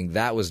and everything,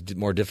 that was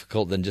more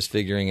difficult than just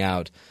figuring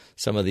out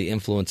some of the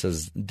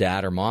influences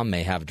dad or mom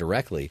may have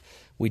directly.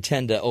 We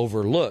tend to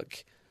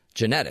overlook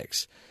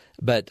genetics.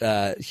 But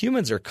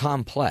humans are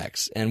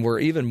complex, and we're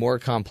even more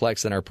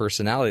complex than our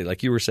personality.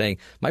 Like you were saying,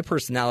 my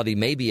personality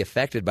may be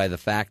affected by the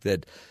fact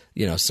that,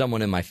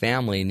 someone in my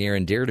family near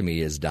and dear to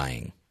me is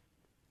dying.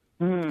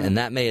 And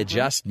that may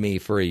adjust me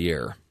for a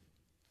year.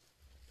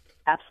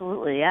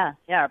 Absolutely, yeah.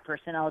 Yeah, our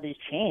personalities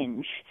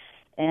change.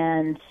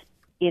 And,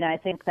 I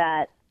think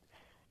that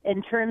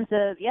in terms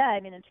of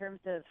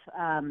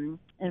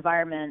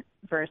environment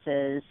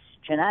versus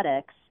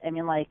genetics,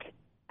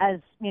 as,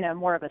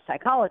 more of a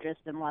psychologist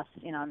and less,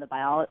 on the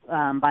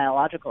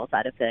biological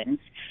side of things,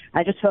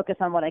 I just focus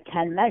on what I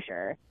can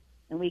measure.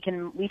 And we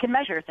can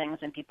measure things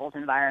in people's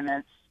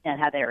environments and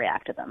how they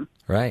react to them.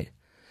 Right.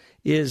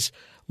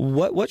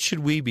 What should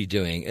we be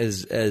doing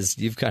as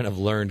you've kind of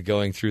learned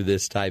going through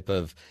this type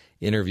of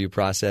interview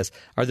process?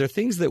 Are there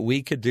things that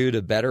we could do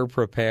to better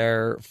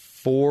prepare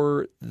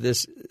for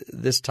this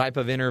type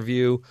of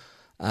interview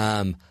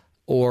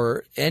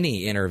or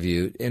any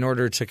interview in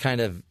order to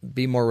kind of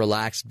be more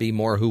relaxed, be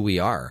more who we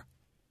are,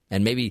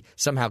 and maybe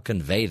somehow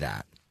convey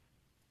that?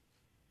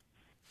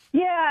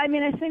 Yeah, I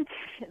think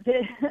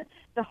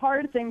the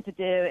hard thing to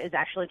do is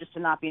actually just to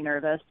not be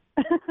nervous.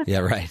 Yeah,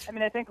 right.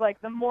 I think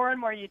the more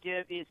and more you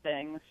do these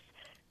things,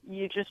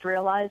 you just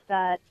realize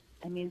that,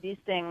 these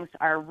things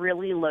are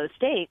really low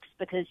stakes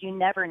because you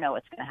never know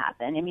what's going to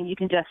happen. You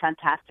can do a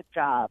fantastic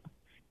job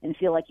and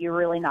feel like you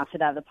really knocked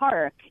it out of the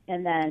park,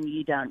 and then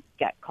you don't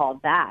get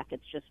called back.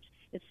 It's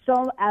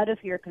so out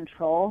of your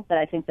control that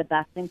I think the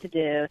best thing to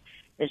do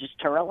is just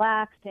to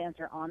relax, to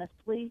answer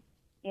honestly.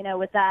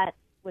 With that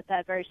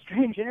very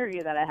strange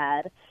interview that I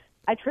had,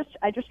 I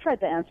just tried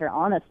to answer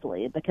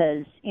honestly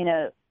because,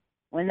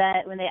 when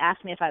they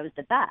asked me if I was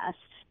the best,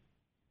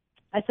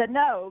 I said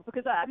no,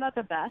 because I'm not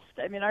the best.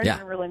 I don't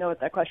even really know what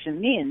that question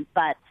means,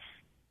 but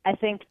I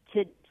think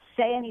to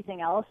say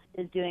anything else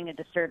is doing a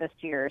disservice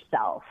to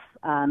yourself,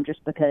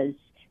 just because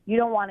you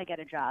don't want to get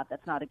a job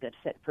that's not a good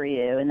fit for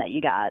you and that you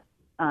got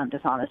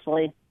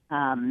dishonestly. So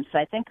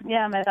I think,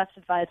 my best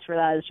advice for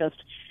that is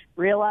just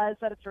realize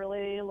that it's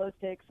really low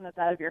stakes and it's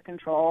out of your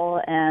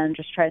control, and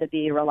just try to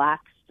be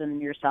relaxed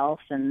and yourself.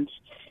 And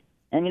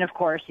of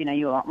course,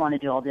 you want to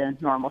do all the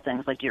normal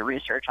things like do your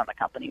research on the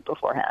company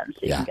beforehand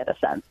so you can get a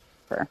sense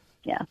for,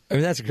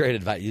 that's great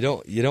advice. You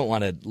don't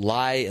want to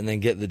lie and then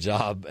get the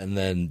job and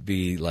then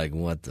be like,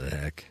 what the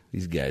heck?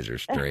 These guys are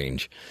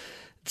strange.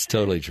 It's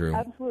totally true.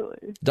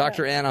 Absolutely.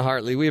 Dr. Anna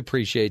Hartley, we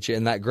appreciate you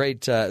and that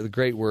great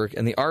work.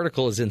 And the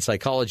article is in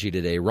Psychology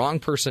Today, Wrong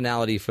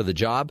Personality for the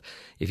Job.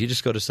 If you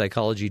just go to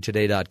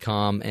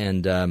psychologytoday.com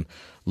and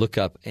look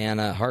up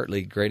Anna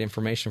Hartley, great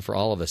information for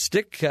all of us.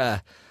 Stick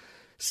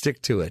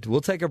to it.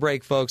 We'll take a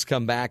break, folks,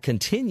 come back,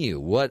 continue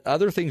what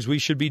other things we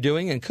should be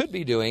doing and could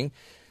be doing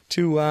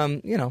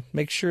to,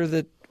 make sure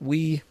that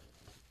we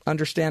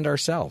understand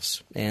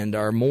ourselves and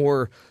are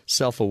more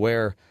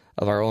self-aware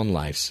of our own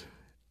lives.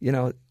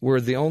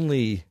 We're the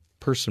only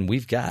person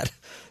we've got.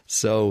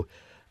 So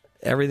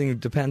everything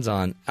depends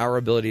on our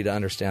ability to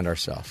understand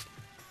ourselves.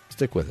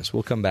 Stick with us.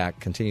 We'll come back,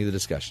 continue the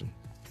discussion.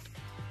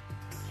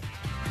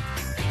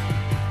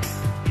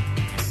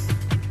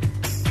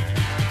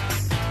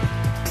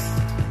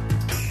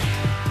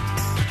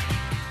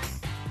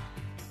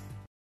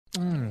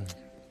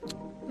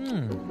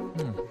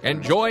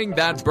 Enjoying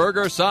that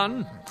burger,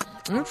 son?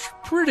 It's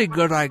pretty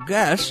good, I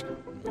guess.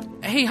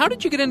 Hey, how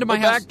did you get into my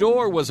house? The back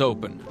door was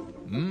open.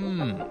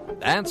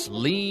 That's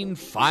lean,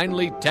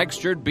 finely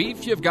textured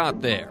beef you've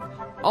got there.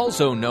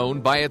 Also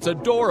known by its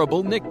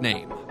adorable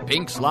nickname,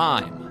 Pink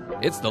Slime.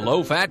 It's the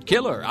low-fat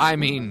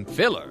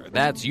filler,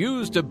 that's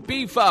used to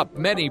beef up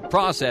many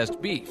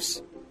processed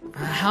beefs.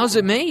 How's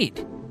it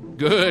made?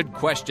 Good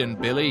question,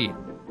 Billy.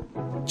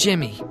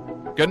 Jimmy.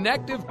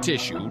 Connective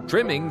tissue,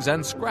 trimmings,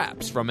 and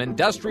scraps from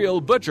industrial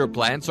butcher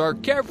plants are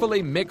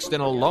carefully mixed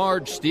in a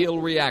large steel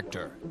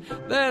reactor.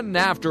 Then,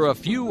 after a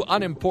few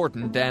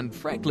unimportant and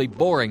frankly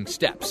boring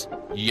steps,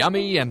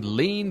 yummy and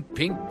lean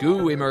pink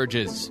goo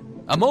emerges.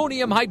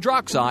 Ammonium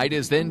hydroxide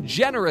is then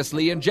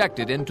generously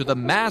injected into the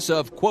mass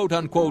of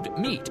quote-unquote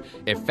meat,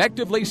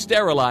 effectively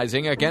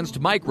sterilizing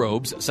against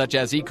microbes such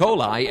as E.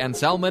 coli and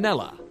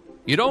Salmonella.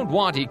 You don't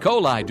want E.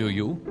 coli, do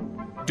you?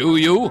 Do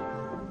you?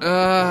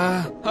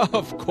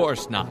 Of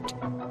course not.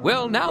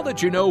 Well, now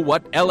that you know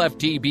what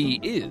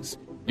LFTB is,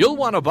 you'll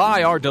want to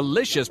buy our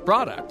delicious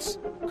products.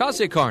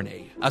 Casa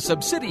Carne, a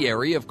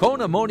subsidiary of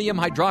Conammonium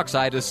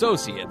Hydroxide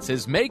Associates,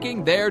 is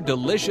making their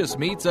delicious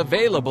meats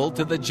available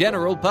to the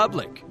general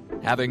public.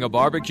 Having a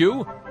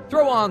barbecue?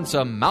 Throw on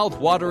some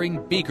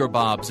mouth-watering beaker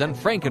bobs and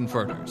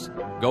frankenfurters.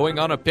 Going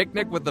on a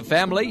picnic with the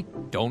family?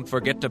 Don't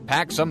forget to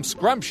pack some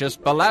scrumptious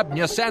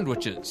balabnia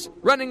sandwiches.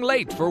 Running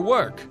late for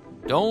work?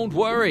 Don't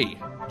worry.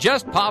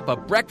 Just pop a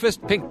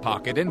breakfast pink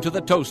pocket into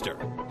the toaster.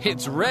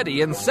 It's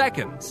ready in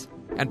seconds.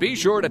 And be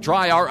sure to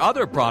try our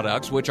other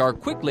products, which are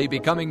quickly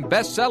becoming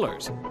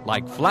bestsellers,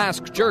 like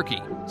Flask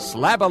Jerky,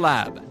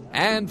 Slab-a-Lab,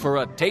 and for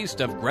a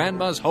taste of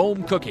Grandma's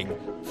home cooking,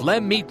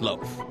 Phlegm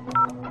Meatloaf.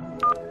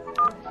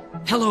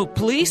 Hello,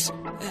 police.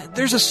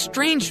 There's a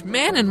strange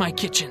man in my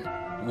kitchen.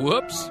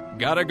 Whoops,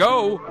 gotta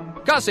go.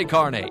 Casa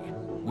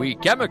Carne. We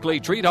chemically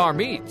treat our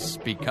meats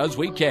because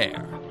we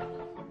care.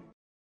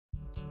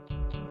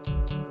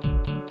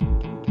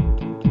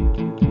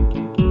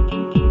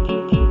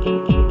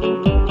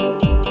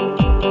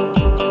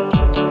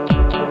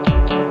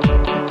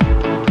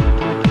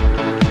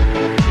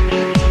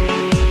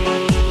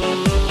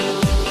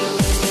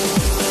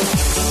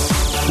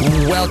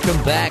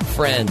 Welcome back,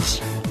 friends,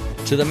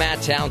 to the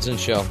Matt Townsend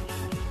Show.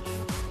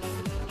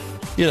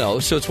 You know,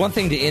 so it's one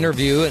thing to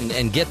interview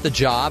and get the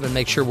job and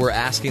make sure we're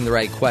asking the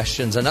right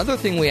questions. Another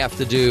thing we have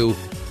to do,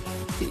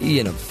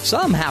 you know,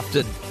 some have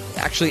to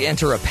actually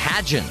enter a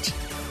pageant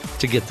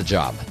to get the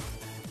job.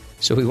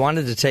 So we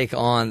wanted to take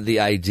on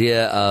the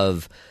idea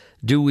of,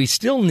 do we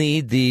still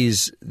need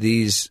these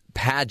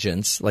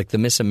pageants, like the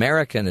Miss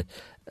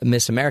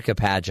America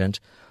pageant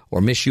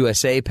or Miss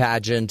USA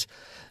pageant?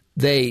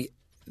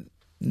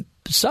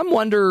 Some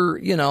wonder,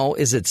 you know,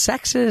 is it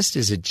sexist?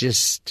 Is it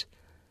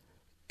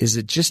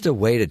just a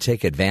way to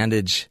take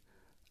advantage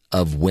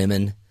of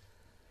women?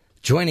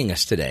 Joining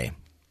us today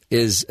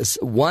is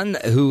one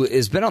who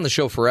has been on the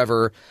show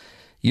forever.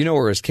 You know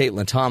her as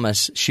Caitlin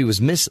Thomas. She was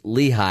Miss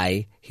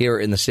Lehi here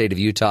in the state of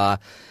Utah.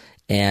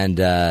 And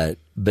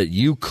but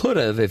you could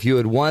have, if you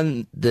had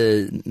won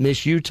the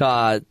Miss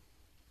Utah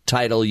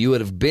title, you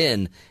would have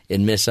been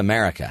in Miss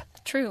America.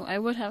 True, I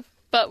would have.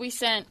 But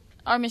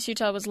our Miss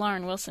Utah was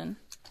Lauren Wilson.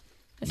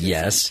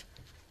 Yes.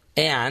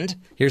 And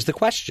here's the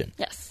question.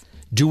 Yes.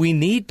 Do we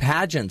need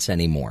pageants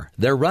anymore?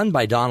 They're run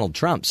by Donald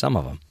Trump, some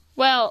of them.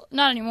 Well,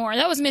 not anymore.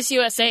 That was Miss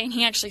USA, and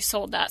he actually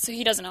sold that, so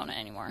he doesn't own it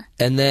anymore.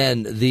 And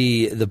then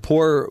the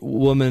poor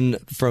woman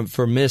from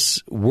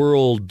Miss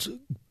World...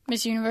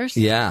 Miss Universe?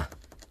 Yeah.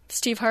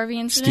 Steve Harvey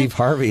incident? Steve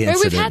Harvey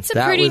incident. We've had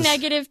some pretty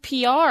negative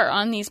PR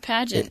on these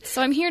pageants,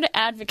 so I'm here to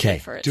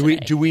advocate for it today.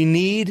 Do we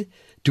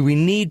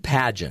need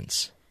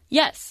pageants?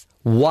 Yes.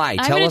 Why?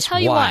 Tell us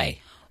why.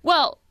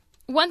 Well,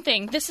 one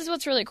thing, this is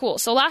what's really cool.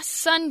 So last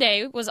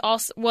Sunday was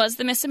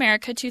the Miss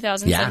America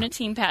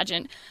 2017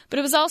 pageant, but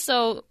it was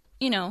also,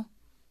 you know,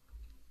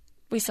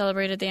 we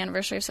celebrated the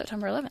anniversary of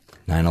September 11th.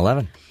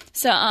 9/11.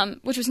 So,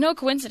 which was no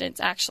coincidence,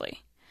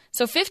 actually.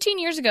 So 15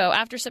 years ago,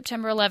 after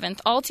September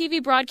 11th, all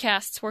TV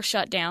broadcasts were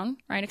shut down,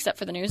 right, except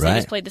for the news. They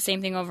just played the same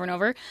thing over and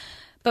over.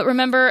 But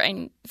remember,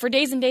 and for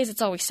days and days,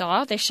 it's all we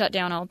saw. They shut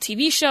down all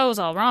TV shows,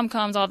 all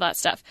rom-coms, all that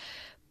stuff.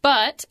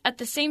 But at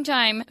the same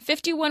time,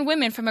 51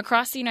 women from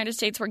across the United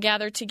States were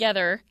gathered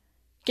together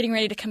getting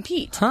ready to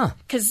compete. Huh.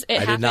 Because it I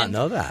happened. did not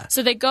know that.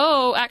 So they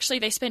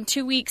they spend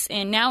 2 weeks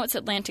now it's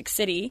Atlantic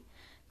City.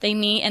 They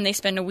meet and they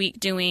spend a week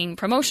doing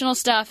promotional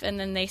stuff, and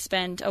then they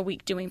spend a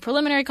week doing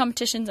preliminary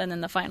competitions, and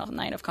then the final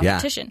night of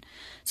competition. Yeah.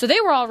 So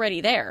they were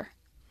already there.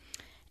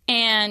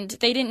 And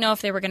they didn't know if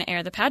they were going to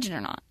air the pageant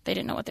or not. They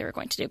didn't know what they were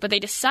going to do. But they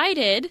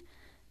decided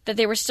that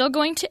they were still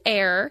going to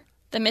air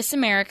the Miss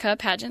America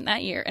pageant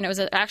that year. And it was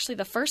actually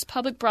the first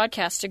public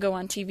broadcast to go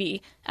on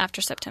TV after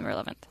September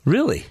 11th.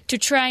 Really? To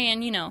try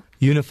and, you know...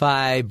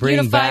 Unify,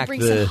 bring back bring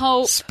the some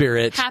hope,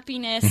 spirit.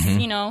 Happiness,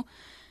 you know.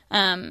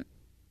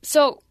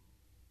 So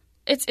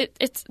it's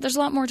there's a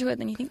lot more to it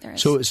than you think there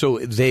is. So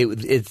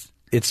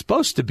it's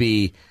supposed to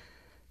be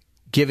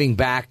giving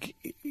back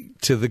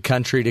to the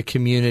country, to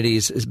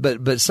communities,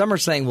 but some are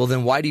saying, well,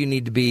 then why do you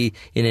need to be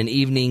in an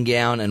evening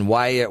gown, and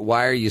why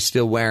are you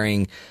still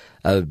wearing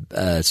a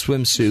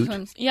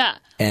swimsuit? Yeah.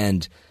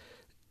 And,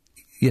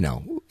 you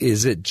know,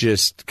 is it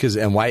just because,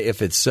 and why,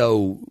 if it's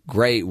so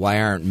great,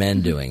 why aren't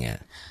men doing it?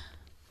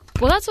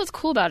 Well, that's what's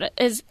cool about it,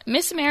 is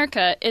Miss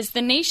America is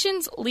the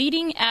nation's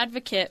leading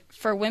advocate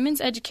for women's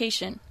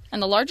education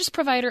and the largest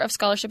provider of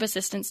scholarship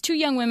assistance to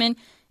young women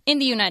in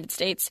the United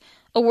States,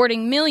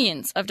 awarding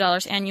millions of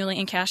dollars annually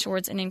in cash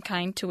awards and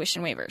in-kind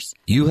tuition waivers.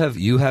 You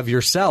have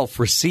yourself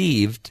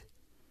received,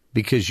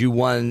 because you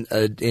won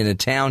in a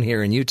town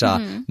here in Utah,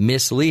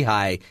 Miss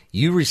Lehi,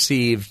 you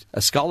received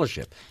a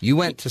scholarship. You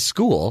went to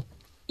school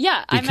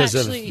because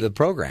of the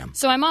program.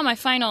 So I'm on my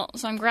final,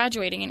 so I'm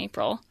graduating in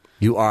April.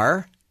 You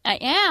are? I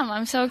am.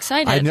 I'm so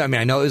excited.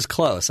 I know it was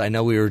close. I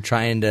know we were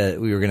going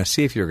to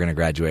see if you were going to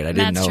graduate. I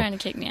didn't know. Matt's trying to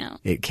kick me out.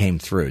 It came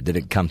through. Did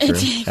it come through?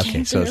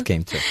 It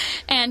came through.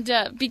 And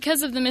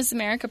because of the Miss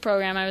America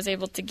program, I was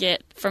able to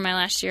get, for my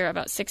last year,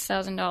 about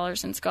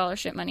 $6,000 in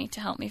scholarship money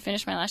to help me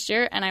finish my last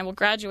year. And I will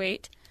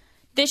graduate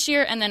this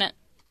year, and then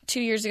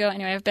 2 years ago,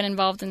 anyway, I've been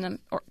involved in the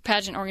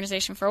pageant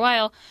organization for a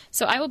while.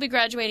 So I will be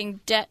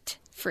graduating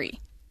debt-free.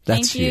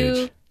 That's Thank you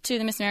huge. to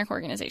the Miss America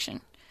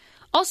organization.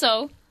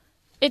 Also,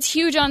 it's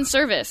huge on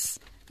service.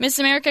 Miss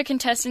America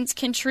contestants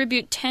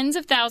contribute tens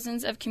of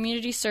thousands of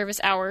community service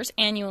hours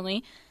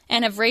annually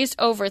and have raised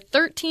over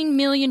 $13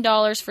 million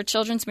for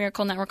Children's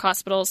Miracle Network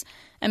hospitals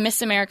and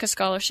Miss America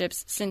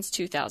scholarships since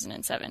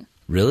 2007.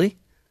 Really?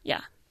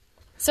 Yeah.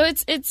 So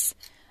it's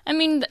I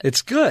mean,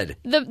 It's good.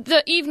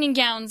 the evening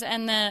gowns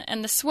and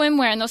the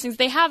swimwear and those things,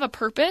 they have a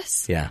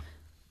purpose. Yeah.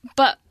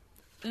 But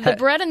the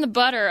bread and the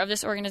butter of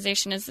this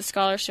organization is the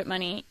scholarship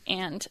money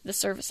and the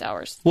service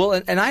hours.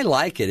 Well, and I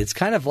like it. It's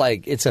kind of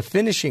like it's a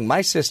finishing.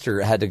 My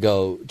sister had to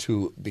go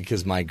to,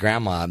 because my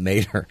grandma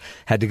made her,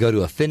 had to go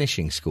to a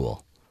finishing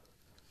school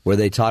where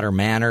they taught her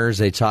manners,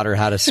 they taught her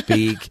how to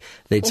speak,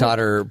 they taught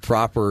her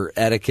proper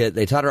etiquette,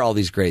 they taught her all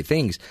these great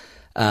things.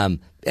 And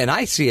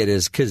I see it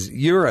as, because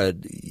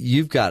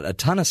you've got a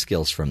ton of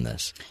skills from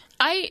this.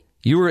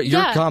 Your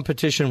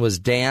competition was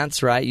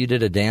dance, right? You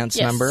did a dance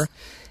number.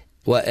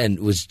 What, and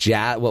was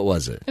jazz? What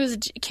was it? It was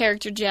a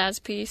character jazz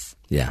piece.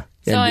 Yeah.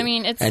 So I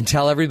mean, it's and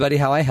tell everybody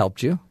how I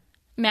helped you.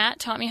 Matt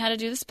taught me how to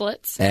do the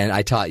splits. And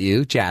I taught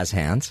you jazz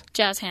hands.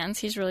 Jazz hands.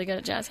 He's really good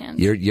at jazz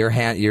hands.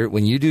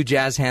 When you do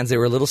jazz hands, they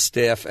were a little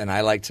stiff, and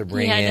I like to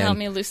bring in. He had to help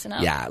me loosen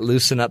up. Yeah,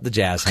 loosen up the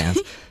jazz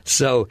hands.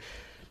 So,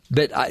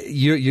 but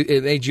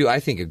it made you, I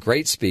think, a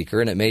great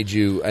speaker, and it made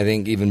you, I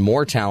think, even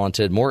more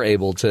talented, more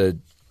able to.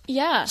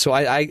 Yeah. So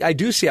I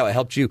do see how it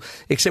helped you.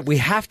 Except we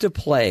have to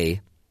play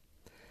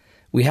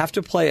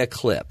a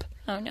clip.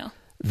 Oh no.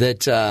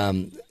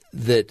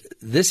 That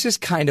this is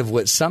kind of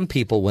what some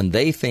people, when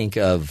they think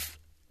of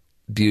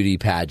beauty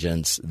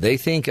pageants, they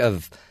think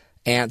of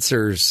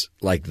answers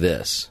like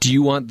this. Do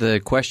you want the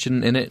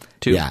question in it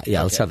too? Yeah. Okay.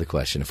 Let's have the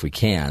question if we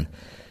can.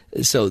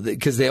 So,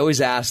 because they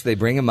always ask, they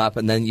bring them up,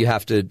 and then you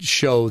have to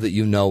show that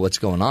you know what's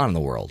going on in the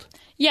world.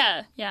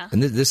 Yeah.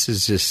 And this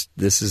is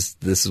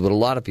what a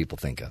lot of people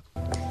think of.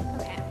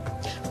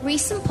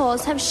 Recent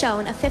polls have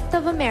shown a fifth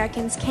of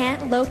Americans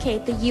can't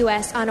locate the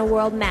U.S. on a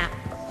world map.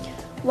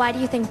 Why do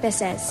you think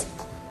this is?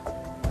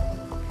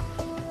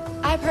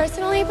 I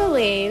personally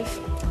believe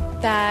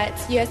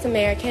that U.S.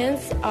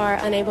 Americans are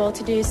unable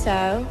to do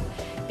so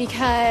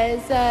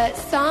because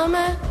some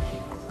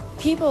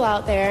people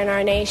out there in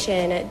our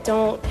nation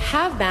don't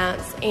have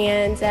maps,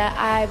 and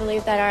I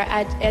believe that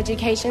our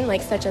education,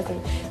 like such as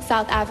in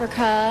South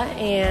Africa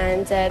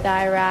and the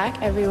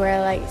Iraq,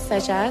 everywhere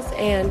such as,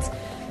 and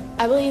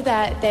I believe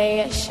that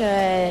they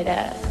should,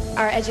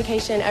 our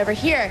education over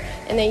here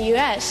in the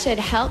U.S. should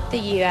help the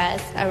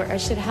U.S. or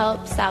should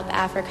help South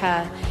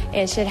Africa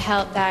and should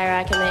help the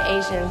Iraq and the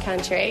Asian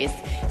countries,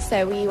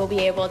 so we will be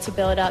able to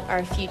build up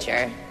our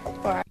future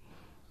for our.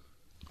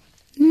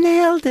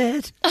 Nailed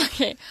it.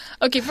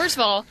 Okay. First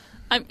of all,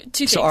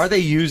 two things. So are they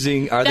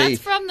using? That's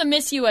from the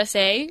Miss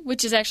USA,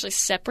 which is actually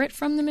separate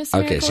from the Miss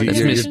America. Okay, so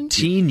you're Miss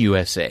Teen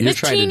USA. You're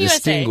trying to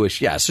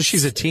distinguish. Yeah, so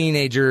she's a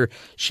teenager.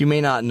 She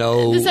may not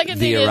know the second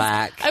thing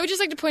Iraq. Is, I would just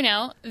like to point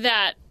out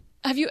that.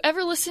 Have you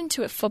ever listened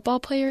to a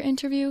football player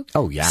interview?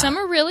 Oh, yeah. Some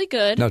are really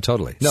good. No,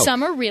 totally. No.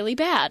 Some are really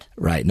bad.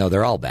 Right. No,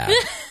 they're all bad.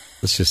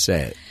 Let's just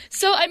say it.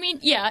 So, I mean,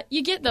 yeah,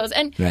 you get those.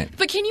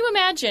 But can you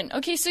imagine?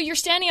 Okay, so you're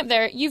standing up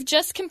there. You've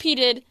just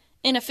competed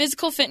in a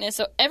physical fitness.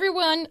 So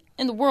everyone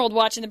in the world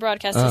watching the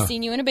broadcast has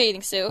seen you in a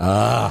bathing suit.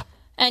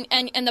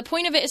 And the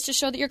point of it is to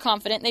show that you're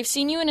confident. They've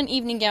seen you in an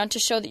evening gown to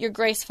show that you're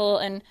graceful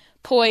and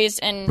poised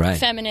and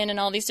feminine and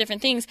all these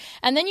different things.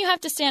 And then you have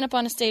to stand up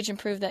on a stage and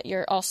prove that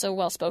you're also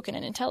well-spoken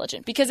and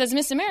intelligent. Because as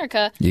Miss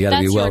America, you gotta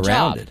that's be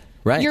well-rounded. your job.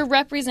 Right. You're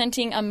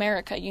representing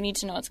America. You need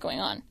to know what's going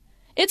on.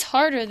 It's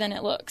harder than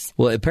it looks.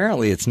 Well,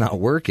 apparently it's not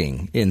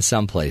working in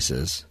some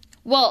places.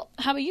 Well,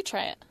 how about you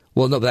try it?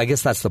 Well, no, but I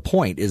guess that's the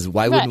point, is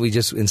why wouldn't we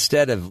just,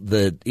 instead of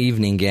the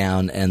evening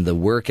gown and the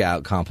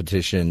workout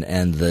competition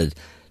and the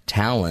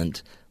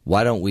talent,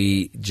 why don't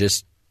we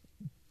just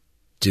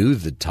do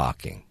the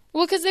talking?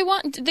 Well, because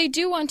they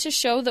do want to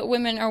show that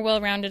women are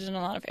well-rounded in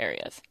a lot of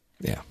areas.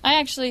 Yeah. I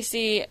actually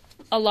see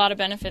a lot of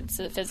benefits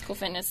to the physical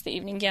fitness, the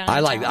evening gown. I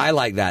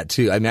like that,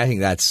 too. I mean, I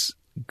think that's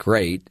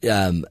great.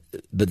 But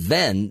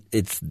then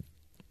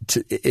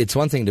it's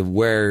one thing to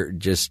wear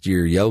just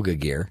your yoga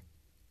gear.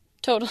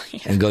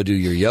 Totally. And go do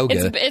your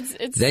yoga.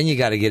 It's then you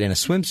got to get in a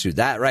swimsuit.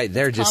 That right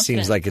there just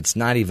seems like it's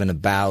not even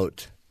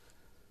about.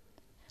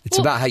 It's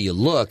about how you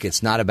look.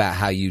 It's not about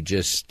how you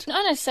just.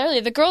 Not necessarily.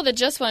 The girl that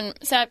just won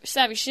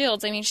Savvy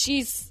Shields, I mean,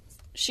 she's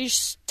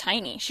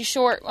tiny. She's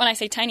short. When I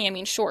say tiny, I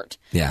mean short.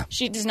 Yeah.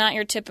 She's not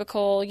your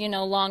typical,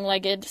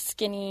 long-legged,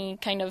 skinny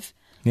kind of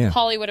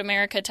Hollywood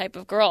America type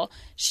of girl.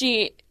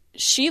 She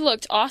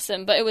looked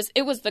awesome, but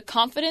it was the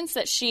confidence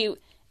that she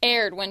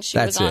aired when she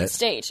was on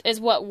stage is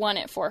what won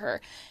it for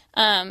her.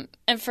 And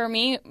for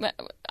me,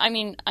 I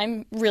mean,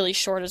 I'm really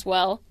short as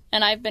well,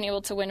 and I've been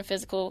able to win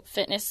physical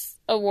fitness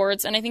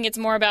awards, and I think it's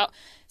more about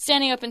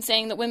standing up and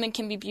saying that women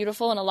can be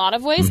beautiful in a lot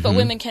of ways, but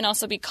women can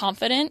also be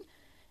confident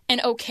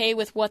and okay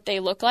with what they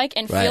look like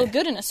and feel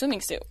good in a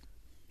swimming suit.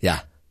 Yeah.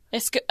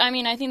 It's good. I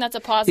mean, I think that's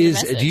a positive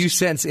message. Do you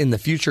sense in the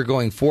future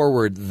going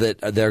forward that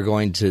they're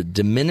going to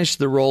diminish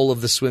the role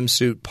of the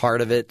swimsuit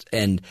part of it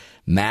and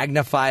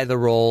magnify the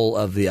role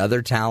of the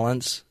other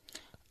talents?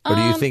 Or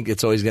do you think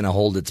it's always going to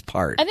hold its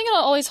part? I think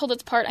it'll always hold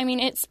its part. I mean,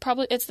 it's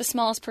the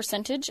smallest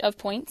percentage of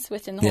points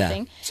within the whole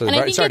thing. So and I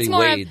think it's already more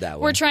weighed that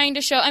way. We're trying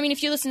to show. I mean,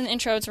 if you listen to the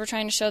intros, we're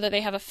trying to show that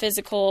they have a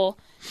physical,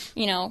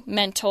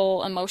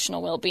 mental,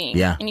 emotional well-being.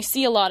 Yeah. And you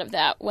see a lot of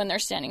that when they're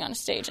standing on a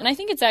stage. And I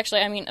think it's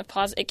actually,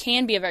 it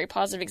can be a very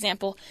positive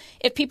example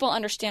if people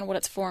understand what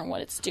it's for and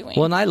what it's doing.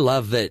 Well, and I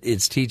love that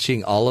it's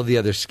teaching all of the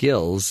other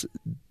skills.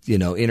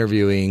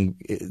 Interviewing,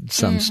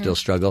 some still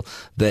struggle,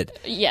 but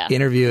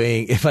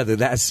interviewing,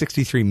 that's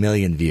 63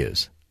 million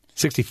views,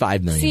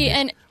 65 million. See,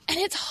 views. and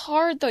it's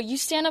hard, though. You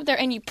stand up there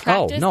and you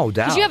practice. Oh, no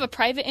doubt. Because you have a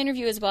private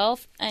interview as well,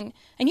 and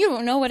you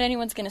don't know what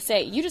anyone's going to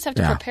say. You just have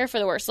to prepare for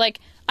the worst. Like,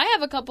 I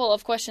have a couple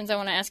of questions I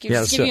want to ask you,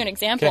 just to give you an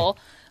example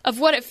of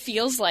what it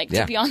feels like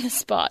to be on the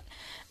spot.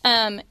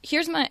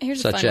 Here's a fun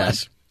one.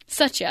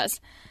 Such as.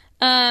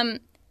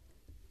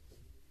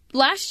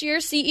 Last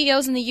year,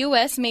 CEOs in the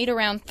U.S. made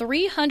around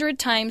 300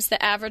 times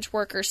the average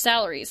worker's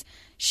salaries.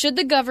 Should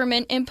the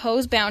government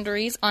impose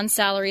boundaries on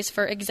salaries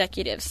for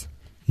executives?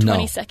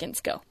 20 seconds,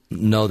 go.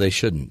 No, they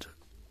shouldn't.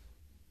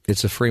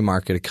 It's a free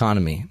market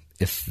economy.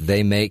 If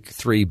they make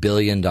 $3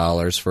 billion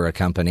for a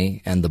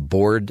company and the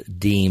board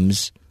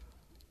deems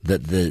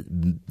that the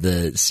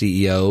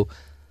CEO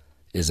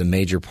is a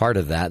major part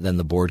of that, then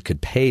the board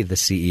could pay the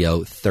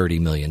CEO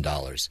 $30 million.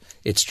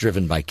 It's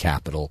driven by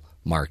capital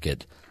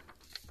market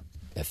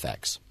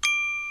effects.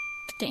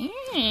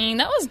 Dang,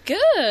 that was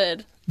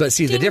good. But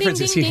see, the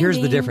difference is, here's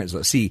the difference.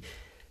 See,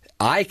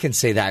 I can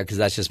say that because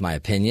that's just my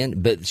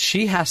opinion, but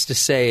she has to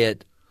say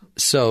it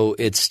so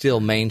it's still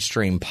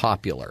mainstream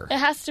popular. It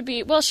has to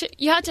be,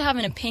 you have to have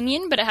an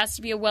opinion, but it has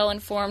to be a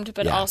well-informed,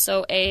 but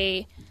also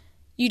you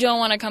don't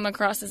want to come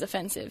across as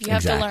offensive. You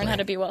have to learn how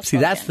to be well-spoken.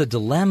 See, that's the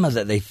dilemma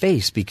that they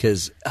face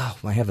because, oh,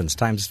 my heavens,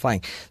 time is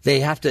flying. They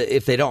have to,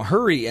 if they don't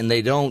hurry and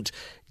they don't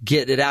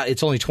get it out,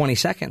 it's only 20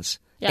 seconds.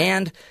 Yeah.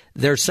 And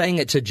they're saying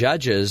it to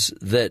judges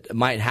that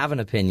might have an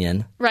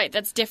opinion. Right,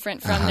 that's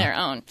different from their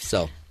own.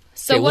 So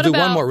we'll do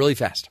one more really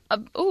fast.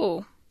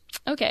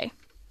 Okay.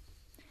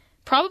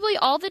 Probably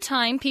all the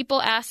time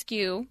people ask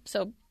you,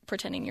 so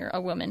pretending you're a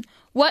woman,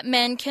 what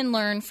men can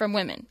learn from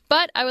women.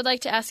 But I would like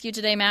to ask you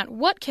today, Matt,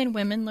 what can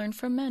women learn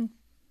from men?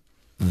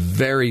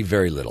 Very,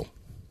 very little,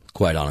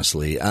 quite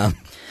honestly.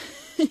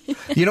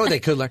 You know what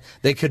they could learn?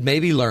 They could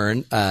maybe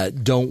learn,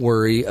 don't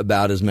worry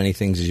about as many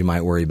things as you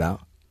might worry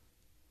about.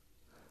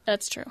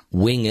 That's true.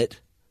 Wing it.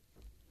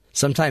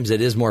 Sometimes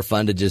it is more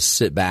fun to just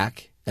sit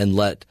back and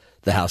let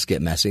the house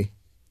get messy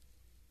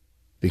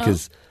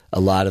because a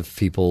lot of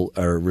people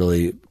are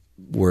really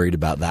worried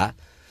about that.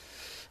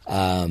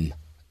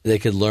 They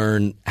could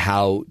learn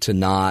how to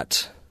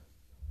not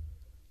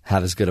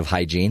have as good of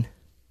hygiene.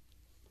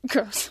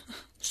 Gross.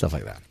 Stuff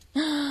like that.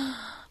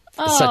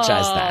 Such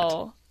as that.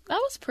 That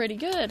was pretty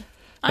good.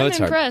 I'm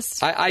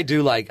impressed. I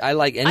like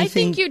anything. I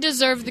think you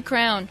deserve the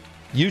crown.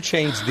 You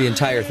changed the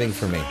entire thing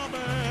for me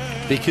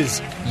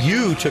because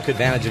you took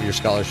advantage of your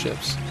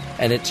scholarships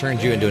and it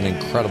turned you into an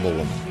incredible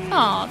woman.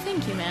 Oh,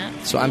 thank you,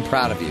 Matt. So I'm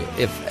proud of you.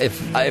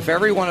 If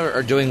everyone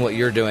are doing what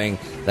you're doing,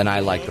 then I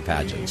like the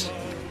pageants.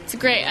 It's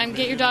great.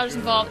 Get your daughters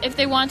involved. If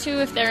they want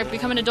to, if they're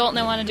become an adult and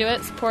they want to do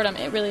it, support them.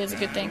 It really is a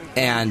good thing.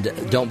 And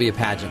don't be a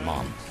pageant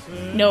mom.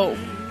 No.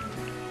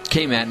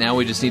 Okay, Matt, now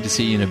we just need to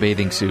see you in a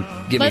bathing suit.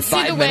 Give me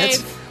 5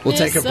 minutes. We'll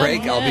take a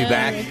break. I'll be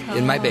back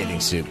in my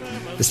bathing suit.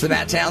 This is the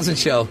Matt Townsend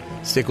Show.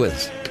 Stick with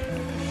us.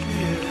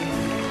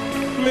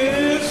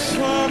 Miss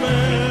America.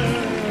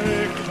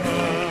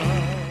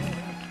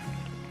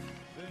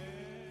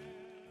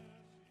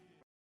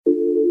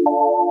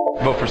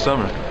 Vote for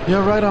Summer.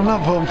 Yeah, right. I'm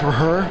not voting for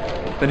her.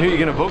 Then who are you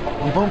going to vote for?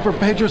 I'm voting for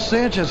Pedro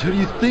Sanchez. Who do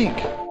you think?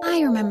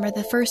 I remember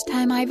the first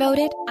time I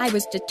voted. I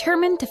was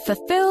determined to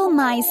fulfill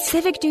my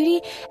civic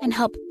duty and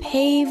help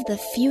pave the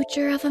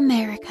future of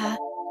America.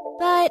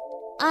 But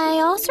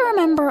I also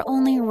remember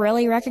only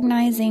really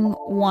recognizing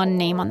one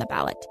name on the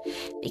ballot,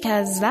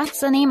 because that's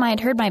the name I'd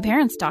heard my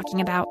parents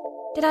talking about.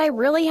 Did I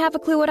really have a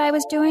clue what I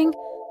was doing?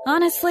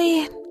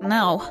 Honestly,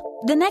 no.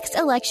 The next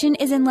election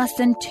is in less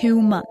than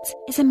 2 months.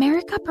 Is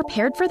America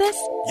prepared for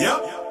this?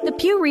 Yep. The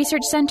Pew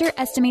Research Center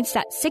estimates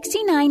that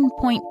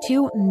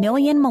 69.2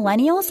 million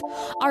millennials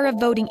are of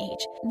voting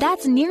age.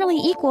 That's nearly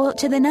equal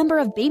to the number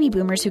of baby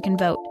boomers who can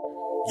vote.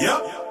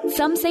 Yep.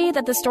 Some say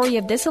that the story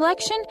of this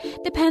election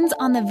depends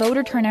on the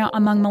voter turnout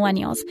among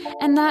millennials,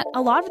 and that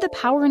a lot of the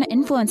power and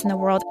influence in the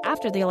world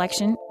after the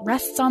election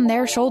rests on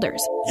their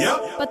shoulders.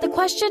 Yep. But the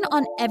question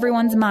on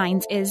everyone's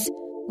minds is,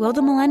 will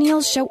the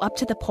millennials show up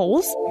to the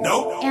polls?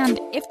 Nope. And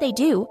if they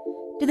do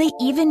they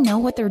even know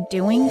what they're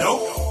doing?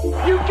 Nope.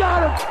 You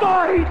gotta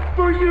fight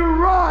for your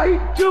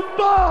right to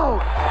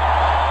vote!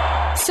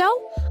 So,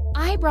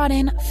 I brought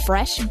in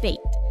fresh bait.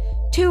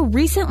 2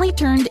 recently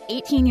turned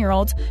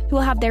 18-year-olds who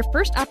will have their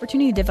first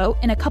opportunity to vote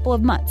in a couple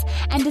of months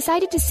and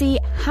decided to see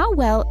how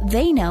well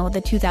they know the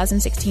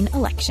 2016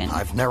 election.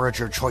 I've narrowed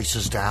your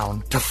choices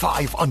down to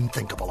 5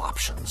 unthinkable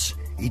options.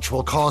 Each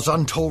will cause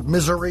untold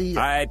misery.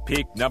 I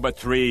pick number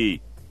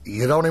 3.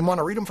 You don't even want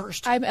to read them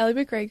first? I'm Ellie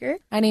McGregor.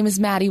 My name is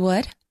Maddie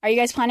Wood. Are you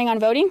guys planning on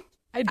voting?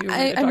 I do.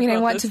 I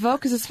want to vote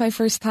because it's my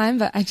first time,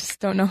 but I just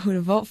don't know who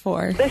to vote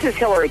for. This is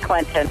Hillary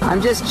Clinton.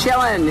 I'm just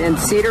chilling in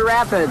Cedar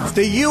Rapids.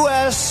 The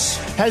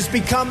U.S. has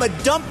become a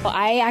dump. Well,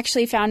 I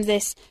actually found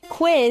this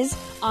quiz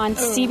on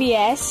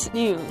CBS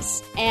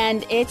News,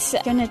 and it's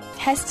going to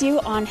test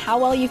you on how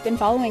well you've been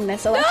following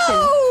this election.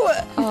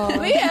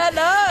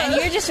 Liana! And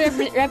you're just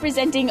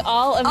representing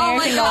all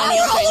American millennials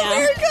all right now.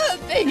 America!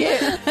 Dang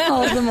it.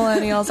 All of the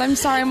millennials. I'm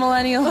sorry,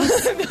 millennials.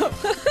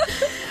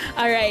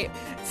 All right.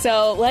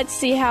 So let's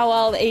see how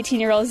well the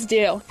 18-year-olds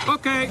do.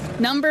 Okay.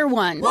 Number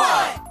 1.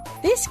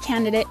 What? This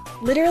candidate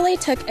literally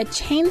took a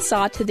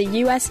chainsaw to the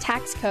U.S.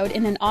 tax code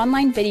in an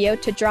online video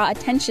to draw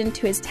attention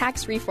to his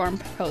tax reform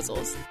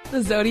proposals.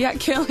 The Zodiac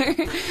Killer.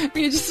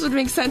 It just would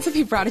make sense if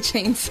he brought a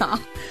chainsaw.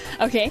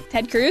 Okay,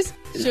 Ted Cruz?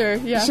 Sure,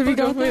 yeah. Should we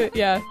go with it?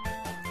 Yeah.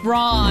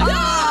 Wrong.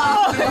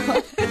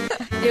 No!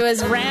 It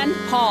was Rand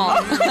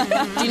Paul.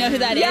 Do you know who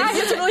that is? Yeah, he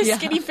has a really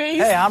skinny face.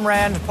 Hey, I'm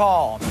Rand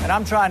Paul, and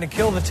I'm trying to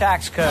kill the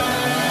tax code.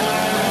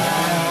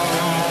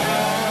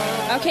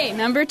 Okay,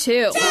 number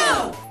 2.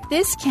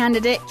 This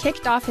candidate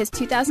kicked off his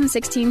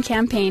 2016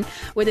 campaign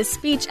with a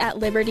speech at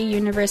Liberty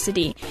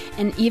University,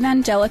 an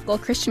evangelical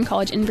Christian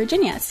college in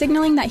Virginia,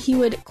 signaling that he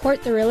would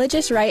court the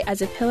religious right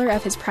as a pillar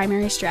of his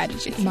primary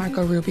strategy.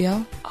 Marco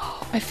Rubio.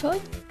 Oh, I feel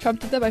like Trump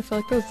did that, but I feel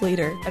like that was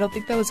later. I don't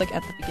think that was like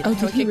at the beginning. Oh,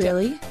 did he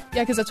really?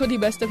 Yeah, because that's when he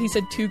messed up. He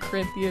said 2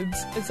 Corinthians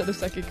instead of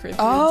 2 Corinthians.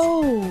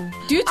 Oh.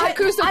 Do Ted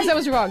Cruz, because that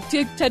was wrong.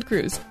 Ted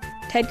Cruz.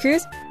 Ted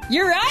Cruz?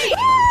 You're right!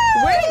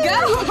 Where'd he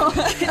go?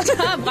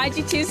 Tom, why'd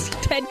you choose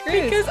Ted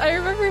Cruz? Because I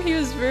remember he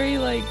was very,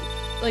 like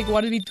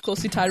wanted to be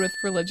closely tied with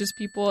religious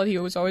people, and he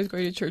was always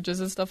going to churches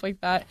and stuff like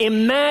that.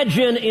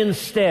 Imagine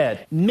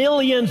instead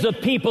millions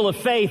of people of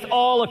faith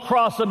all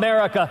across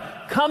America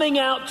coming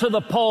out to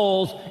the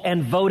polls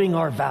and voting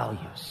our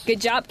values.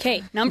 Good job,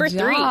 Kate. Number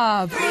 3.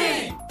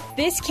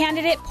 This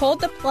candidate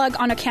pulled the plug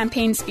on a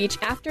campaign speech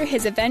after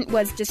his event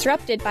was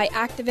disrupted by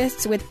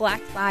activists with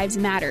Black Lives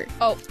Matter.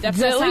 Oh,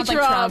 definitely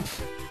Trump.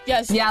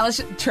 Yes. Yeah,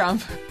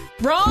 Trump.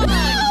 Wrong!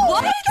 No!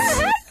 What?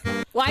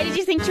 Why did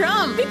you think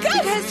Trump?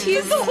 Because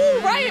he's the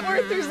whole riot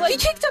where there's he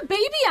kicked a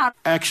baby out.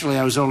 Actually,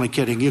 I was only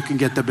kidding. You can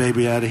get the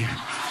baby out of here.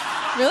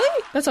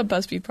 Really? That's on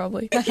BuzzFeed,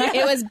 probably.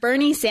 It was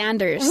Bernie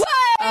Sanders. What?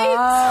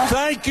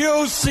 Thank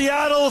you,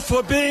 Seattle,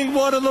 for being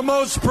one of the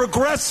most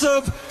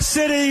progressive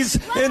cities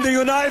in the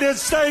United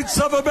States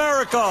of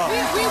America. We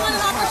want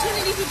an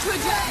opportunity to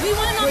address. We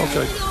want an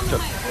opportunity on the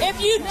mic. If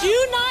you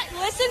do not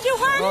listen to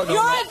her,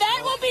 your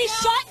event will be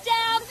shut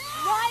down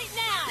right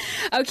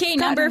now. Okay,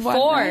 number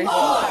 4.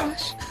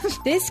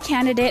 This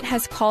candidate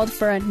has called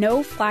for a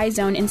no-fly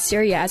zone in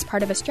Syria as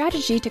part of a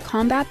strategy to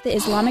combat the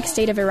Islamic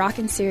State of Iraq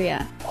and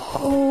Syria.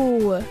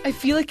 Oh, I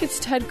feel like it's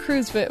Ted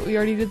Cruz, but we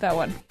already did that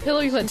one.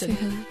 Hillary Clinton.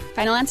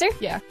 Final answer?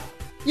 Yeah.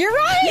 You're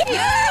right!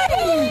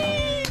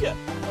 Yay!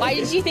 Why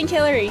did you think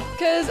Hillary?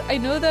 Because I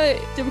know that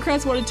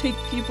Democrats want to take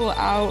people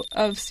out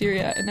of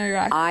Syria and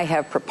Iraq. I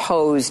have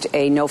proposed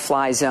a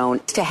no-fly zone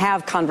to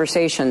have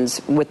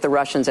conversations with the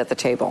Russians at the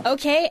table.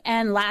 Okay,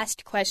 and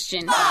last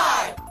question.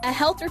 A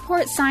health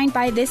report signed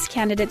by this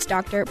candidate's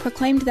doctor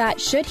proclaimed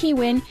that should he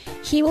win,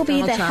 he will be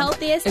Donald the Trump.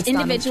 healthiest It's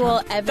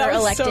individual ever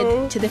elected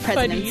so to the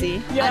presidency.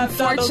 Funny. Yeah,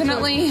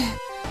 Unfortunately,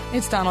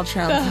 it's Donald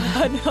Trump.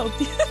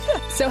 Unhealthy.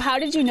 So how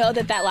did you know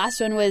that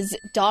last one was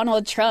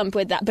Donald Trump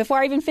with that before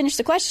I even finished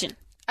the question?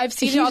 I've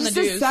seen it on the news.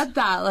 He just said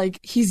that. Like,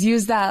 he's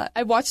used that.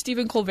 I watched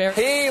Stephen Colbert.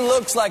 He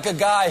looks like a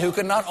guy who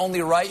can not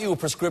only write you a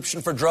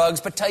prescription for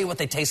drugs, but tell you what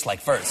they taste like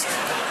first.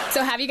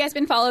 So have you guys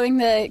been following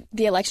the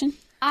election?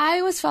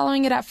 I was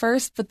following it at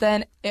first, but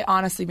then it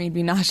honestly made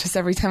me nauseous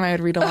every time I would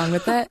read along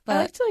with it. But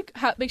I like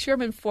to make sure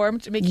I'm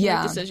informed to make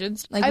my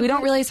decisions. We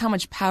don't realize how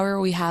much power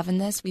we have in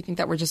this. We think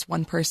that we're just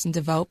one person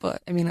to vote,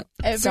 but I mean,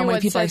 so many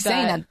people are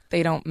saying that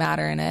they don't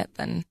matter in it,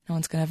 then no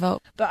one's going to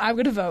vote. But I'm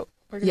going to vote.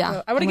 We're gonna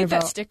vote. I want to get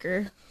that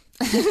sticker.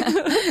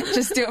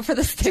 Just do it for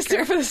the sticker. Just do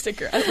it for the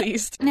sticker, at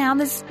least. Now,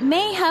 this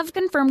may have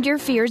confirmed your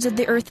fears of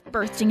the Earth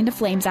bursting into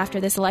flames after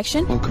this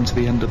election. Welcome to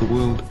the end of the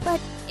world. But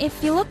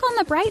if you look on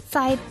the bright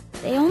side,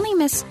 they only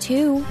missed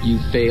 2. You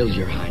failed,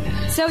 Your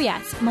Highness. So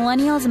yes,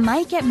 millennials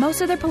might get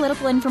most of their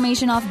political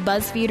information off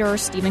BuzzFeed or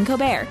Stephen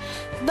Colbert.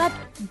 But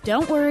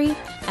don't worry,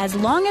 as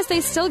long as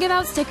they still give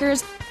out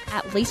stickers,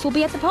 at least we'll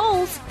be at the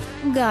polls.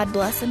 God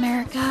bless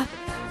America.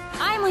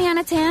 I'm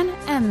Liana Tan,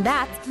 and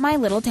that's my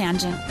little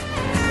tangent.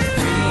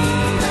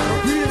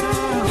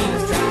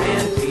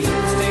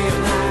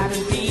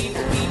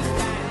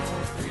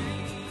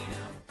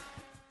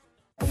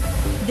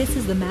 This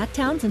is the Matt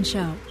Townsend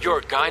Show. Your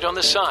guide on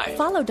the side.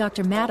 Follow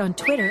Dr. Matt on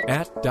Twitter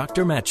At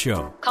Dr. Matt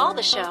Show. Call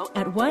the show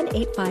at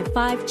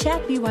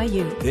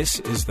 1-855-CHAT-BYU.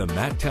 This is the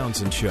Matt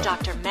Townsend Show.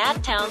 Dr.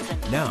 Matt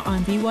Townsend. Now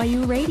on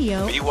BYU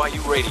Radio.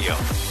 BYU Radio.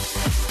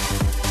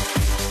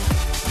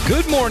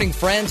 Good morning,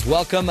 friends.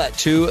 Welcome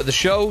to the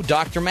show.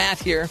 Dr. Matt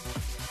here.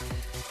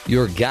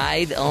 Your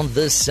guide on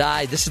the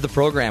side. This is the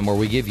program where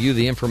we give you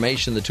the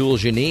information, the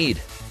tools you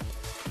need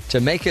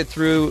to make it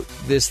through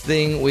this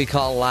thing we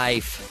call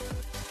life.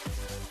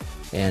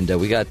 And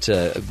we got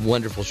a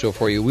wonderful show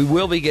for you. We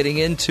will be getting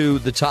into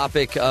the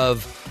topic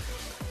of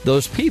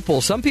those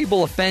people. Some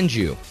people offend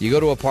you. You go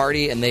to a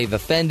party and they've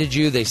offended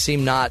you. They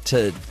seem not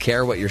to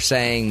care what you're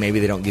saying. Maybe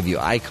they don't give you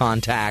eye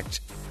contact.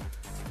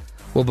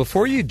 Well,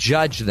 before you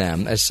judge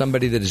them as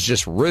somebody that is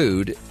just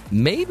rude,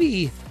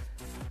 maybe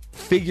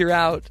figure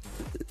out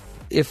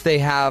if they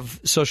have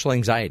social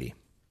anxiety.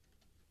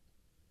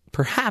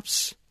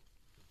 Perhaps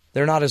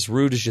they're not as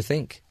rude as you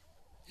think.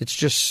 It's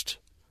just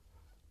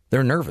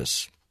they're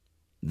nervous.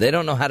 They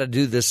don't know how to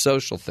do this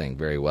social thing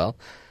very well.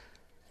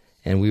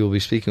 And we will be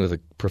speaking with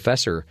a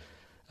professor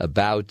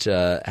about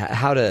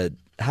how to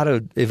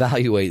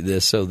evaluate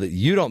this so that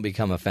you don't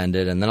become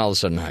offended and then all of a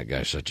sudden, that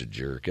guy's such a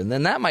jerk. And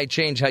then that might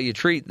change how you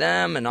treat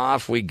them, and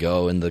off we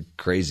go in the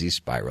crazy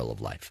spiral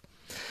of life.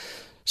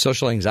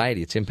 Social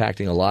anxiety, it's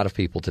impacting a lot of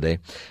people today.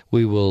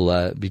 We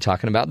will be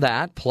talking about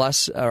that.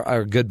 Plus,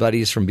 our good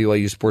buddies from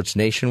BYU Sports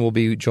Nation will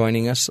be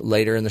joining us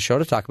later in the show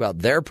to talk about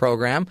their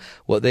program,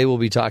 what they will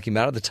be talking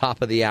about at the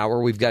top of the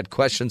hour. We've got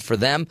questions for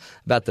them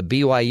about the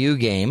BYU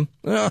game.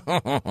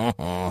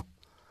 BYU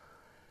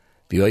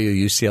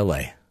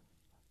UCLA.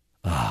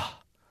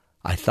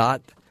 I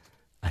thought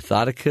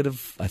they could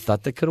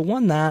have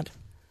won that.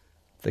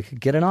 They could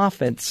get an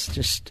offense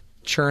just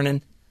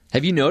churning.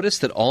 Have you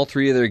noticed that all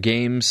three of their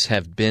games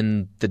have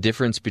been the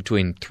difference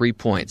between 3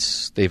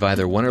 points? They've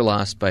either won or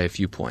lost by a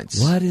few points.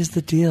 What is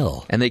the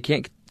deal? And they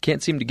can't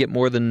seem to get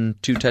more than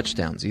 2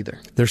 touchdowns either.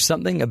 There's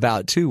something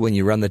about, too, when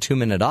you run the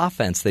 2-minute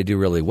offense, they do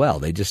really well.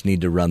 They just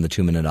need to run the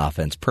 2-minute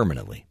offense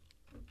permanently.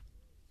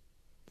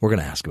 We're going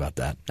to ask about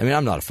that. I mean,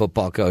 I'm not a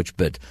football coach,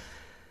 but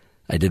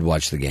I did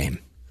watch the game,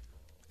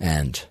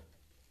 and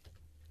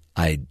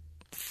I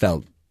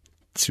felt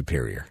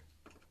superior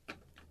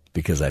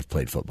because I've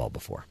played football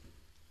before.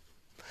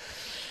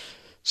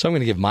 So I'm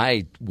going to give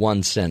my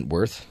 1 cent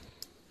worth.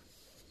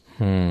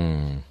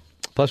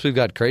 Plus, we've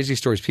got crazy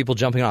stories. People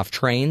jumping off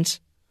trains.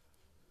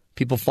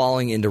 People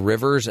falling into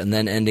rivers and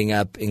then ending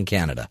up in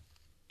Canada.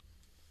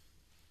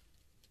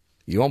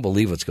 You won't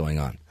believe what's going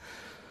on.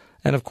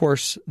 And, of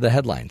course, the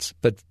headlines.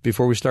 But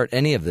before we start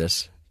any of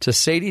this, to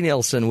Sadie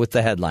Nielsen with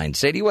the headlines.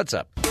 Sadie, what's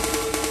up?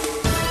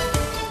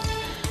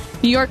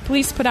 New York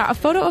police put out a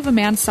photo of a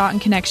man sought in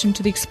connection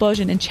to the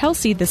explosion in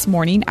Chelsea this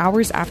morning,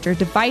 hours after a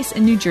device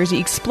in New Jersey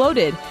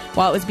exploded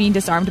while it was being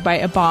disarmed by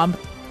a bomb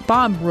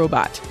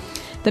robot.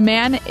 The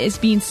man is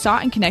being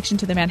sought in connection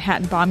to the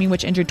Manhattan bombing,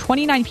 which injured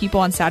 29 people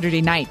on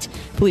Saturday night.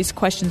 Police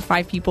questioned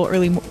 5 people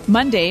early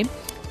Monday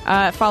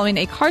following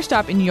a car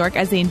stop in New York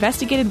as they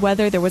investigated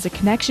whether there was a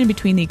connection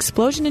between the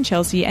explosion in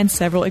Chelsea and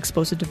several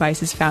explosive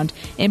devices found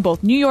in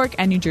both New York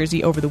and New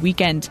Jersey over the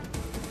weekend.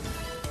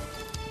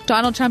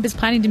 Donald Trump is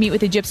planning to meet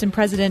with the Egyptian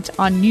president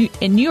in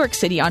New York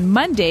City on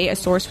Monday, a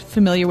source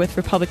familiar with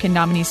Republican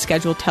nominees'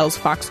 schedule tells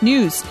Fox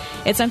News.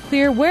 It's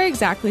unclear where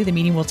exactly the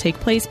meeting will take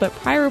place, but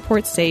prior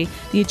reports say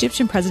the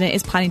Egyptian president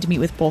is planning to meet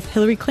with both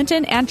Hillary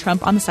Clinton and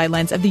Trump on the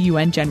sidelines of the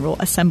UN General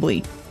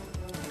Assembly.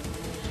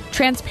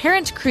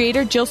 Transparent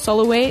creator Jill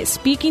Soloway,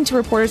 speaking to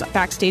reporters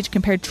backstage,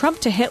 compared Trump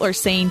to Hitler,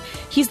 saying,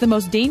 "He's the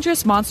most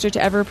dangerous monster to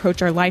ever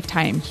approach our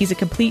lifetime. He's a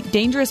complete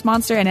dangerous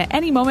monster, and at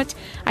any moment,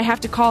 I have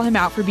to call him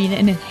out for being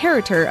an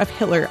inheritor of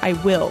Hitler. I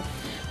will."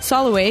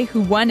 Soloway,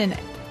 who won an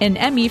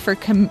Emmy for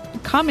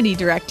comedy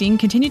directing,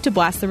 continued to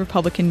blast the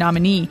Republican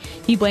nominee.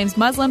 He blames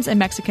Muslims and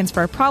Mexicans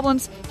for our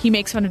problems. He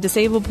makes fun of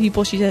disabled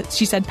people, she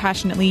said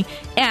passionately,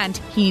 and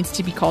he needs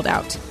to be called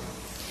out.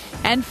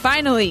 And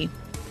finally,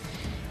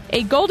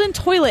 a golden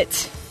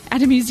toilet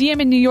at a museum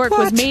in New York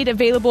was made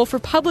available for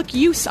public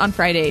use on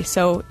Friday.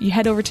 So you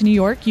head over to New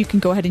York, you can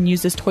go ahead and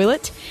use this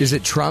toilet. Is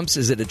it Trump's?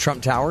 Is it at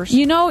Trump Towers?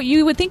 You know,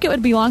 you would think it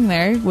would belong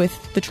there with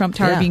the Trump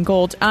Tower being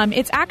gold.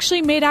 It's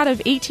actually made out of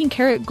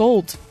 18-karat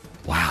gold.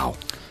 Wow.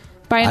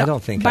 By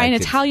an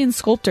Italian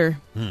sculptor.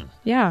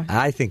 Yeah.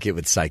 I think it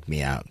would psych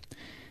me out.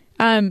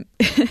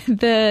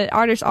 The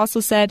artist also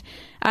said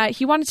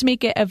he wanted to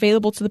make it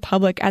available to the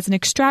public as an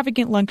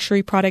extravagant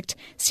luxury product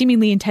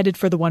seemingly intended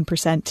for the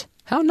 1%.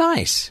 How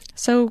nice.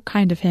 So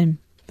kind of him.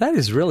 That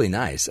is really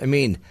nice. I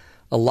mean,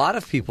 a lot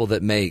of people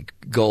that make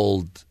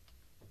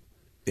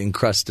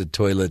gold-encrusted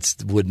toilets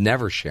would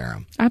never share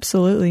them.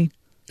 Absolutely.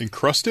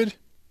 Encrusted?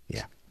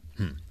 Yeah.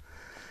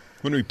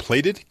 When we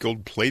plated?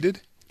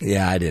 Gold-plated?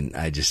 Yeah, I don't know.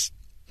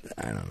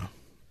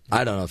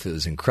 I don't know if it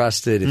was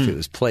encrusted, if it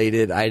was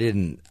plated. I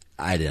don't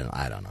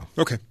know.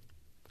 Okay.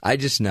 I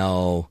just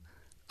know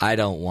I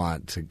don't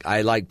want to.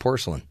 I like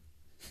porcelain.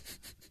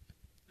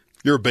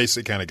 You're a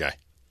basic kind of guy.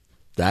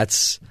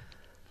 That's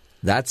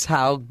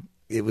how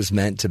it was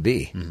meant to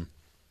be. Mm-hmm.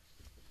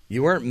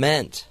 You weren't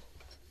meant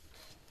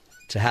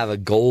to have a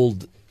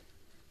gold,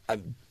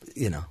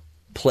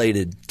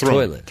 plated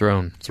toilet.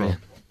 Throne. Yeah.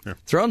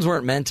 Thrones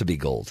weren't meant to be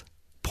gold.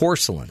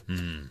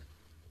 Porcelain.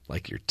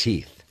 Like your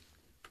teeth.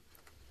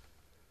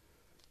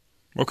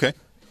 Okay.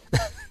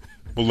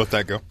 We'll let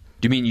that go. Do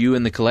you mean you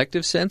in the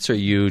collective sense, or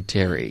you,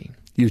 Terry?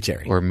 You,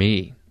 Terry. Or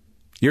me?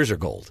 Yours are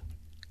gold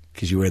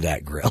because you wear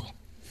that grill.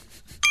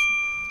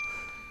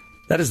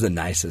 That is the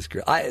nicest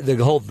grill. By the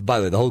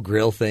way, the whole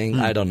grill thing,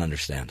 I don't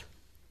understand.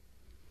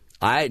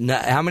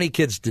 How many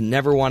kids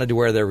never wanted to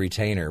wear their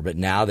retainer, but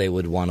now they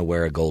would want to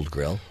wear a gold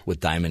grill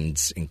with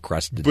diamonds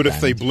encrusted? But diamonds?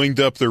 if they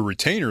blinged up their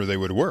retainer, they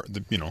would wear it.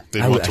 They'd want to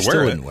wear it. I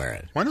still wouldn't wear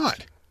it. Why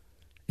not?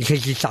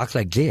 Because you talk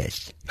like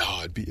this.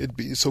 No,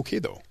 it's okay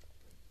though.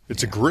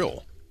 It's a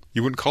grill.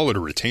 You wouldn't call it a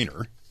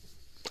retainer.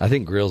 I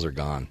think grills are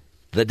gone.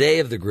 The day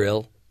of the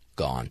grill,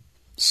 gone.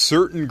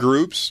 Certain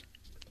groups,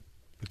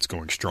 it's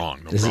going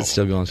strong. No Is problem. it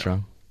still going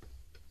strong?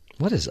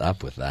 What is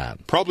up with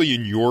that? Probably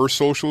in your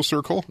social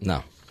circle?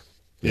 No.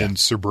 In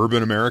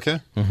suburban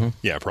America? Mm-hmm.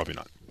 Yeah, probably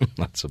not.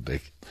 Not so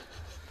big.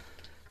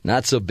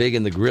 Not so big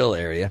in the grill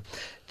area.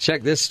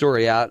 Check this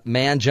story out.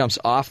 Man jumps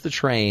off the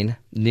train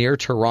near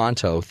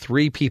Toronto.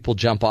 3 people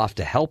jump off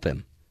to help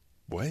him.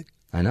 What?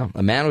 I know.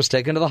 A man was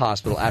taken to the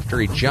hospital after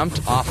he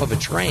jumped off of a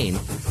train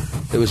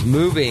that was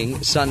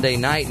moving Sunday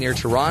night near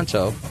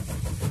Toronto.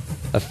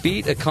 A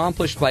feat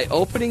accomplished by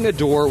opening a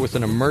door with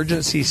an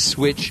emergency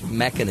switch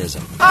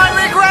mechanism.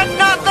 I regret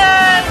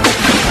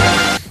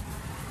nothing!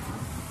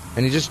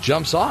 And he just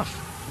jumps off.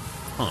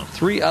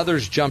 3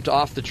 others jumped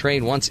off the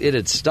train once it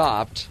had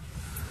stopped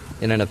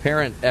in an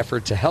apparent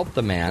effort to help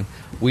the man.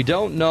 We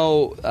don't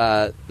know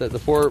that the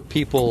 4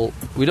 people.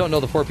 We don't know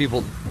the 4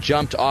 people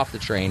jumped off the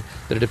train.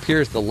 But it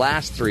appears the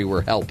last 3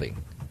 were helping.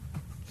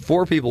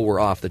 4 people were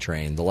off the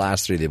train. The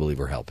last 3 they believe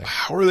were helping.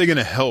 How are they going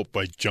to help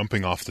by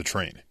jumping off the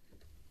train?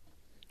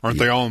 Aren't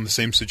they all in the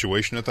same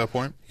situation at that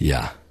point?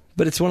 Yeah,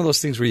 but it's one of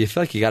those things where you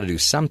feel like you got to do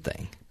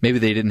something. Maybe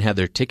they didn't have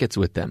their tickets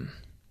with them.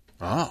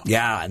 Oh.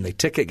 Yeah, and the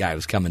ticket guy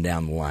was coming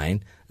down the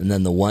line, and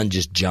then the one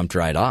just jumped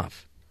right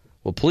off.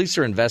 Well, police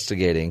are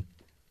investigating.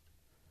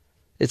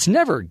 It's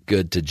never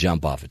good to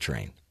jump off a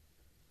train.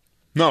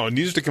 No, it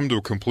needs to come to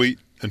a complete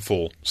and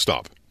full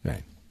stop.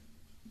 Right.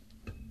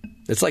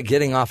 It's like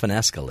getting off an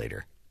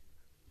escalator.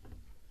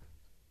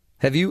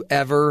 Have you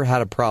ever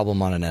had a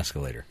problem on an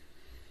escalator?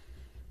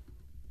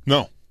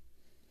 No.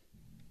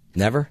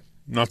 Never?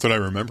 Not that I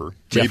remember.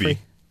 Jeffrey? Maybe.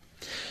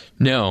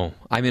 No.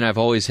 I mean, I've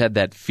always had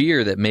that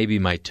fear that maybe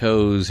my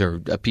toes or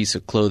a piece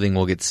of clothing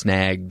will get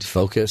snagged.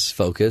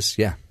 Focus,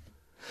 yeah.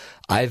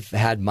 I've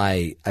had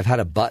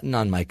a button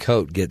on my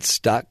coat get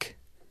stuck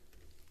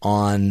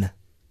on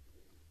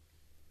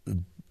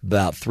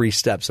about 3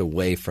 steps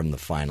away from the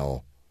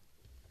final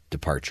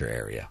departure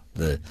area,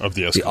 the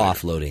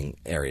offloading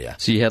area.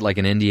 So you had like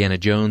an Indiana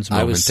Jones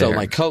moment there. So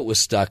my coat was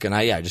stuck, and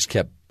I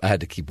had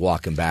to keep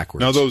walking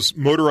backwards. Now those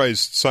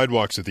motorized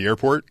sidewalks at the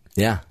airport,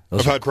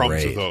 I've had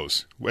problems with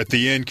those at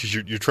the end because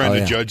you're trying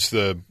to judge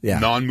the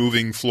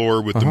non-moving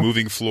floor with the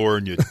moving floor,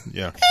 and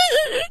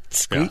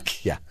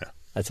squeak. Yeah,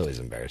 that's always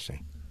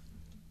embarrassing.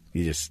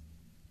 Did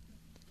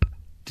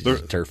you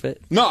turf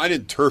it? No, I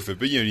didn't turf it,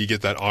 but you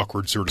get that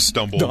awkward sort of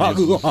stumble.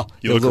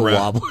 You look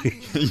around. Wobbly.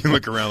 You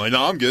look around like,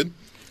 no, I'm good.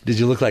 Did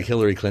you look like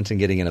Hillary Clinton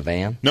getting in a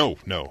van? No.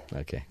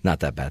 Okay, not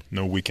that bad.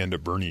 No weekend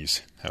at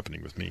Bernie's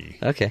happening with me.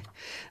 Okay.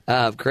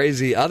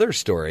 Crazy other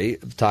story.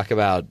 Talk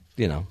about,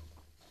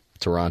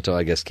 Toronto,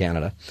 I guess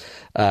Canada.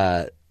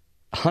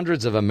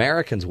 Hundreds of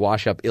Americans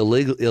wash up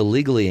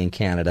illegally in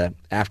Canada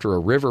after a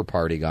river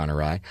party gone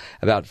awry.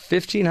 About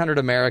 1,500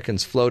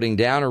 Americans floating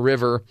down a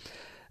river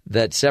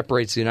that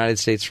separates the United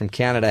States from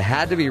Canada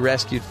had to be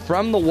rescued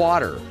from the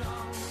water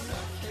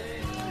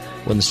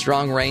when the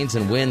strong rains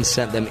and winds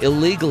sent them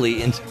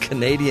illegally into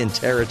Canadian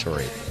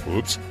territory.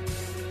 Oops.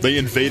 They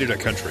invaded a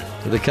country.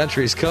 The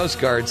country's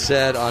Coast Guard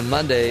said on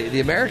Monday the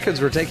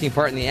Americans were taking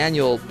part in the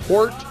annual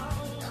Port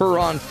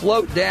Huron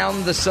float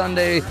down the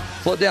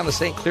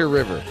St. Clair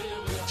River.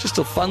 It's just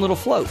a fun little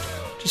float.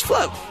 Just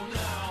float.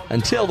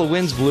 Until the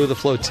winds blew the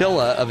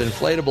flotilla of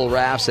inflatable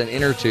rafts and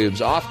inner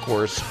tubes off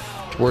course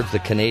towards the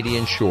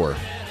Canadian shore.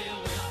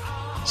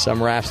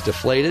 Some rafts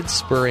deflated,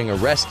 spurring a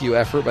rescue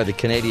effort by the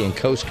Canadian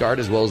Coast Guard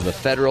as well as the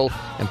federal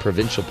and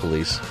provincial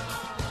police.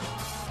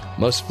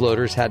 Most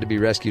floaters had to be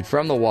rescued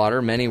from the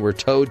water. Many were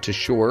towed to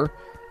shore,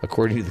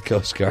 according to the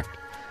Coast Guard.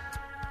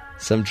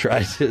 Some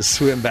tried to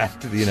swim back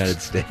to the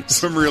United States.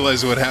 Some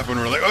realized what happened.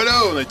 We're like, oh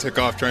no, and they took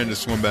off trying to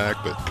swim back.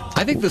 But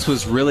I think this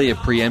was really a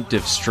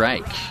preemptive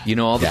strike.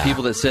 All the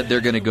people that said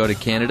they're going to go to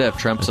Canada if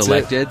Trump's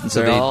elected. And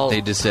so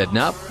they just said,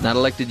 nope, not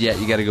elected yet.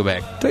 You got to go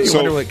back. Don't you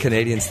wonder what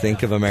Canadians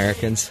think of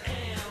Americans?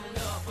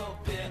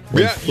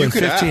 When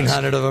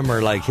 1,500 of them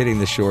are like hitting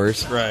the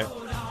shores. Right.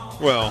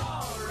 Well,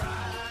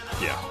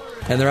 yeah.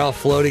 And they're all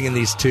floating in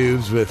these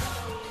tubes with,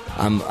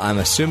 I'm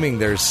assuming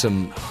there's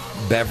some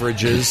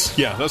beverages.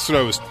 Yeah, that's what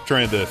I was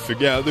trying to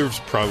figure out. There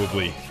was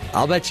probably...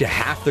 I'll bet you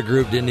half the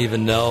group didn't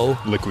even know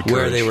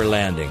where they were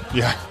landing.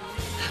 Yeah.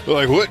 They're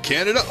like, what,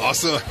 Canada?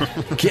 Awesome.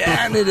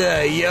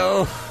 Canada,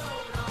 yo.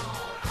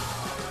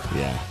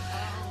 Yeah.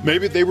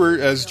 Maybe they were,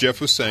 as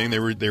Jeff was saying, they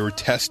were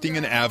testing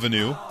an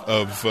avenue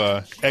of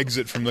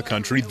exit from the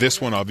country. This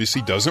one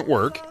obviously doesn't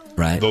work.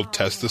 Right. They'll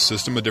test the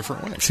system a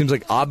different way. Seems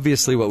like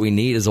obviously what we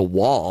need is a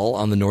wall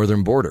on the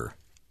northern border.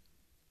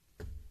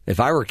 If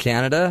I were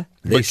Canada,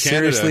 they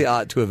seriously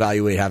ought to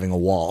evaluate having a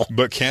wall.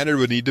 But Canada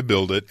would need to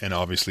build it, and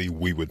obviously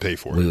we would pay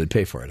for it. We would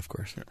pay for it, of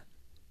course. Yeah.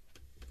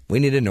 We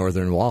need a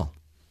northern wall.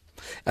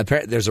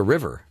 There's a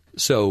river,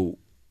 so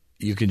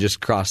you can just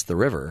cross the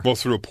river. Well,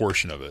 through a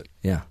portion of it.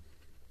 Yeah.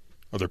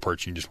 Other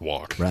parts you can just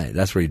walk. Right.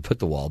 That's where you'd put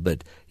the wall,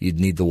 but you'd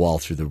need the wall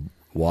through the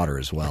water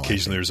as well.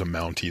 Occasionally there's a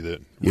Mountie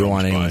that you don't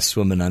want anyone by.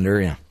 Swimming under,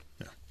 yeah.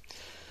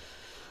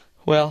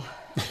 Well,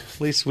 at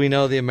least we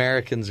know the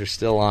Americans are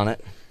still on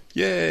it.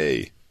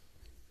 Yay.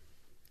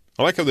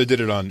 I like how they did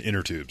it on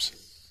inner tubes.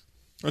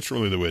 That's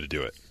really the way to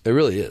do it. It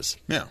really is.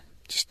 Yeah.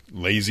 Just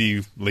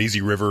lazy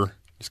river,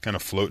 just kind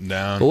of floating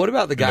down. But what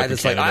about the guy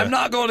that's like, I'm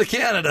not going to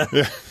Canada?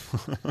 Yeah.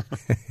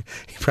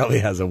 He probably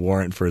has a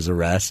warrant for his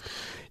arrest,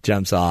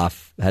 jumps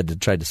off,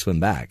 tried to swim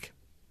back.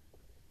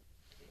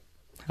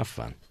 How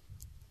fun.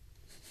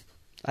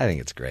 I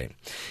think it's great.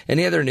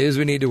 Any other news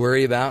we need to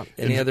worry about?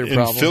 Any other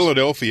problems? In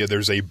Philadelphia,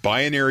 there's a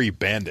binary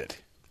bandit.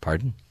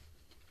 Pardon?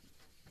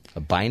 A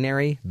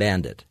binary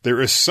bandit. There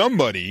is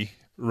somebody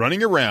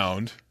running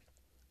around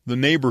the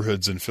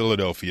neighborhoods in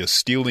Philadelphia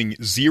stealing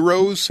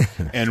zeros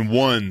and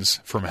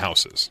ones from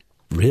houses.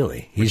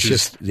 Really? He's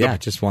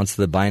just wants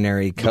the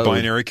binary code. The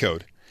binary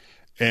code.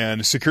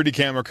 And a security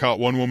camera caught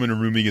one woman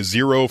removing a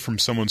zero from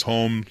someone's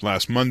home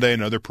last Monday.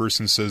 Another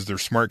person says their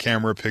smart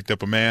camera picked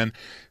up a man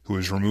who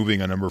was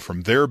removing a number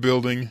from their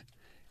building.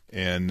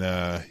 And,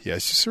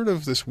 it's just sort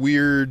of this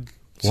weird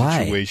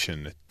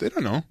situation. Why? They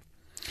don't know.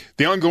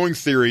 The ongoing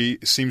theory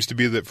seems to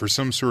be that for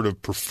some sort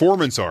of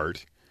performance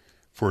art,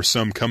 for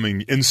some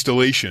coming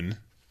installation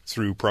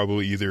through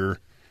probably either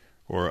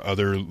or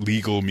other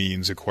legal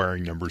means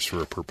acquiring numbers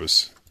for a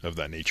purpose of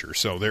that nature.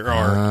 So there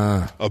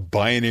are a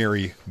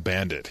binary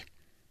bandit.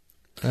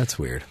 That's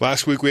weird.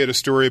 Last week we had a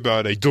story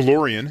about a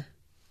DeLorean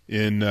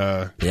in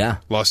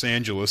Los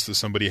Angeles that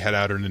somebody had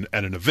out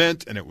at an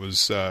event, and it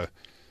was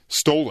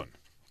stolen.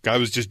 Guy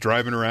was just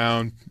driving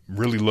around,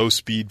 really low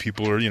speed.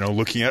 People are,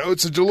 looking at,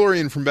 it's a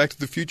DeLorean from Back to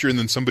the Future, and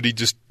then somebody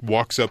just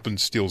walks up and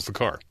steals the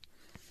car.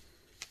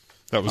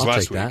 That was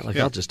last week.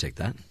 I'll just take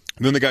that.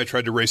 And then the guy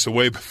tried to race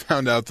away, but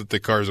found out that the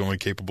car is only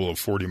capable of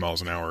 40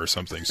 miles an hour or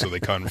something, so they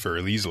caught him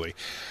fairly easily.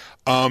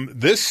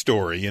 This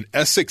story in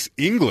Essex,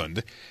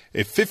 England,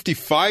 a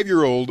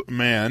 55-year-old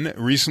man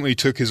recently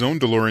took his own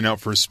DeLorean out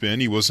for a spin.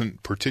 He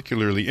wasn't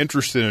particularly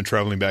interested in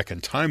traveling back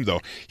in time,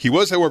 though. He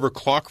was, however,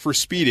 clocked for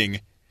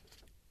speeding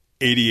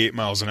 88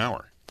 miles an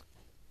hour.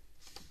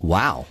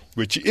 Wow.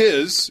 Which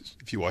is,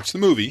 if you watch the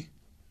movie,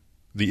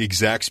 the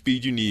exact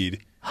speed you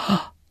need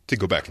to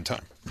go back in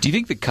time. Do you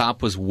think the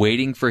cop was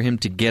waiting for him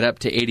to get up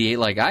to 88?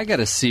 Like, I got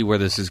to see where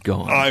this is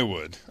going. I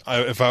would.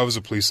 If I was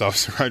a police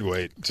officer, I'd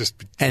wait.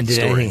 And did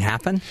anything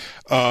happen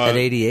at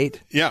 88?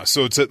 Yeah,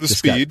 so it's at the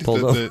speed,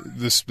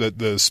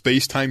 the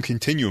space-time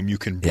continuum you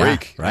can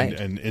break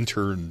and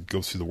enter and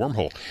go through the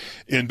wormhole.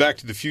 In Back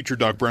to the Future,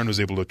 Doc Brown was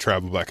able to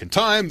travel back in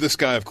time. This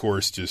guy, of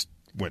course, just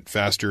went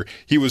faster.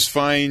 He was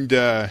fined,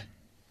 let's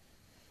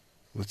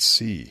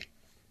see.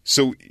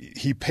 So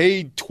he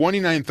paid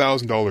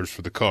 $29,000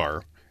 for the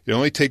car. He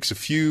only takes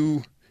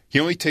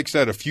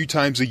that a few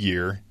times a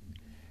year,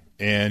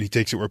 and he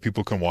takes it where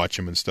people can watch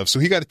him and stuff. So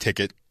he got a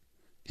ticket.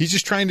 He's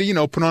just trying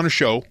to, put on a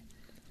show.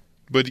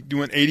 But he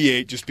went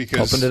 88 just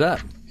because he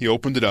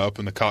opened it up,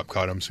 and the cop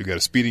caught him, so he got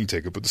a speeding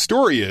ticket. But the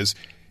story is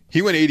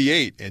he went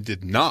 88 and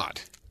did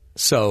not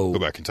go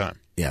back in time.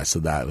 Yeah, so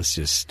that was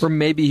just... Or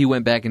maybe he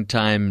went back in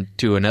time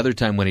to another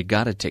time when he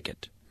got a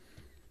ticket.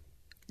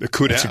 It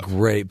could have. That's a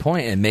great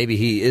point. And maybe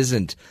he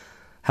isn't...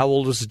 How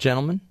old was the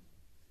gentleman?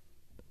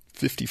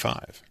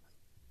 55.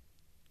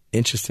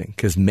 Interesting,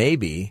 because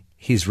maybe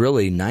he's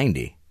really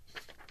 90.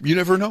 You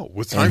never know.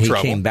 With time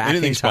travel, he came back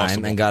in time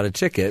possible. And got a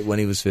ticket when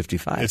he was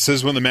 55. It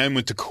says when the man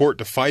went to court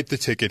to fight the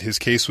ticket, his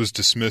case was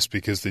dismissed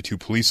because the two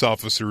police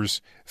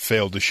officers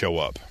failed to show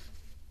up.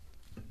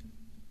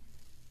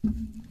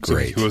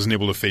 Great. So he wasn't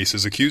able to face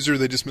his accuser.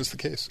 They dismissed the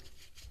case.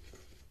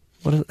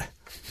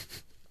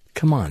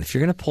 Come on. If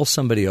you're going to pull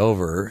somebody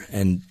over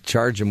and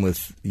charge them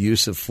with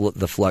use of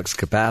the flux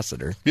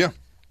capacitor,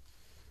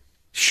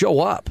 show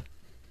up.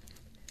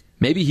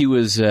 Maybe he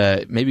was.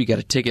 Maybe he got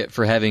a ticket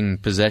for having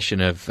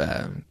possession of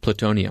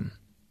plutonium.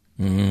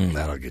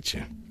 That'll get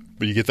you.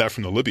 But you get that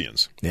from the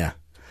Libyans. Yeah,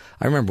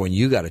 I remember when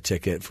you got a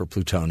ticket for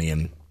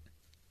plutonium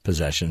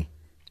possession.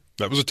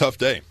 That was a tough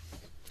day.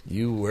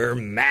 You were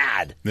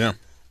mad. Yeah.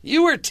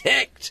 You were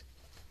ticked.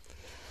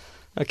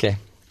 Okay.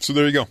 So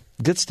there you go.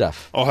 Good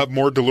stuff. I'll have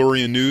more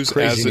DeLorean news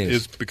Crazy as news. It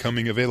is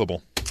becoming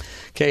available.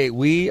 Okay,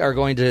 we are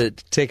going to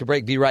take a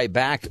break. Be right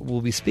back.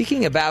 We'll be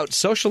speaking about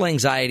social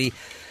anxiety.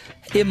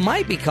 It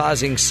might be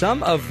causing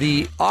some of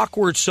the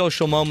awkward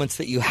social moments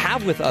that you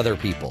have with other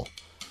people.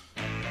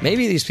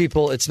 Maybe these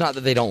people, it's not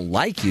that they don't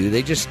like you.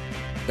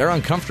 They're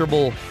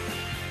uncomfortable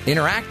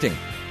interacting.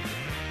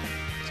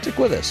 Stick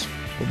with us.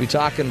 We'll be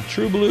talking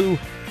True Blue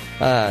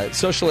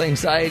social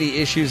anxiety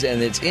issues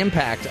and its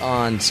impact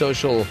on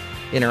social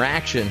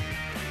interaction.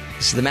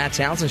 This is the Matt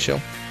Townsend Show,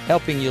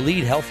 helping you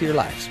lead healthier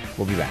lives.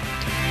 We'll be back.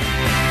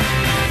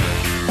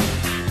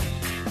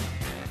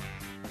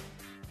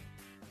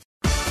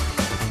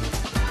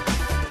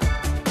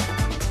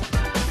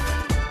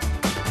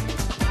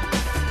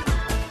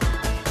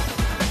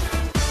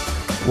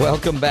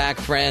 Welcome back,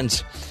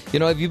 friends. You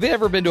know, have you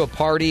ever been to a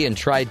party and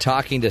tried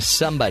talking to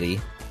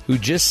somebody who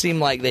just seemed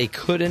like they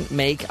couldn't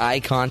make eye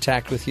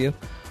contact with you?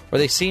 Or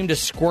they seemed to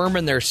squirm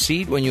in their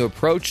seat when you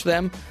approached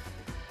them?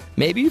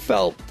 Maybe you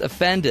felt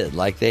offended,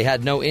 like they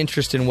had no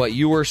interest in what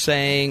you were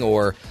saying,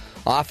 or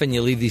often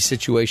you leave these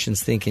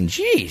situations thinking,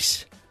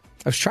 geez,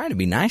 I was trying to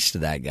be nice to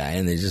that guy,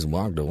 and they just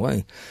walked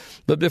away.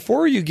 But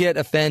before you get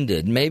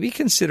offended, maybe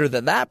consider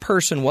that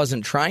person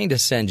wasn't trying to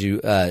send you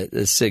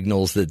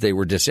signals that they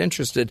were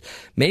disinterested.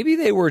 Maybe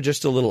they were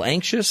just a little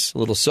anxious, a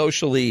little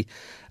socially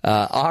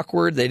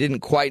awkward. They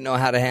didn't quite know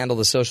how to handle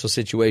the social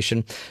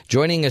situation.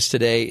 Joining us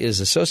today is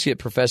Associate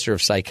Professor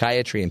of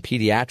Psychiatry and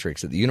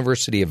Pediatrics at the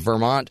University of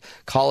Vermont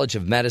College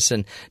of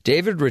Medicine,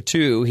 David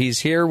Rettew. He's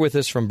here with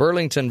us from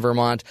Burlington,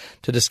 Vermont,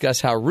 to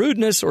discuss how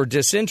rudeness or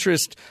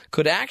disinterest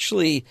could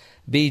actually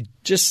be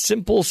just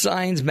simple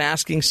signs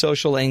masking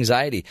social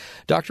anxiety.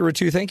 Dr.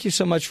 Rettew, thank you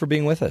so much for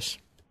being with us.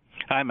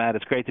 Hi, Matt.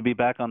 It's great to be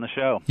back on the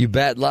show. You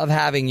bet. Love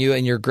having you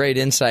and your great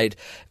insight.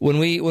 When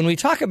we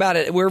talk about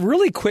it, we're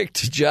really quick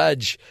to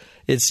judge,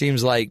 it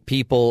seems like,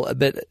 people.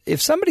 But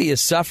if somebody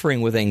is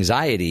suffering with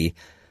anxiety,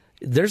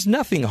 there's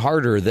nothing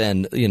harder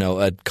than,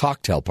 a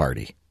cocktail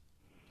party.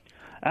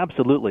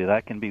 Absolutely.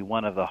 That can be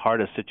one of the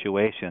hardest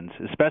situations,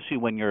 especially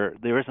when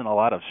there isn't a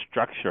lot of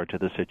structure to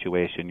the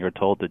situation. You're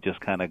told to just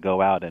kind of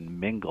go out and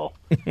mingle.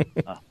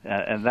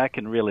 And that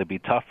can really be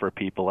tough for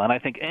people. And I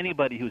think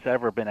anybody who's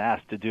ever been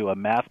asked to do a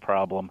math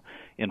problem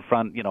in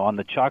front, on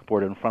the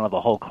chalkboard in front of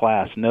the whole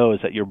class knows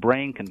that your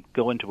brain can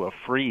go into a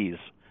freeze,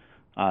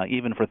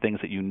 even for things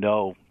that you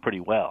know pretty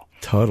well.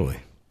 Totally.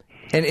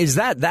 And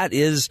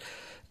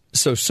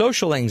so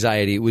social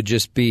anxiety would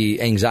just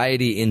be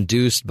anxiety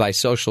induced by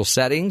social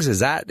settings?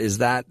 Is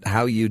that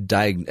how you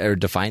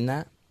define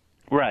that?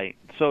 Right.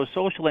 So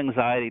social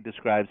anxiety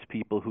describes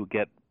people who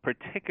get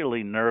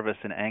particularly nervous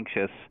and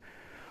anxious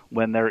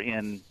when they're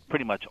in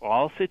pretty much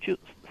all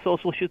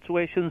social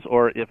situations,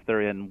 or if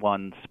they're in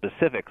one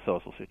specific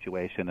social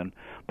situation. And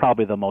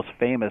probably the most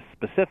famous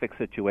specific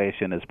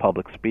situation is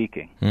public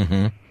speaking.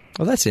 Mm-hmm.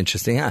 Well, that's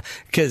interesting, huh?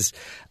 Because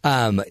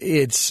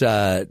it's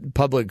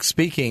public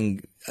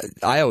speaking.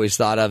 I always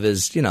thought of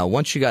as,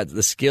 once you got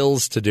the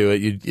skills to do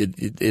it,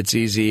 it's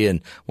easy,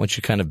 and once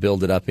you kind of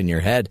build it up in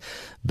your head.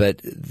 But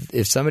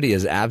if somebody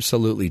is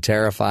absolutely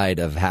terrified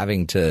of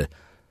having to,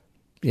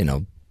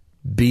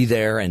 be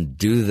there and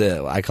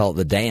do I call it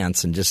the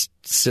dance, and just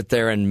sit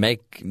there and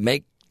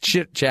make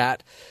chit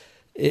chat,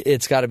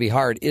 it's got to be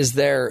hard.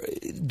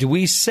 Do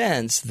we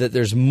sense that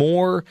there's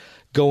more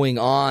going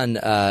on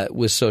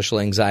with social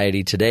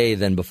anxiety today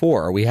than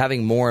before? Are we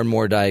having more and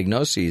more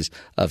diagnoses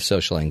of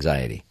social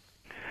anxiety?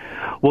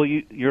 Well,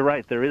 you're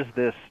right. There is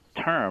this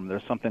term.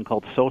 There's something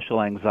called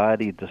social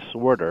anxiety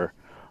disorder,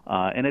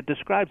 and it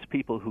describes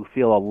people who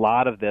feel a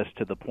lot of this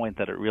to the point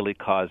that it really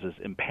causes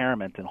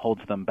impairment and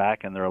holds them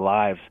back in their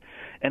lives.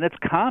 And it's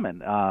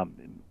common.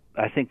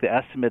 I think the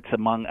estimates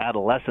among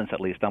adolescents, at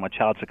least, I'm a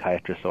child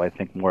psychiatrist, so I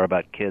think more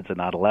about kids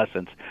and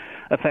adolescents,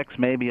 affects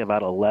maybe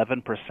about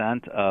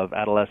 11% of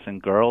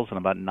adolescent girls and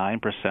about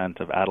 9%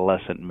 of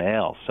adolescent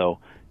males. So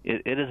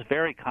it is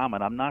very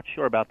common. I'm not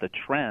sure about the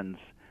trends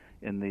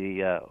in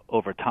the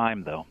over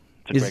time, though.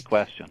 It's a great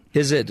question.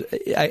 Is it?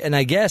 And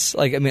I guess,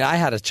 I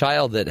had a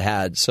child that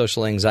had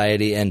social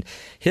anxiety, and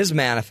his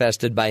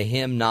manifested by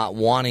him not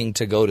wanting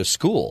to go to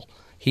school.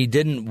 He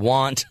didn't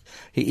want.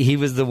 He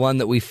was the one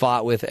that we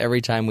fought with every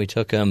time we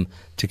took him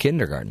to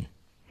kindergarten.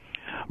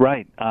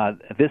 Right.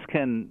 This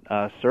can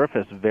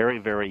surface very,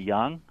 very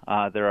young.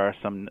 There are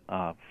some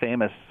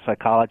famous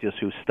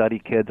psychologists who study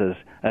kids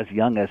as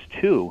young as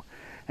 2.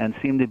 And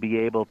seem to be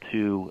able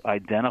to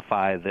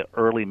identify the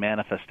early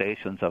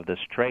manifestations of this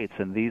traits.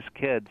 And these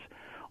kids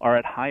are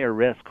at higher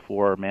risk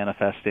for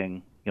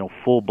manifesting,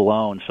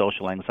 full-blown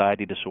social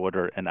anxiety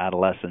disorder in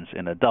adolescents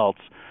and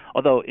adults.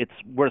 Although it's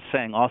worth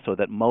saying also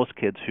that most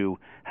kids who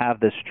have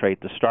this trait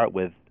to start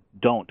with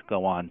don't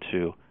go on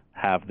to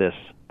have this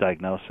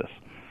diagnosis.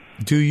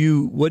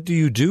 What do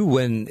you do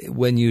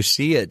when you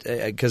see it?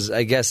 Because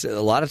I guess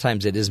a lot of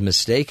times it is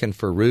mistaken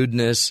for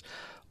rudeness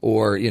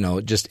or,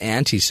 just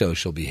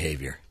antisocial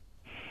behavior.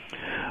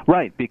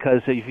 Right,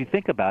 because if you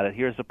think about it,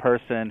 here's a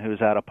person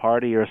who's at a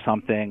party or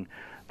something.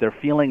 They're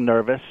feeling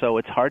nervous, so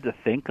it's hard to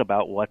think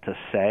about what to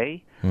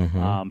say.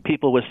 Mm-hmm.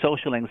 People with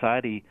social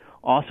anxiety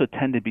also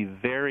tend to be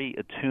very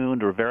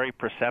attuned or very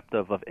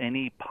perceptive of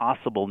any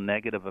possible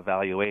negative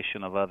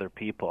evaluation of other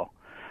people.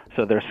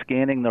 So they're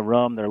scanning the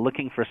room. They're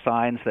looking for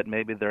signs that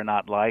maybe they're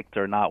not liked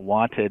or not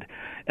wanted.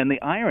 And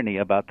the irony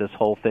about this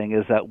whole thing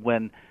is that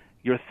when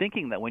you're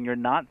thinking that, when you're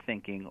not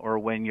thinking, or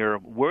when you're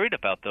worried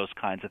about those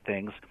kinds of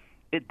things,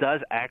 it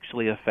does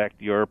actually affect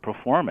your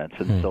performance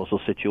in social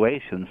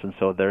situations. And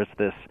so there's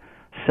this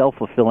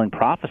self-fulfilling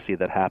prophecy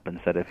that happens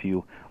that if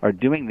you are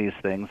doing these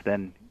things,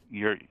 then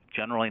you're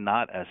generally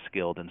not as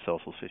skilled in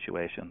social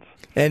situations.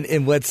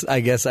 And what's,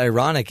 I guess,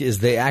 ironic is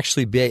they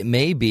actually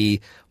may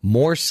be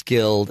more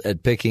skilled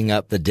at picking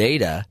up the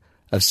data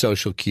of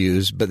social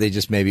cues, but they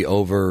just maybe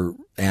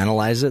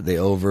overanalyze it.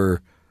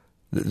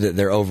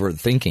 They're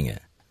overthinking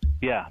it.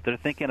 Yeah, they're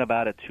thinking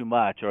about it too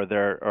much, or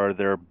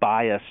they're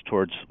biased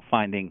towards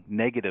finding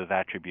negative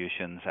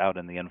attributions out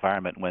in the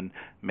environment when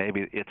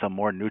maybe it's a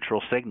more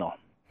neutral signal.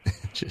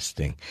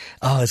 Interesting.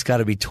 Oh, it's got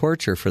to be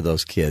torture for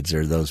those kids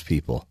or those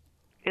people.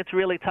 It's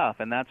really tough,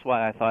 and that's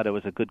why I thought it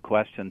was a good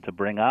question to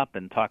bring up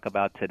and talk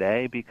about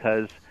today,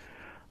 because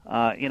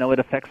it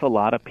affects a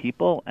lot of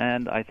people,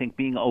 and I think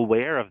being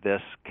aware of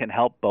this can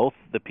help both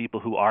the people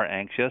who are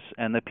anxious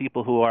and the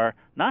people who are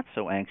not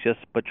so anxious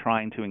but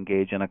trying to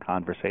engage in a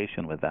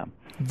conversation with them.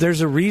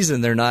 There's a reason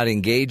they're not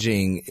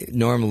engaging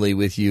normally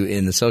with you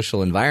in the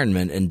social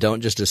environment, and don't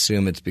just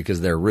assume it's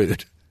because they're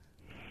rude.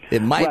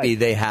 It might be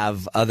they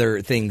have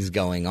other things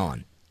going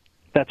on.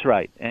 That's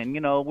right. And,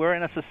 we're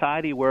in a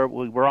society where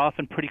we're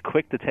often pretty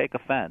quick to take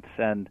offense,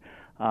 and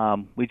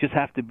we just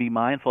have to be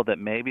mindful that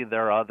maybe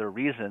there are other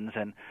reasons.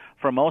 And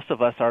for most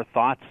of us, our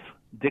thoughts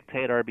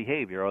dictate our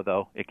behavior,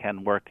 although it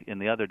can work in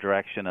the other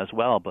direction as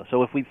well. But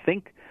so if we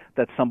think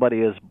that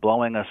somebody is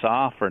blowing us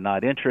off or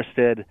not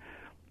interested,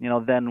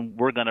 then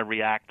we're going to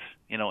react,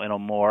 in a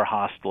more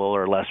hostile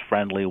or less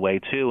friendly way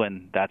too,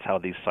 and that's how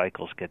these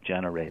cycles get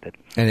generated.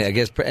 And I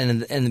guess,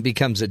 and it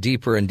becomes a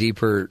deeper and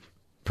deeper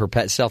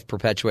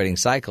self-perpetuating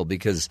cycle,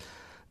 because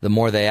the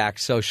more they act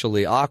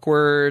socially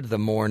awkward, the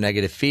more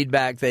negative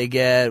feedback they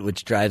get,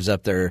 which drives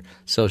up their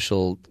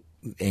social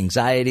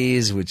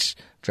anxieties, which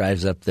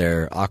drives up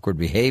their awkward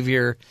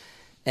behavior.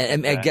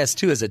 And I guess,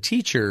 too, as a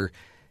teacher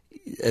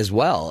as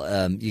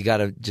well, you got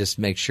to just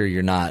make sure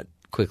you're not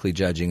quickly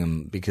judging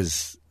them,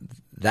 because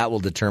that will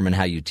determine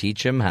how you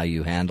teach them, how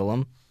you handle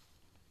them.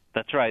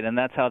 That's right, and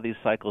that's how these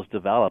cycles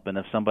develop. And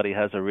if somebody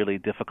has a really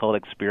difficult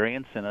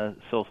experience in a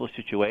social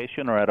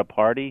situation or at a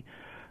party,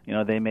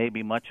 they may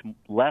be much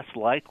less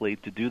likely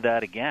to do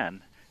that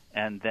again.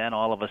 And then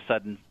all of a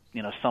sudden,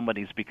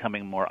 somebody's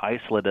becoming more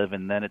isolative,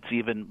 and then it's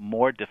even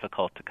more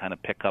difficult to kind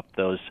of pick up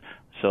those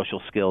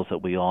social skills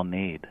that we all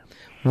need.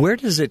 Where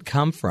does it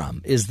come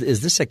from? Is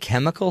this a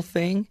chemical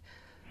thing?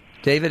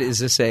 David, is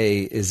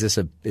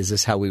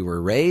this how we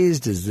were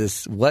raised? Is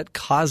this what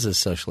causes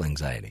social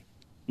anxiety?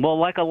 Well,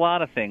 like a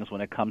lot of things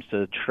when it comes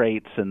to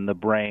traits in the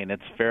brain,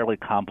 it's fairly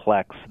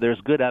complex. There's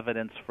good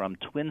evidence from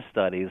twin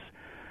studies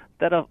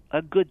that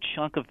a good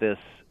chunk of this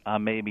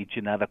may be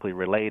genetically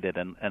related.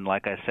 And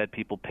like I said,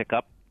 people pick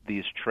up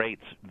these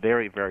traits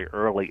very, very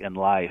early in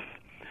life.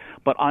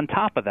 But on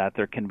top of that,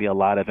 there can be a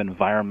lot of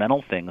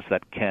environmental things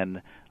that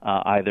can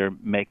either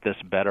make this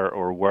better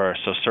or worse.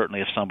 So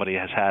certainly if somebody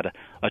has had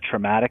a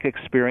traumatic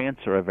experience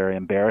or a very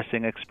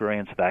embarrassing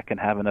experience, that can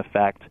have an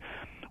effect.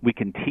 We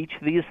can teach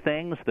these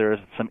things. There's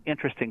some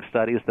interesting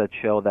studies that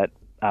show that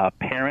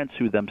parents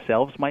who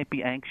themselves might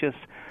be anxious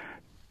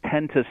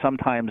tend to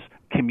sometimes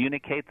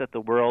communicate that the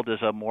world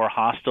is a more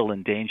hostile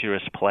and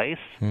dangerous place.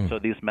 So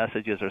these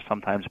messages are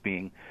sometimes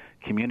being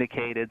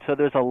communicated. So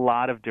there's a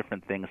lot of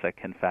different things that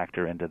can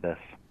factor into this.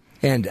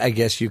 And I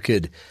guess you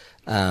could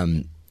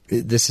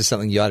this is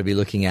something you ought to be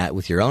looking at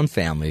with your own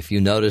family. If you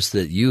notice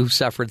that you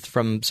suffered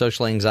from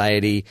social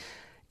anxiety,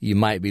 you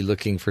might be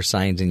looking for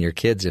signs in your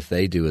kids if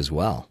they do as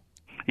well.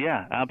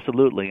 Yeah,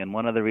 absolutely. And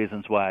one of the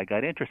reasons why I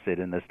got interested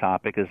in this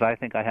topic is I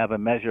think I have a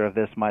measure of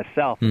this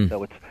myself.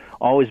 So it's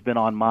always been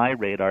on my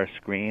radar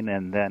screen.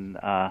 And then,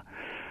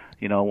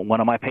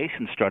 one of my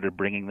patients started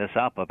bringing this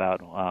up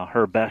about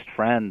her best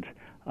friend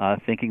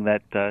thinking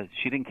that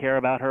she didn't care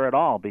about her at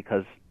all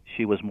because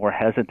she was more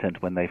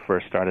hesitant when they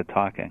first started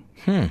talking.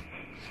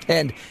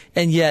 And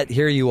yet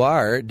here you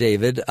are,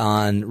 David,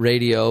 on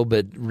radio,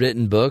 but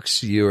written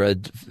books. You're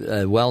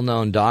a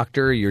well-known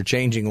doctor. You're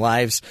changing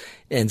lives.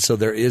 And so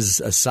there is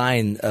a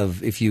sign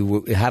of if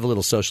you have a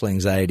little social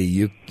anxiety,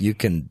 you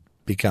can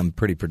become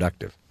pretty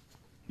productive.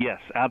 Yes,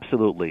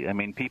 absolutely. I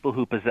mean, people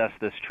who possess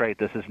this trait,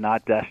 this is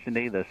not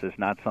destiny. This is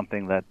not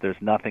something that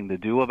there's nothing to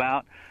do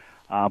about.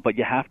 But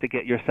you have to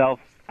get yourself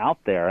out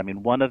there. I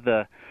mean, one of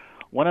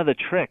the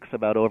tricks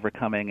about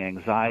overcoming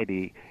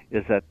anxiety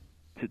is that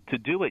to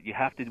do it, you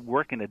have to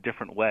work in a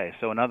different way.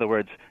 So in other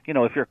words,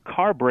 if your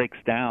car breaks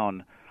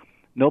down,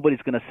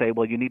 nobody's going to say,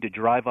 well, you need to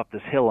drive up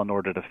this hill in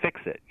order to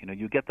fix it.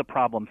 You get the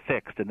problem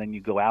fixed, and then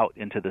you go out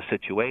into the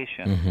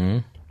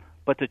situation.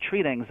 But to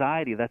treat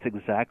anxiety, that's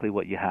exactly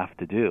what you have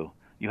to do.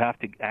 You have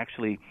to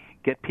actually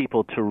get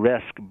people to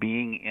risk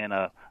being in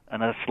a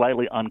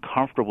slightly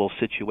uncomfortable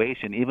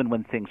situation, even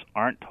when things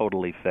aren't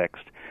totally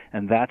fixed.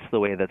 And that's the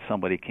way that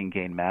somebody can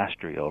gain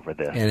mastery over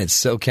this. And it's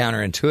so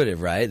counterintuitive,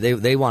 right?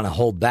 They want to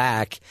hold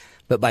back,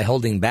 but by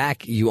holding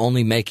back, you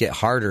only make it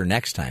harder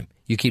next time.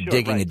 You keep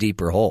digging a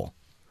deeper hole.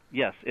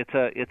 Yes, it's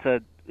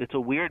a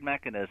weird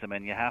mechanism,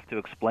 and you have to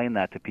explain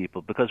that to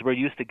people because we're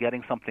used to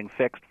getting something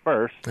fixed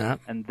first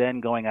and then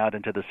going out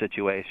into the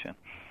situation.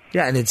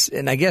 Yeah,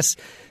 and I guess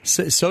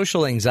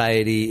social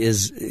anxiety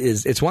is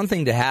it's one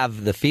thing to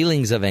have the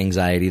feelings of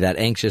anxiety, that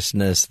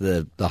anxiousness,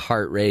 the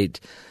heart rate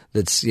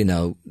that's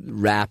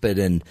rapid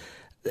and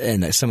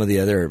some of the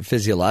other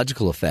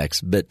physiological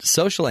effects. But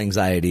social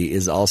anxiety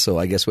is also,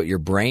 I guess, what your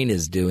brain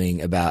is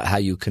doing about how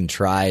you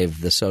contrive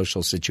the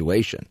social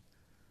situation.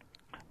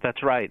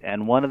 That's right.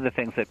 And one of the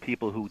things that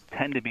people who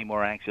tend to be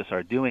more anxious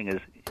are doing is,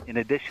 in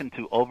addition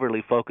to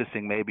overly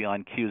focusing maybe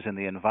on cues in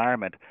the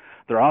environment,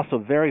 they're also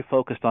very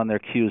focused on their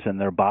cues in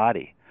their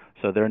body.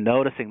 So they're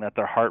noticing that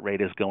their heart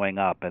rate is going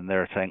up, and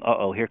they're saying,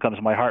 uh-oh, here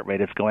comes my heart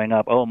rate. It's going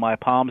up. Oh, my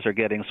palms are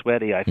getting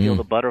sweaty. I feel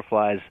the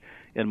butterflies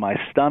in my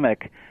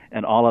stomach,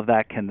 and all of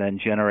that can then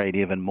generate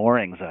even more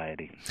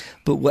anxiety.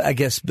 But I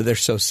guess they're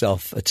so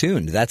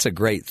self-attuned. That's a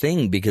great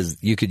thing because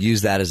you could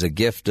use that as a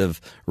gift of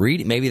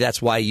reading. Maybe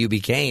that's why you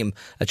became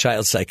a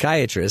child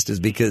psychiatrist, is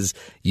because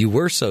you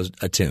were so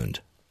attuned.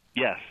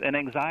 Yes, and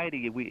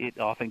anxiety, it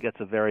often gets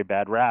a very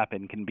bad rap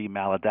and can be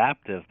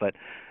maladaptive, but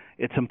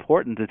it's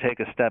important to take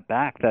a step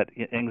back that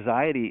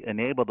anxiety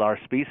enabled our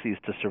species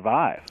to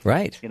survive.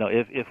 Right. You know,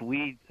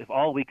 if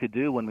all we could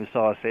do when we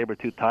saw a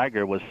saber-toothed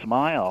tiger was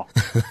smile,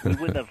 we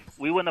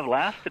wouldn't have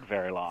lasted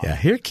very long. Yeah,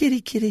 here,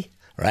 kitty.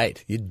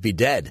 Right, you'd be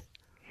dead.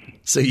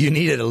 So you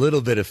needed a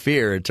little bit of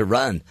fear to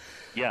run.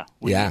 Yeah,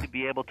 we need to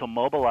be able to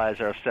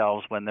mobilize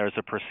ourselves when there's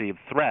a perceived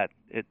threat.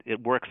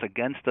 It works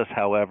against us,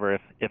 however,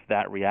 if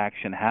that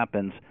reaction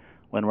happens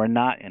when we're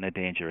not in a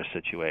dangerous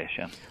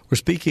situation. We're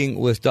speaking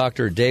with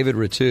Dr. David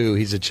Rettew.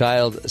 He's a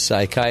child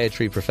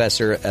psychiatry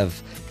professor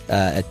of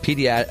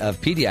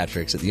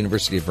pediatrics at the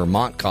University of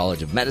Vermont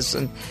College of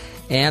Medicine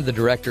and the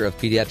director of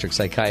Pediatric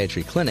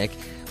Psychiatry Clinic.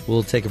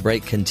 We'll take a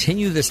break,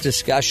 continue this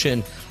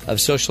discussion of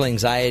social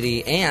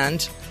anxiety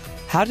and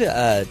how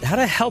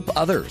to help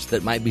others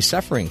that might be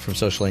suffering from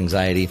social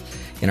anxiety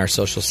in our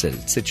social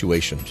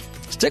situations.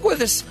 Stick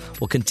with us.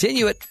 We'll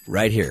continue it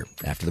right here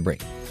after the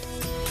break.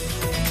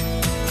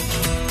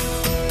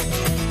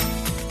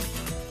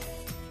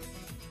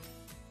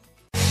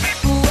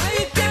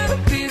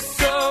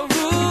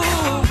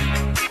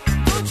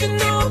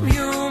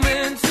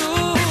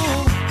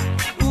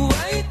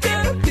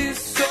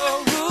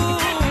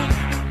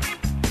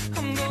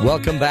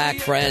 Welcome back,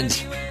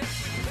 friends.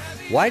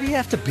 Why do you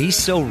have to be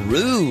so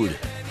rude?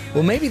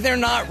 Well, maybe they're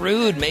not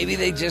rude. Maybe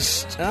they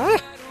just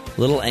a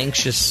little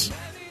anxious,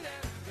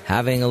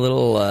 having a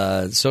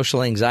little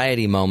social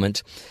anxiety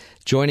moment.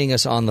 Joining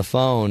us on the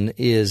phone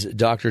is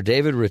Dr.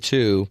 David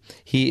Rettew.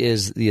 He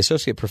is the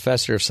Associate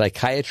Professor of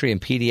Psychiatry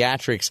and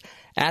Pediatrics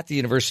at the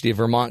University of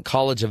Vermont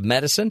College of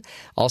Medicine,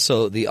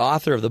 also the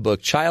author of the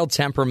book Child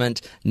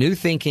Temperament, New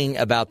Thinking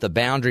About the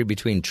Boundary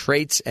Between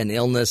Traits and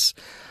Illness.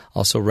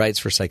 Also writes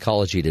for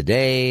Psychology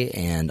Today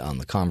and on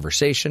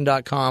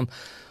theconversation.com.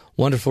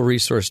 Wonderful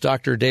resource.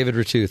 Dr. David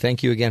Rettew,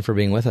 thank you again for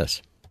being with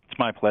us. It's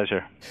my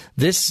pleasure.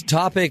 This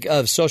topic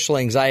of social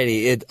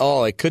anxiety, it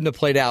couldn't have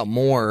played out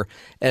more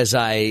as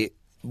I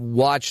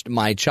watched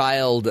my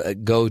child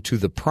go to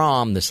the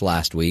prom this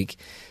last week,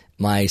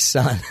 my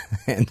son.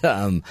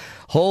 And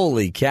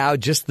holy cow,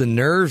 just the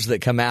nerves that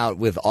come out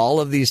with all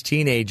of these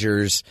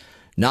teenagers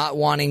not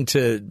wanting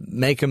to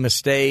make a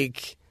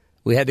mistake.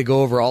 We had to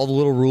go over all the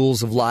little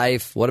rules of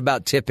life. What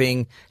about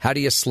tipping? How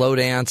do you slow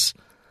dance?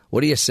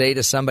 What do you say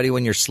to somebody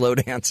when you're slow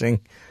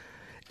dancing?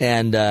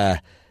 And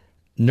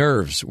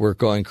nerves were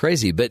going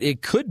crazy. But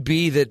it could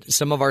be that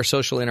some of our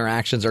social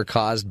interactions are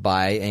caused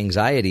by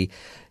anxiety.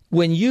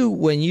 When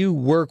you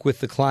work with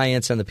the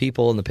clients and the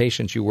people and the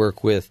patients you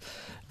work with,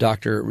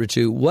 Dr.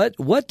 Rettew,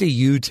 what do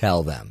you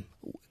tell them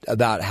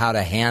about how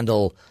to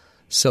handle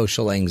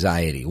social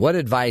anxiety? What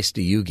advice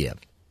do you give?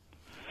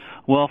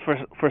 Well,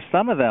 for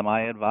some of them,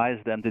 I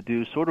advise them to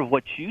do sort of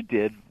what you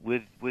did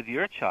with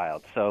your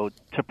child, so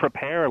to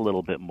prepare a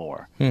little bit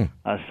more.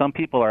 Some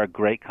people are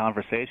great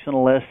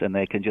conversationalists, and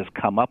they can just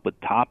come up with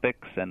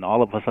topics and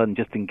all of a sudden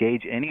just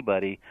engage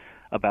anybody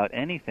about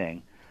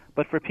anything.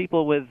 But for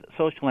people with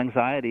social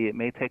anxiety, it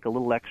may take a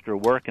little extra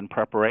work and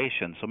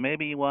preparation. So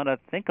maybe you want to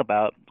think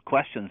about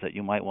questions that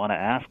you might want to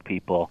ask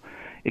people.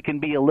 It can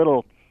be a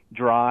little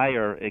dry,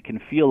 or it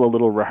can feel a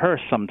little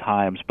rehearsed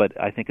sometimes, but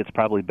I think it's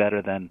probably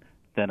better than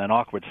an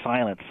awkward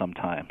silence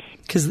sometimes.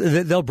 Because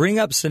they'll bring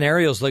up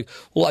scenarios like,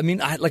 well, I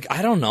mean, I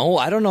don't know.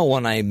 I don't know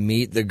when I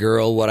meet the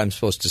girl what I'm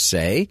supposed to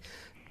say.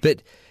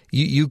 But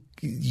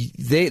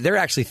they're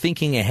actually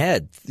thinking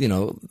ahead,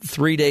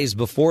 3 days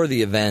before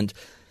the event.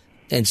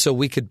 And so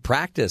we could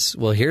practice,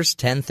 well, here's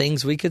 10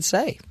 things we could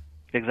say.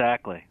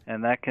 Exactly,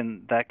 and that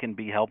can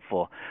be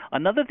helpful.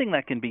 Another thing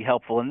that can be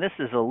helpful, and this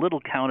is a little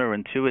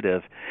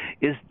counterintuitive,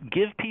 is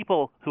give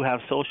people who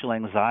have social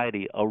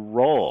anxiety a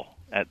role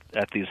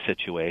at these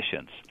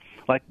situations.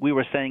 Like we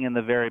were saying in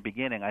the very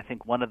beginning, I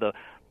think one of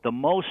the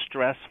most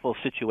stressful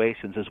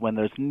situations is when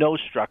there's no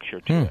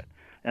structure to it,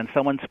 and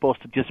someone's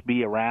supposed to just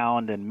be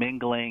around and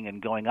mingling and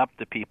going up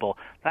to people.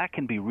 That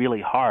can be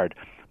really hard.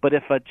 But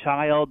if a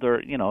child or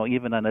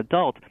even an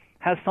adult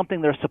has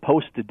something they're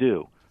supposed to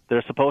do,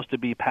 they're supposed to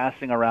be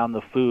passing around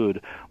the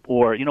food,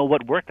 or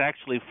what worked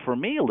actually for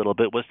me a little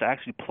bit was to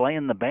actually play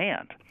in the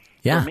band.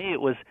 Yeah. For me,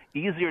 it was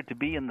easier to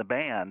be in the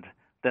band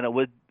than it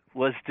was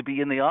to be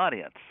in the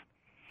audience.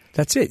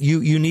 That's it.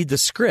 You need the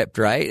script,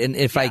 right? And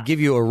if I give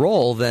you a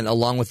role, then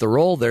along with the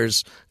role,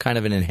 there's kind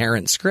of an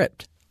inherent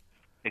script.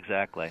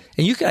 Exactly.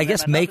 And you can, I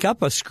guess, make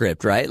up a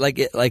script, right? Like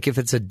if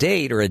it's a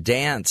date or a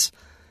dance,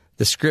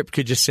 the script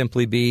could just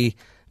simply be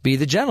be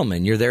the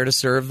gentleman. You're there to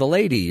serve the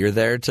lady. You're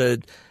there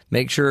to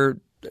make sure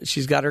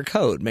she's got her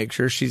coat, make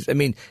sure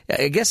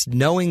I guess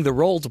knowing the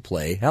role to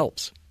play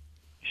helps.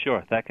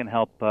 Sure, that can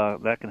help.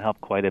 That can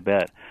help quite a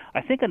bit.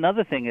 I think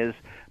another thing is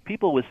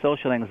people with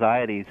social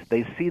anxieties,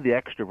 they see the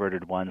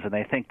extroverted ones and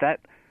they think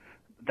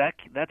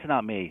that's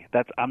not me.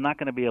 I'm not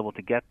going to be able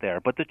to get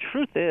there. But the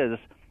truth is,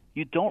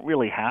 you don't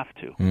really have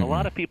to. Mm-hmm. A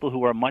lot of people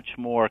who are much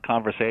more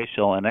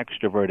conversational and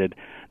extroverted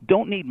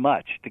don't need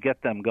much to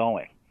get them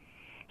going.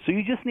 So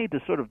you just need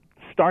to sort of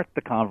start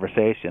the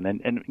conversation.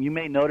 And you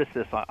may notice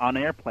this on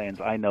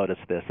airplanes. I notice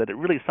this, that it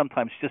really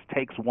sometimes just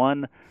takes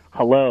one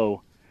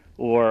hello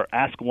or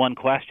ask one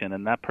question,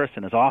 and that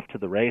person is off to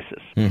the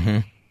races. Mm-hmm.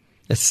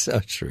 It's so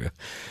true.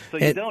 So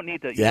you don't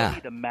need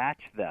to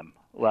match them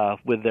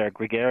with their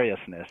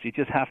gregariousness. You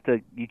just have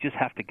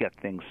to get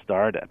things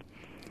started.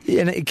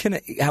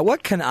 And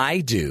what can I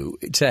do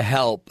to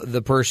help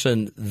the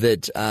person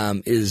that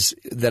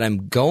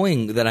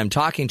I'm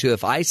talking to?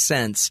 If I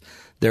sense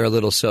they're a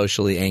little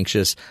socially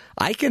anxious,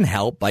 I can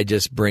help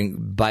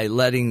by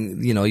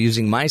letting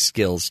using my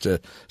skills to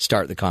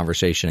start the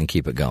conversation and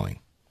keep it going.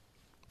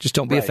 Just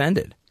don't be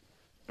offended.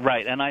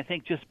 Right, and I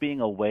think just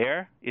being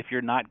aware, if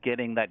you're not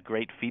getting that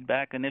great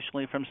feedback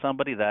initially from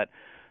somebody, that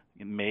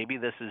maybe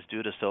this is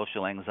due to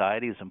social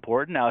anxiety is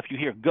important. Now, if you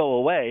hear "go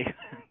away,"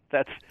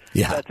 that's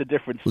a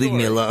different story. Leave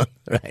me alone.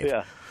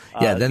 Right.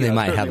 Yeah. Then they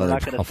might have other problems. We're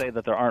not going to say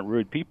that there aren't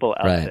rude people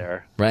out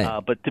there.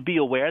 Right. But to be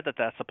aware that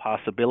that's a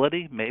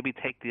possibility, maybe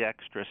take the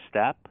extra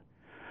step.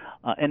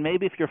 And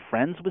maybe if you're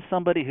friends with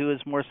somebody who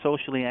is more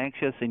socially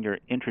anxious and you're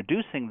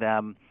introducing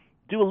them,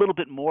 do a little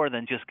bit more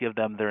than just give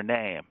them their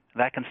name.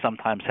 That can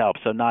sometimes help.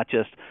 So not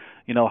just,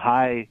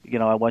 hi,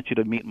 I want you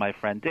to meet my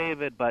friend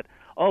David, but,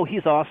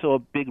 he's also a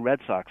big Red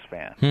Sox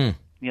fan.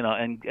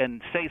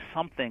 And say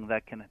something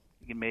that can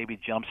maybe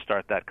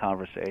jumpstart that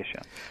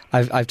conversation.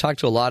 I've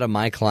talked to a lot of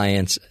my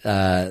clients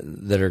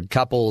that are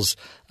couples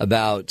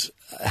about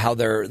how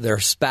their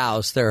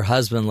spouse, their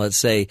husband, let's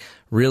say,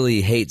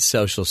 really hates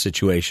social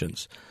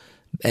situations.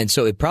 And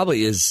so it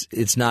probably is,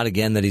 it's not,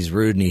 again, that he's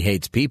rude and he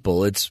hates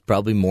people. It's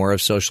probably more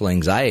of social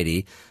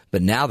anxiety.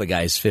 But now the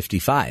guy's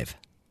 55.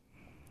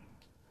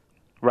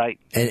 Right.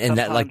 And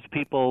sometimes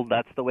people,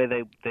 that's the way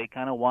they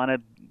kind of want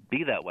to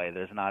be that way.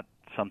 There's not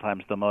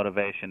sometimes the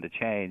motivation to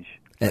change.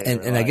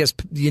 And I guess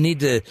you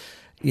need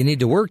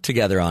to work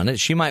together on it.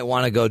 She might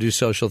want to go do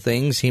social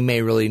things. He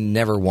may really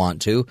never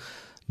want to.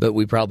 But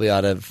we probably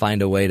ought to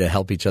find a way to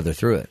help each other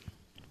through it.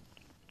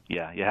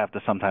 Yeah, you have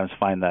to sometimes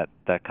find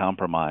that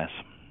compromise.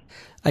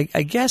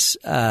 I guess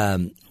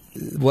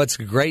what's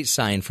a great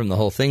sign from the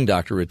whole thing,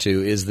 Dr.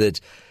 Rettew, is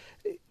that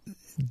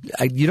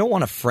you don't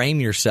want to frame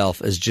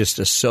yourself as just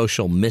a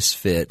social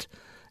misfit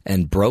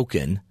and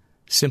broken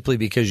simply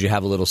because you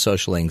have a little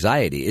social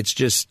anxiety. It's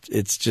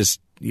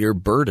just your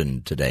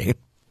burden today.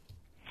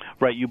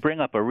 Right. You bring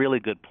up a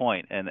really good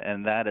point,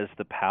 and that is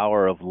the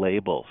power of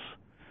labels.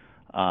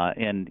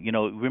 And,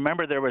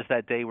 remember there was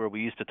that day where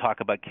we used to talk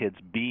about kids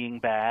being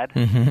bad,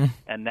 mm-hmm.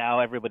 and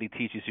now everybody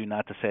teaches you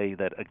not to say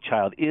that a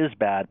child is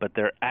bad, but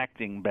they're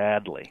acting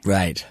badly.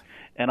 Right.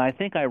 And I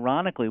think,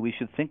 ironically, we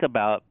should think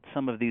about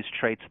some of these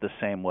traits the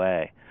same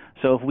way.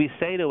 So if we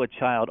say to a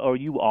child,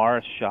 you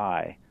are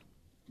shy,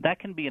 that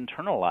can be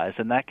internalized,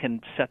 and that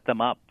can set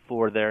them up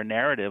for their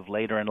narrative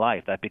later in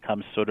life. That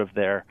becomes sort of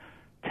their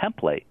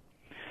template.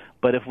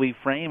 But if we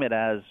frame it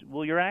as,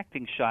 you're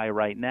acting shy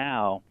right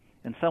now,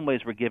 in some ways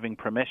we're giving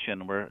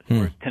permission. We're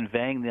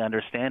conveying the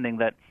understanding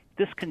that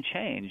this can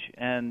change,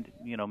 and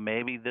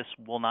maybe this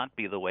will not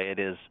be the way it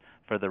is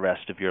for the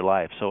rest of your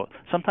life. So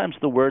sometimes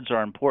the words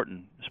are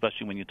important,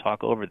 especially when you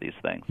talk over these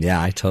things. Yeah,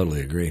 I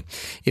totally agree.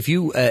 If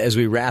you, as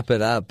we wrap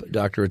it up,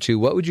 Dr. Rettew,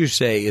 what would you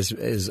say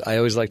is I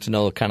always like to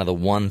know kind of the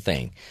one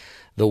thing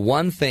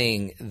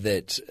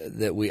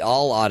that we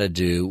all ought to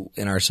do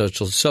in our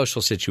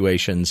social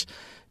situations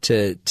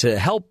to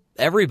help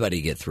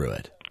everybody get through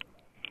it?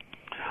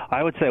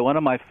 I would say one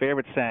of my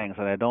favorite sayings,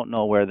 and I don't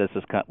know where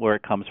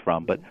it comes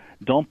from, but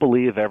don't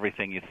believe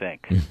everything you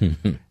think.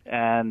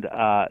 And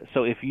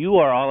so if you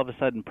are all of a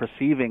sudden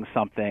perceiving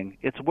something,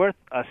 it's worth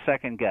a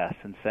second guess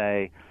and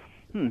say,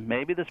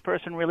 maybe this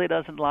person really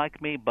doesn't like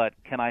me, but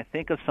can I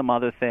think of some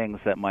other things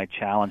that might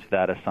challenge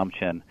that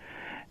assumption?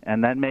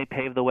 And that may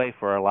pave the way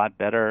for a lot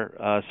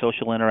better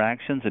social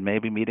interactions and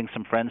maybe meeting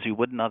some friends you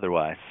wouldn't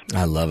otherwise.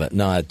 I love it.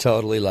 No, I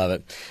totally love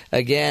it.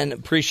 Again,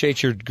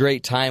 appreciate your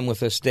great time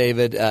with us,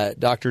 David.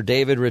 Dr.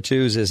 David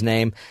Rettew is his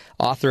name,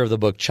 author of the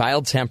book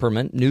Child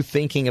Temperament, New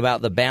Thinking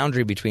About the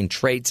Boundary Between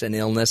Traits and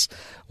Illness.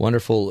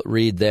 Wonderful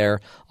read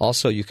there.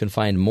 Also, you can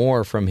find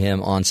more from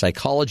him on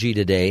Psychology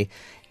Today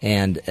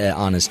and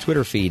on his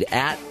Twitter feed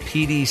at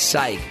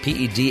PDPsych,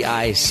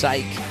 P-E-D-I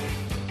Psych.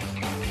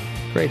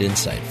 Great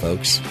insight,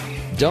 folks.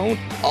 Don't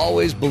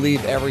always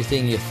believe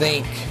everything you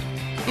think.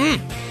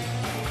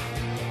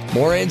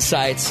 More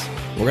insights.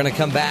 We're going to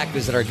come back,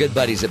 visit our good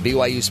buddies at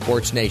BYU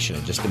Sports Nation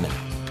in just a minute.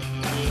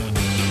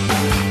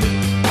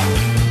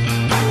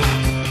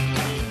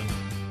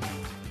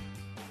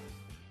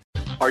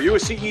 Are you a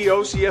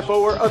CEO, CFO,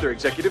 or other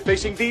executive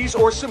facing these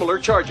or similar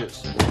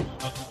charges?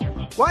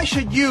 Why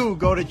should you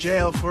go to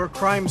jail for a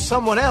crime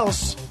someone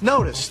else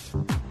noticed?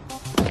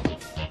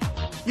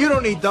 You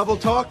don't need double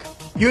talk.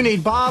 You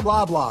need blah,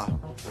 blah, blah.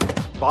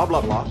 Blah,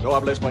 blah, blah. No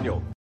habla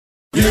español.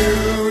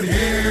 You'd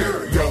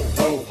hear yo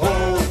ho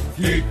ho,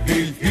 hee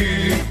hee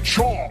hee,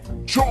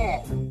 chomp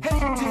chomp. Hey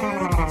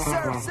dude,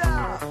 surf's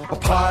up. A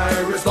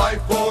pirate's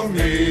life for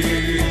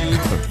me.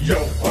 Yo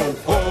ho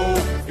ho,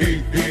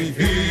 hee hee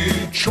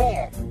hee,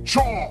 chomp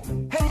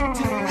chomp.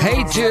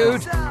 Hey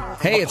dude,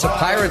 hey, it's a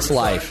pirate's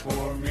life.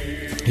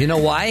 You know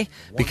why?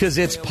 Because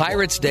it's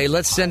Pirates Day.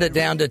 Let's send it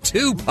down to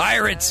 2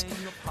 pirates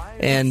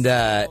and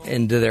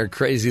into their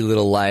crazy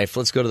little life.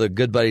 Let's go to the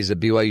good buddies at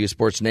BYU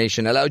Sports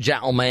Nation. Hello,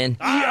 gentlemen.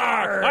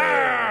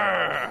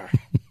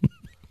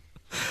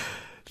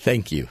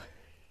 Thank you.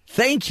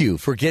 Thank you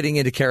for getting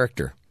into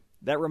character.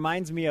 That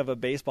reminds me of a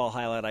baseball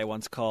highlight I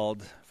once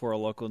called for a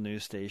local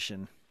news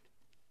station.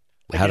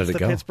 How did it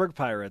go? The Pittsburgh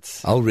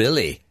Pirates. Oh,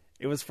 really?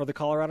 It was for the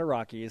Colorado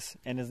Rockies,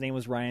 and his name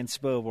was Ryan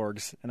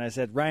Spilborghs. And I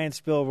said, Ryan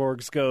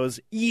Spilborghs goes,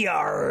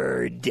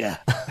 yard.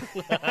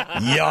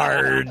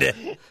 Yard.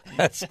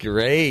 That's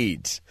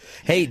great.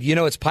 Hey, you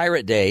know, it's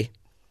Pirate Day.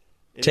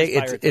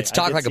 It's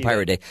Talk Like a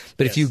Pirate Day.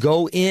 But if you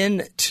go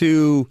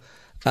into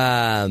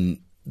the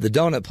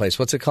donut place,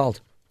 what's it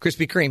called?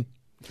 Krispy Kreme.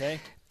 Okay.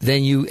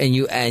 Then you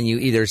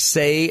either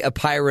say a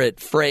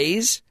pirate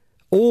phrase,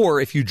 or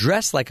if you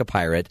dress like a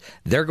pirate,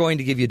 they're going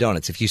to give you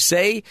donuts. If you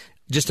say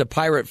just a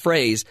pirate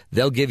phrase,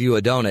 they'll give you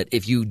a donut.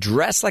 If you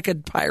dress like a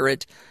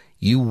pirate,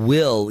 you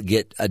will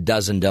get a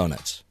dozen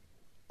donuts.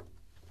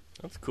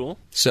 That's cool.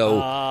 So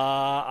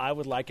I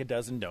would like a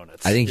dozen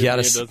donuts. I think you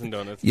ought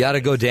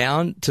to go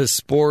down to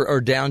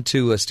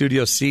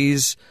Studio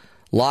C's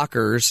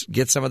lockers,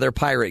 get some of their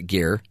pirate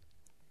gear,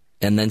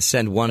 and then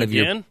send one of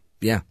your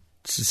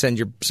send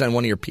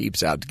one of your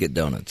peeps out to get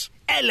donuts.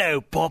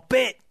 Hello,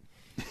 Poppet.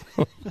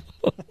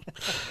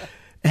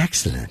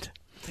 Excellent.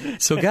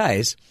 So,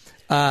 guys,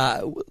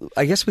 I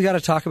guess we got to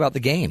talk about the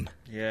game.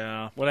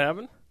 Yeah. What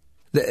happened?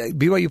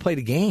 BYU played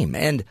a game,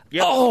 and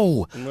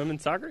in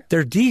women's soccer?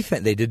 Their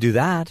defense, they did do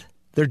that.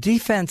 Their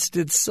defense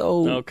did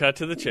so No, cut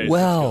to the chase.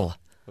 Well.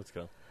 Let's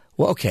go.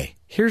 Well, okay,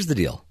 here's the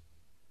deal.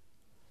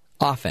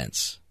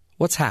 Offense.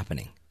 What's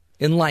happening?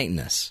 Enlighten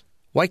us.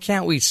 Why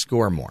can't we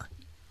score more?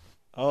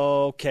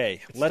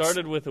 Okay. It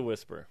started with a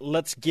whisper.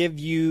 Let's give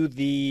you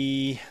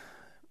the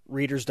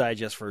Reader's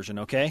Digest version,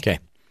 okay? Okay.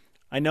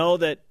 I know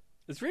that...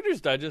 Is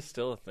Reader's Digest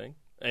still a thing?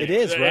 It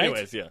is, right?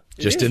 Anyways, yeah.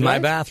 Just in my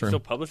bathroom.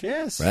 Still publishing?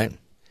 Yes. Right.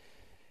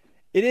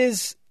 It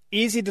is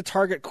easy to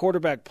target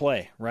quarterback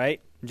play, right?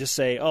 Just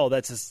say, oh,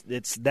 that's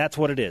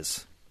what it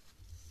is.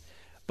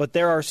 But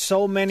there are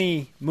so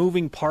many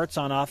moving parts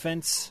on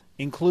offense,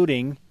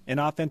 including an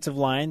offensive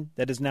line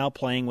that is now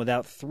playing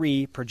without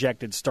 3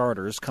 projected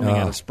starters coming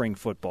out of spring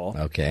football.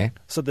 Okay.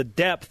 So the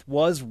depth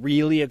was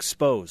really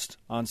exposed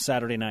on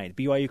Saturday night.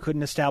 BYU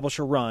couldn't establish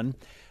a run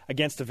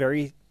against a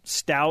very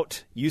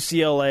stout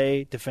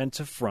UCLA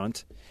defensive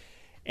front,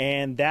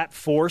 and that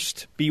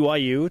forced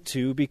BYU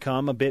to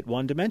become a bit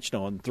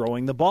one-dimensional in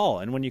throwing the ball.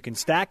 And when you can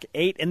stack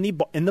 8 in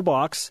the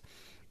box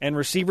and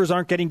receivers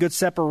aren't getting good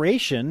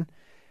separation,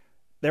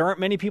 there aren't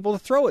many people to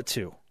throw it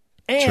to.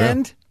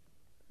 And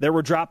there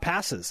were drop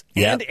passes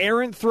and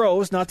errant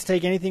throws, not to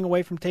take anything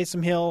away from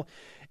Taysom Hill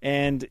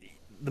and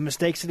the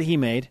mistakes that he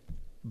made.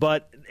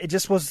 But it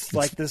just was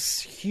like this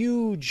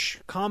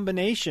huge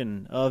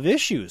combination of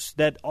issues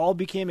that all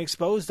became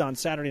exposed on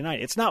Saturday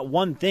night. It's not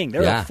one thing.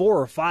 There are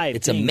 4 or 5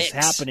 things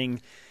happening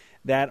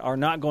that are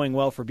not going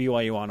well for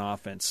BYU on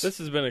offense. This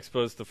has been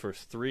exposed the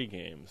first 3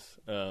 games.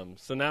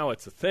 So now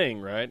it's a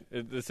thing, right?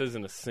 This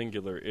isn't a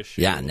singular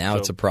issue. Yeah, now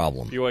it's a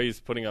problem.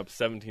 BYU's putting up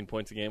 17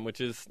 points a game, which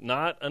is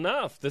not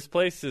enough. This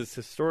place is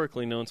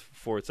historically known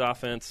for its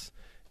offense,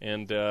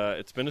 and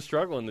it's been a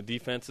struggle, and the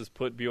defense has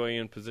put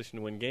BYU in position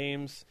to win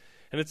games.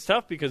 And it's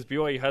tough because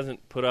BYU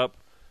hasn't put up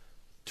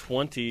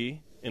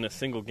 20 in a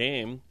single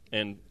game,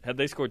 and had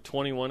they scored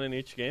 21 in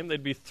each game,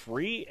 they'd be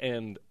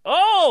 3-0,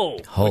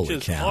 which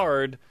is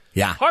hard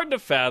to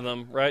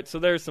fathom, right? So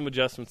there's some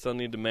adjustments they'll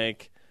need to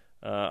make,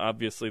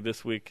 obviously,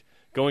 this week.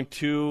 Going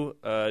to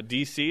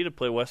D.C. to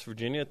play West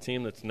Virginia, a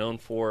team that's known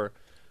for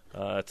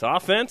its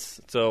offense.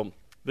 So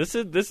this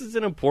is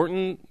an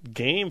important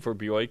game for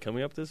BYU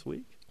coming up this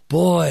week.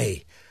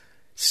 Boy,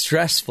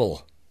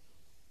 stressful.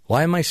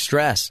 Why am I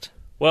stressed?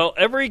 Well,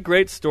 every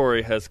great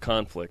story has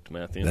conflict,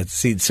 Matthew.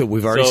 So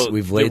we've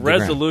laid the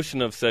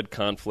resolution of said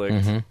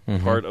conflict.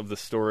 Part of the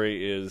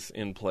story is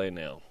in play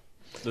now.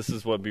 This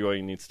is what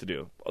BYU needs to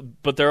do.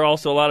 But there are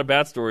also a lot of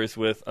bad stories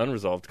with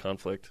unresolved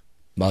conflict.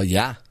 Well,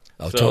 yeah.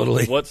 Oh, so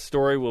totally. What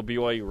story will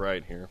BYU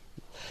write here?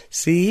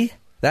 See,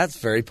 that's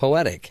very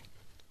poetic.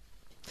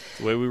 It's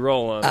the way we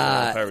roll on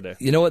Pirate Day.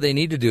 You know what they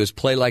need to do is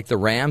play like the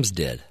Rams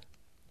did.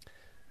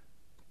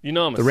 You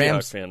know I'm a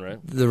Seahawks fan, right?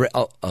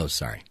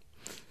 Sorry.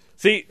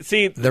 See,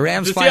 the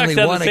Rams the finally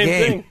Seahawks won had the a same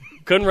game. Thing.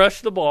 Couldn't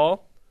rush the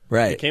ball.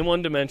 Right. Became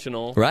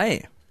one-dimensional.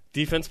 Right.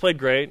 Defense played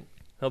great.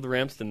 Held the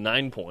Rams to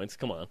 9 points.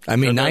 Come on. I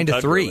mean,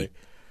 9-3. Really.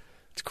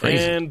 It's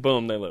crazy. And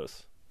boom, they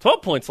lose.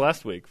 12 points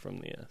last week from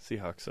the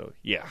Seahawks. So,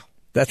 yeah.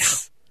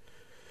 That's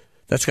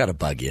That's got to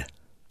bug you.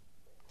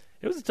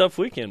 It was a tough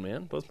weekend,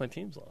 man. Both my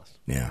teams lost.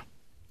 Yeah.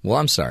 Well,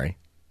 I'm sorry.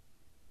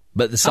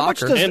 But the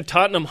soccer... And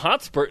Tottenham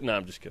Hotspur... No,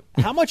 I'm just kidding.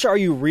 How much are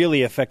you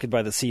really affected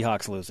by the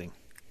Seahawks losing?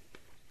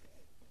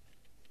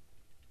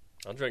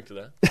 I'll drink to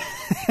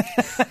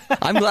that.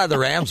 I'm glad the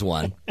Rams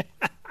won.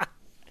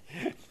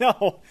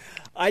 No,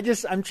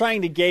 I'm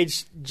trying to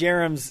gauge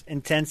Jerem's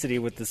intensity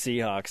with the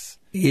Seahawks.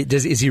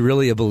 Is he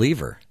really a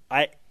believer?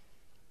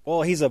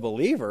 Well, he's a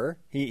believer.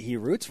 He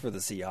roots for the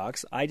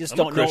Seahawks. I just I'm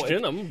don't a know.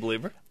 Christian. I'm a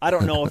believer. I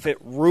don't know if it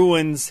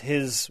ruins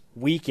his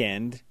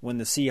weekend when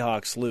the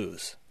Seahawks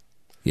lose.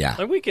 Yeah.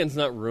 My weekend's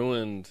not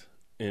ruined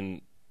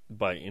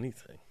by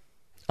anything.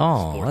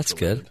 Oh, that's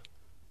good.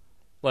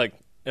 Like,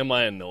 am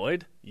I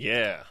annoyed?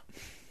 Yeah.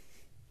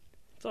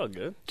 It's all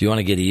good. Do you want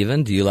to get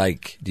even? Do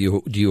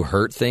you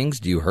hurt things?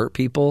 Do you hurt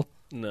people?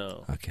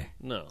 No. Okay.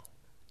 No.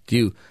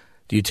 Do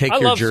you take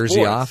your jersey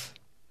sports. off?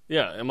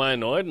 Yeah. Am I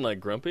annoyed and like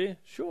grumpy?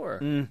 Sure.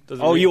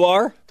 You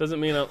are? It doesn't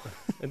mean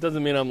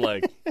I'm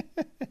like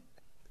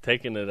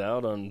taking it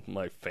out on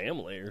my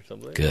family or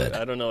something. Good.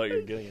 I don't know what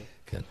you're getting at.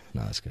 Good.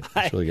 No, that's good.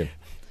 That's really good.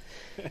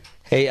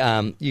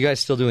 Hey, you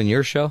guys still doing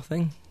your show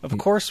thing? Of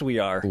course we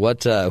are.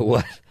 What's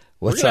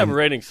We're gonna have a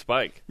rating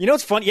spike. You know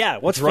what's funny? Yeah,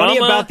 what's Drama funny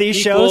about these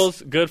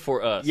shows? Good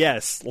for us.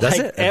 Yes, Does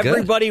it?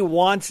 Everybody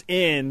wants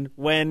in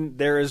when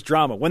there is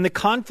drama. When the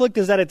conflict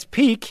is at its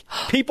peak,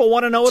 people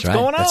want to know what's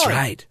going on. That's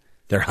right.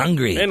 They're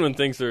hungry. And when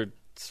things are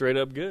straight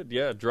up good,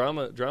 yeah,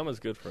 drama's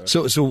good for us.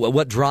 So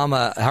what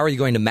drama? How are you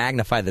going to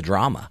magnify the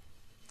drama?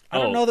 I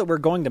don't know that we're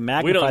going to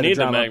magnify the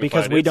drama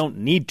because we don't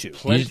need to.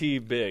 Plenty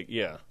big,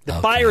 yeah. The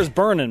fire's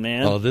burning,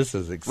 man. Oh, this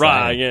is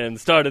exciting. Ryan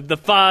started the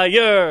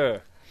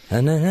fire.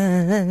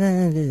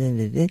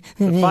 The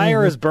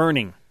fire is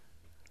burning.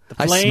 The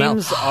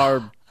flames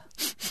are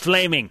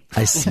flaming.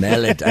 I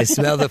smell it. I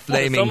smell the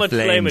flaming so much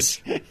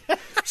flames.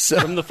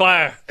 From the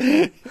fire.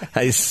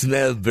 I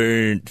smell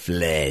burnt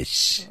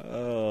flesh.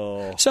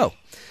 Oh. So,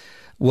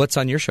 what's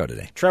on your show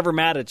today? Trevor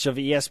Maddich of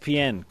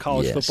ESPN,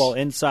 college football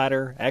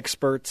insider,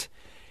 expert,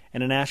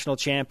 and a national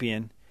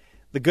champion.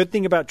 The good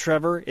thing about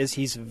Trevor is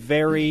he's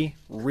very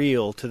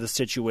real to the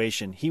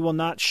situation. He will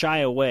not shy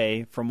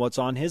away from what's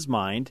on his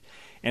mind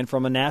and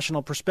from a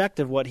national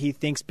perspective what he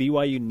thinks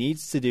BYU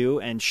needs to do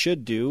and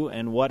should do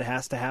and what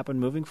has to happen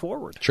moving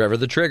forward. Trevor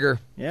the Trigger.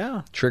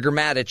 Yeah. Trigger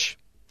Maddich.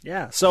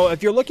 Yeah. So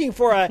if you're looking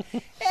for a,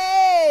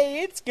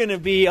 hey, it's going to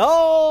be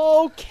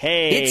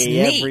okay, it's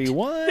neat.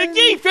 Everyone. The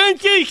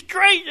defense is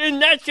great,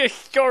 and that's a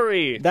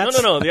story. No.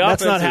 The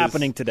offense that's not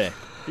happening today.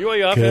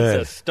 BYU offense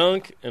has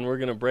stunk, and we're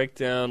going to break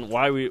down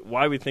why we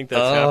think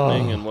that's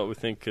happening and what we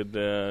think could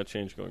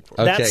change going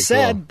forward. Okay,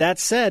 that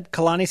said,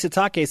 Kalani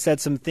Sitake said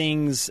some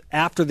things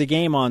after the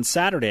game on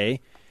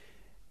Saturday,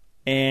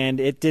 and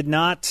he did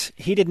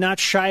not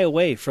shy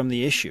away from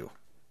the issue.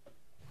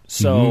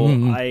 So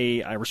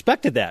I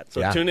respected that.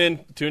 So tune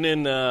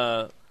in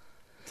to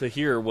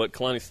hear what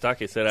Kalani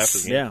Sitake said after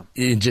the game.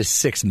 Yeah, in just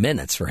 6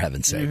 minutes, for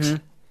heaven's sakes.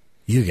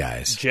 You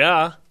guys.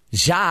 Ja.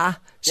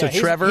 So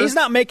Trevor, he's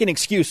not making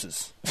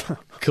excuses.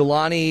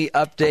 Kalani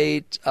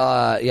update.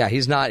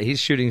 He's not. He's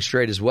shooting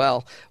straight as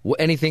well.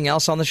 Anything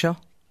else on the show?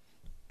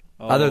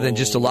 Other than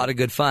just a lot of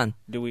good fun.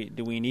 Do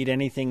we need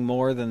anything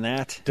more than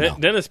that? No.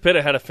 Dennis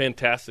Pitta had a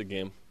fantastic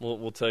game.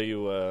 We'll tell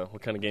you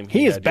what kind of game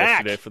he is had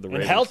back yesterday for the and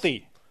Raiders.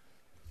 healthy.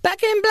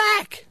 Back in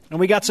black. And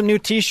we got some new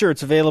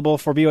T-shirts available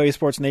for BYU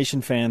Sports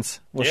Nation fans.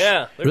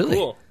 They're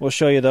cool. We'll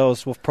show you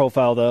those. We'll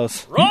profile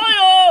those.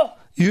 Royal!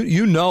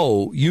 You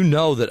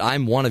know that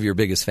I'm one of your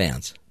biggest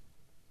fans.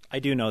 I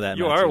do know that.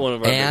 You are one of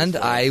our biggest fans.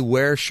 And I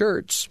wear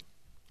shirts.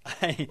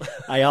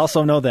 I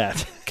also know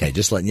that. Okay,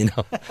 just letting you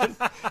know.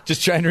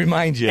 Just trying to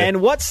remind you. And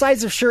what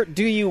size of shirt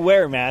do you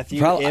wear,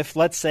 Matthew, if,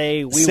 let's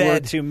say, we were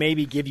to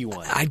maybe give you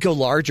one? I'd go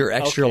large or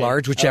extra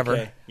large, whichever.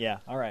 Okay. Yeah,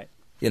 all right.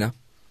 You know?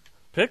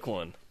 Pick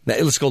one.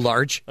 Let's go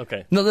large.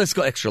 Okay. No, let's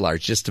go extra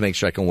large just to make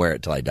sure I can wear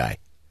it till I die.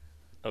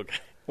 Okay.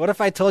 What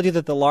if I told you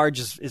that the large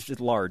is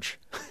large?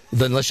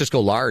 Then let's just go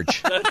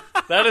large.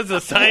 That is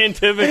a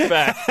scientific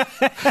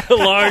fact.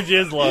 Large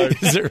is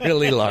large. Is it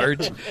really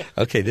large?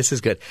 Okay, this is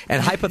good.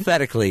 And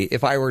hypothetically,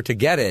 if I were to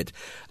get it,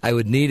 I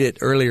would need it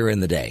earlier in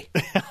the day.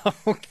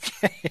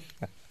 Okay.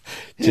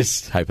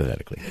 Just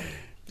hypothetically.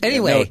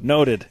 Anyway.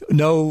 Noted.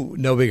 No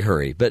big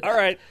hurry. But all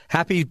right.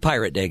 Happy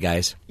Pirate Day,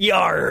 guys.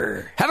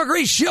 Yar. Have a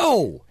great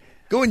show.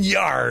 Going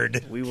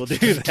yard. We will do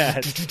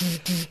that.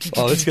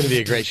 Oh, it's going to be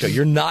a great show.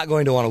 You're not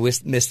going to want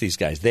to miss these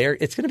guys.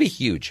 It's going to be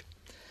huge.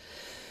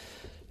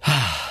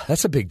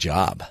 That's a big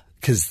job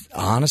because,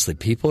 honestly,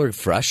 people are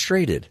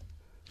frustrated.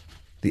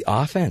 The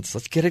offense,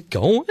 let's get it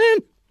going.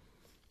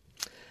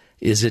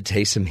 Is it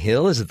Taysom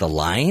Hill? Is it the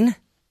line?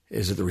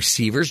 Is it the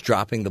receivers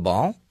dropping the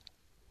ball?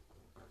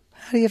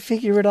 How do you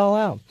figure it all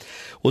out?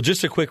 Well,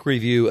 just a quick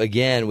review.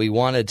 Again, we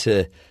wanted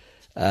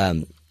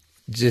to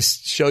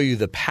just show you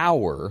the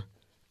power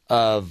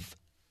of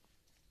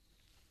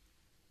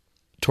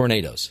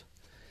tornadoes.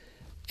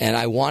 And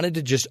I wanted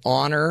to just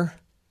honor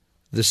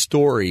the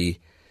story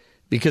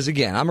because,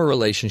 again, I'm a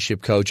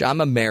relationship coach. I'm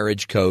a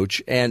marriage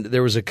coach. And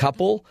there was a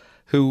couple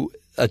who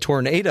a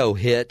tornado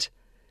hit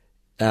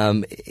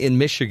in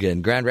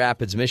Michigan, Grand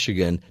Rapids,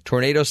 Michigan.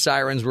 Tornado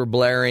sirens were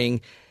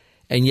blaring,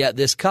 and yet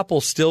this couple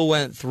still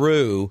went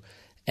through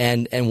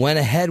and went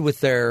ahead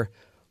with their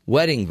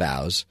wedding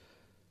vows.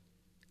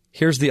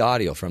 Here's the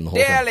audio from the whole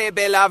thing. Dearly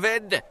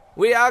beloved,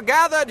 we are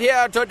gathered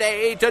here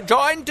today to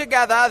join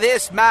together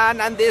this man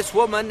and this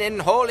woman in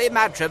holy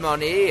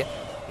matrimony.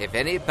 If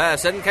any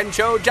person can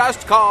show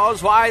just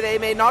cause why they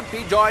may not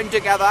be joined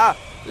together,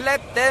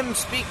 let them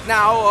speak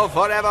now or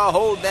forever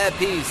hold their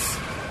peace.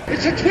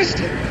 It's a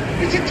twisted!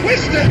 It's a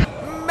twisted!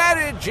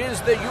 Marriage is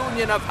the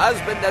union of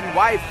husband and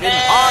wife in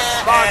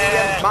heart, body,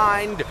 and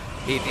mind.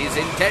 It is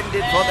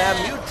intended for their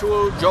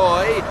mutual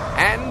joy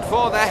and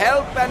for the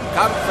help and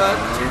comfort.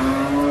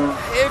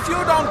 If you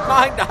don't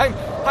mind,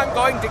 I'm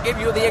going to give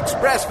you the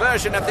express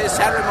version of this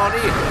ceremony.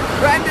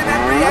 Brandon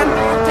and Brienne,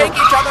 do you take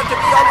each other to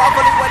be your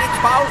lawfully wedded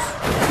spouse?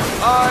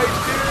 I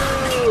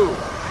do.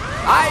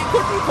 I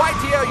couldn't quite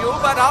hear you,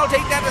 but I'll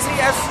take that as a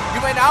yes.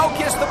 You may now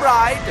kiss the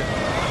bride.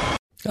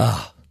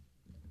 Oh,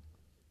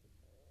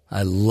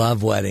 I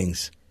love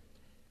weddings.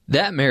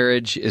 That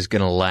marriage is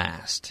going to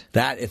last.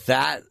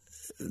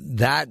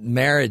 That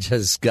marriage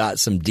has got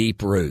some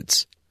deep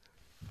roots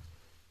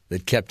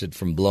that kept it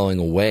from blowing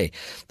away.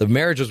 The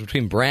marriage was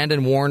between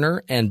Brandon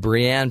Warner and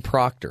Brianne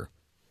Proctor.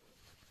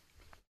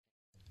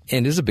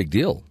 And it is a big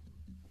deal.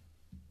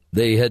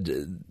 They had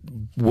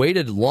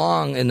waited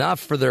long enough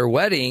for their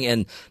wedding,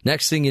 and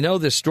next thing you know,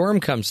 this storm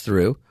comes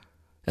through,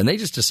 and they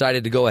just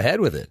decided to go ahead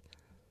with it.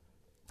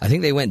 I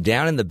think they went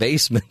down in the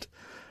basement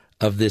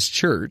of this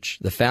church,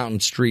 the Fountain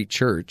Street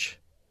Church,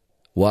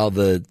 while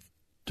the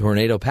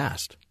tornado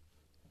passed.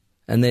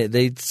 And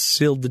they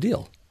sealed the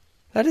deal.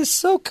 That is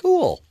so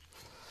cool.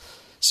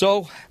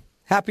 So,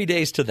 happy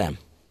days to them.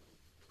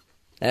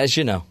 As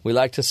you know, we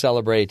like to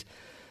celebrate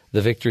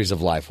the victories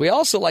of life. We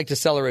also like to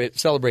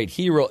celebrate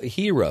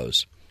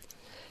heroes.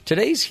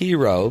 Today's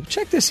hero,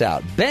 check this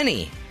out.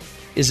 Benny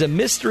is a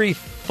mystery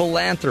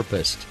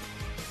philanthropist.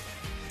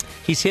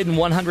 He's hidden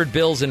 100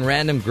 bills in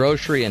random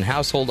grocery and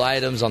household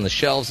items on the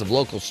shelves of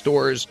local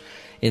stores,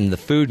 in the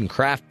food and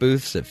craft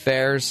booths at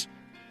fairs,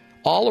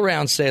 all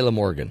around Salem,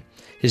 Oregon.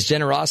 His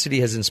generosity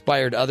has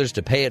inspired others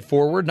to pay it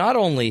forward. Not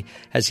only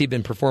has he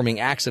been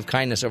performing acts of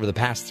kindness over the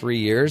past 3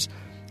 years,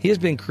 he has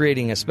been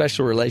creating a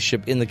special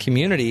relationship in the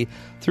community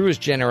through his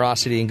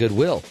generosity and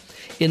goodwill.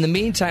 In the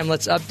meantime,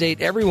 let's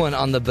update everyone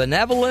on the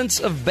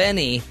benevolence of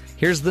Benny.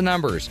 Here's the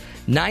numbers.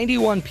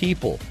 91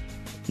 people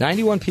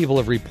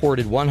have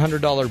reported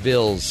 $100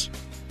 bills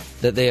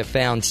that they have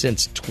found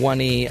since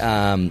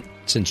June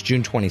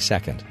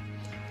 22nd.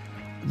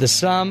 The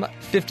sum,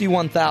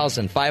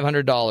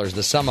 $51,500,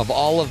 the sum of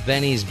all of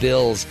Benny's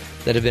bills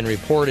that have been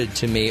reported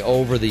to me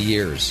over the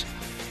years.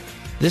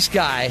 This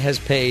guy has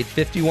paid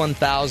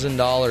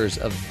 $51,000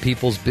 of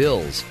people's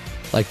bills,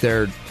 like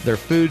their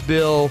food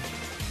bill.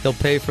 He'll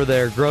pay for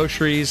their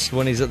groceries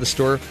when he's at the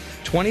store.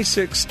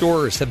 26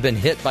 stores have been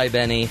hit by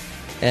Benny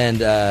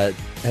and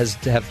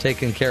have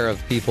taken care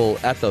of people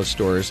at those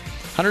stores.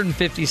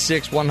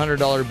 156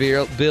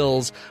 $100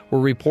 bills were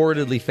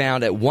reportedly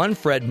found at one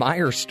Fred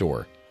Meyer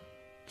store.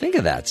 Think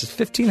of that. It's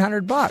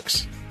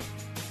 $1,500.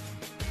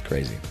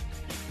 Crazy.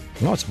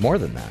 No, it's more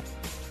than that.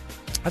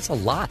 That's a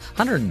lot.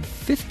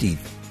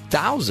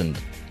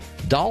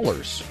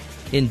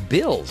 $150,000 in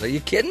bills. Are you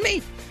kidding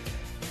me?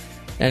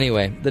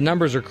 Anyway, the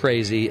numbers are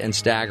crazy and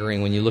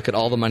staggering when you look at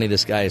all the money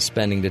this guy is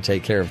spending to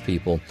take care of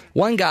people.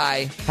 One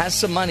guy has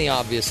some money,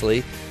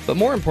 obviously, but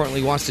more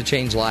importantly, wants to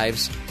change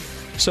lives.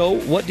 So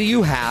what do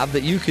you have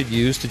that you could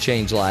use to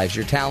change lives?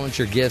 Your talents,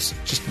 your gifts,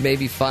 just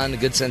maybe fun, a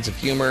good sense of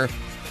humor,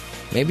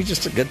 maybe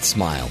just a good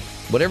smile.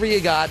 Whatever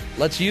you got,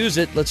 let's use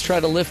it. Let's try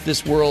to lift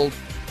this world,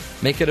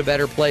 make it a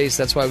better place.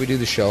 That's why we do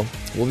the show.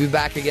 We'll be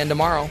back again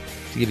tomorrow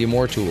to give you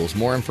more tools,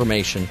 more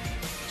information,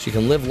 so you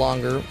can live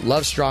longer,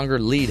 love stronger,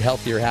 lead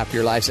healthier,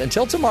 happier lives.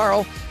 Until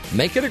tomorrow,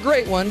 make it a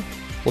great one.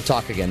 We'll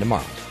talk again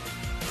tomorrow.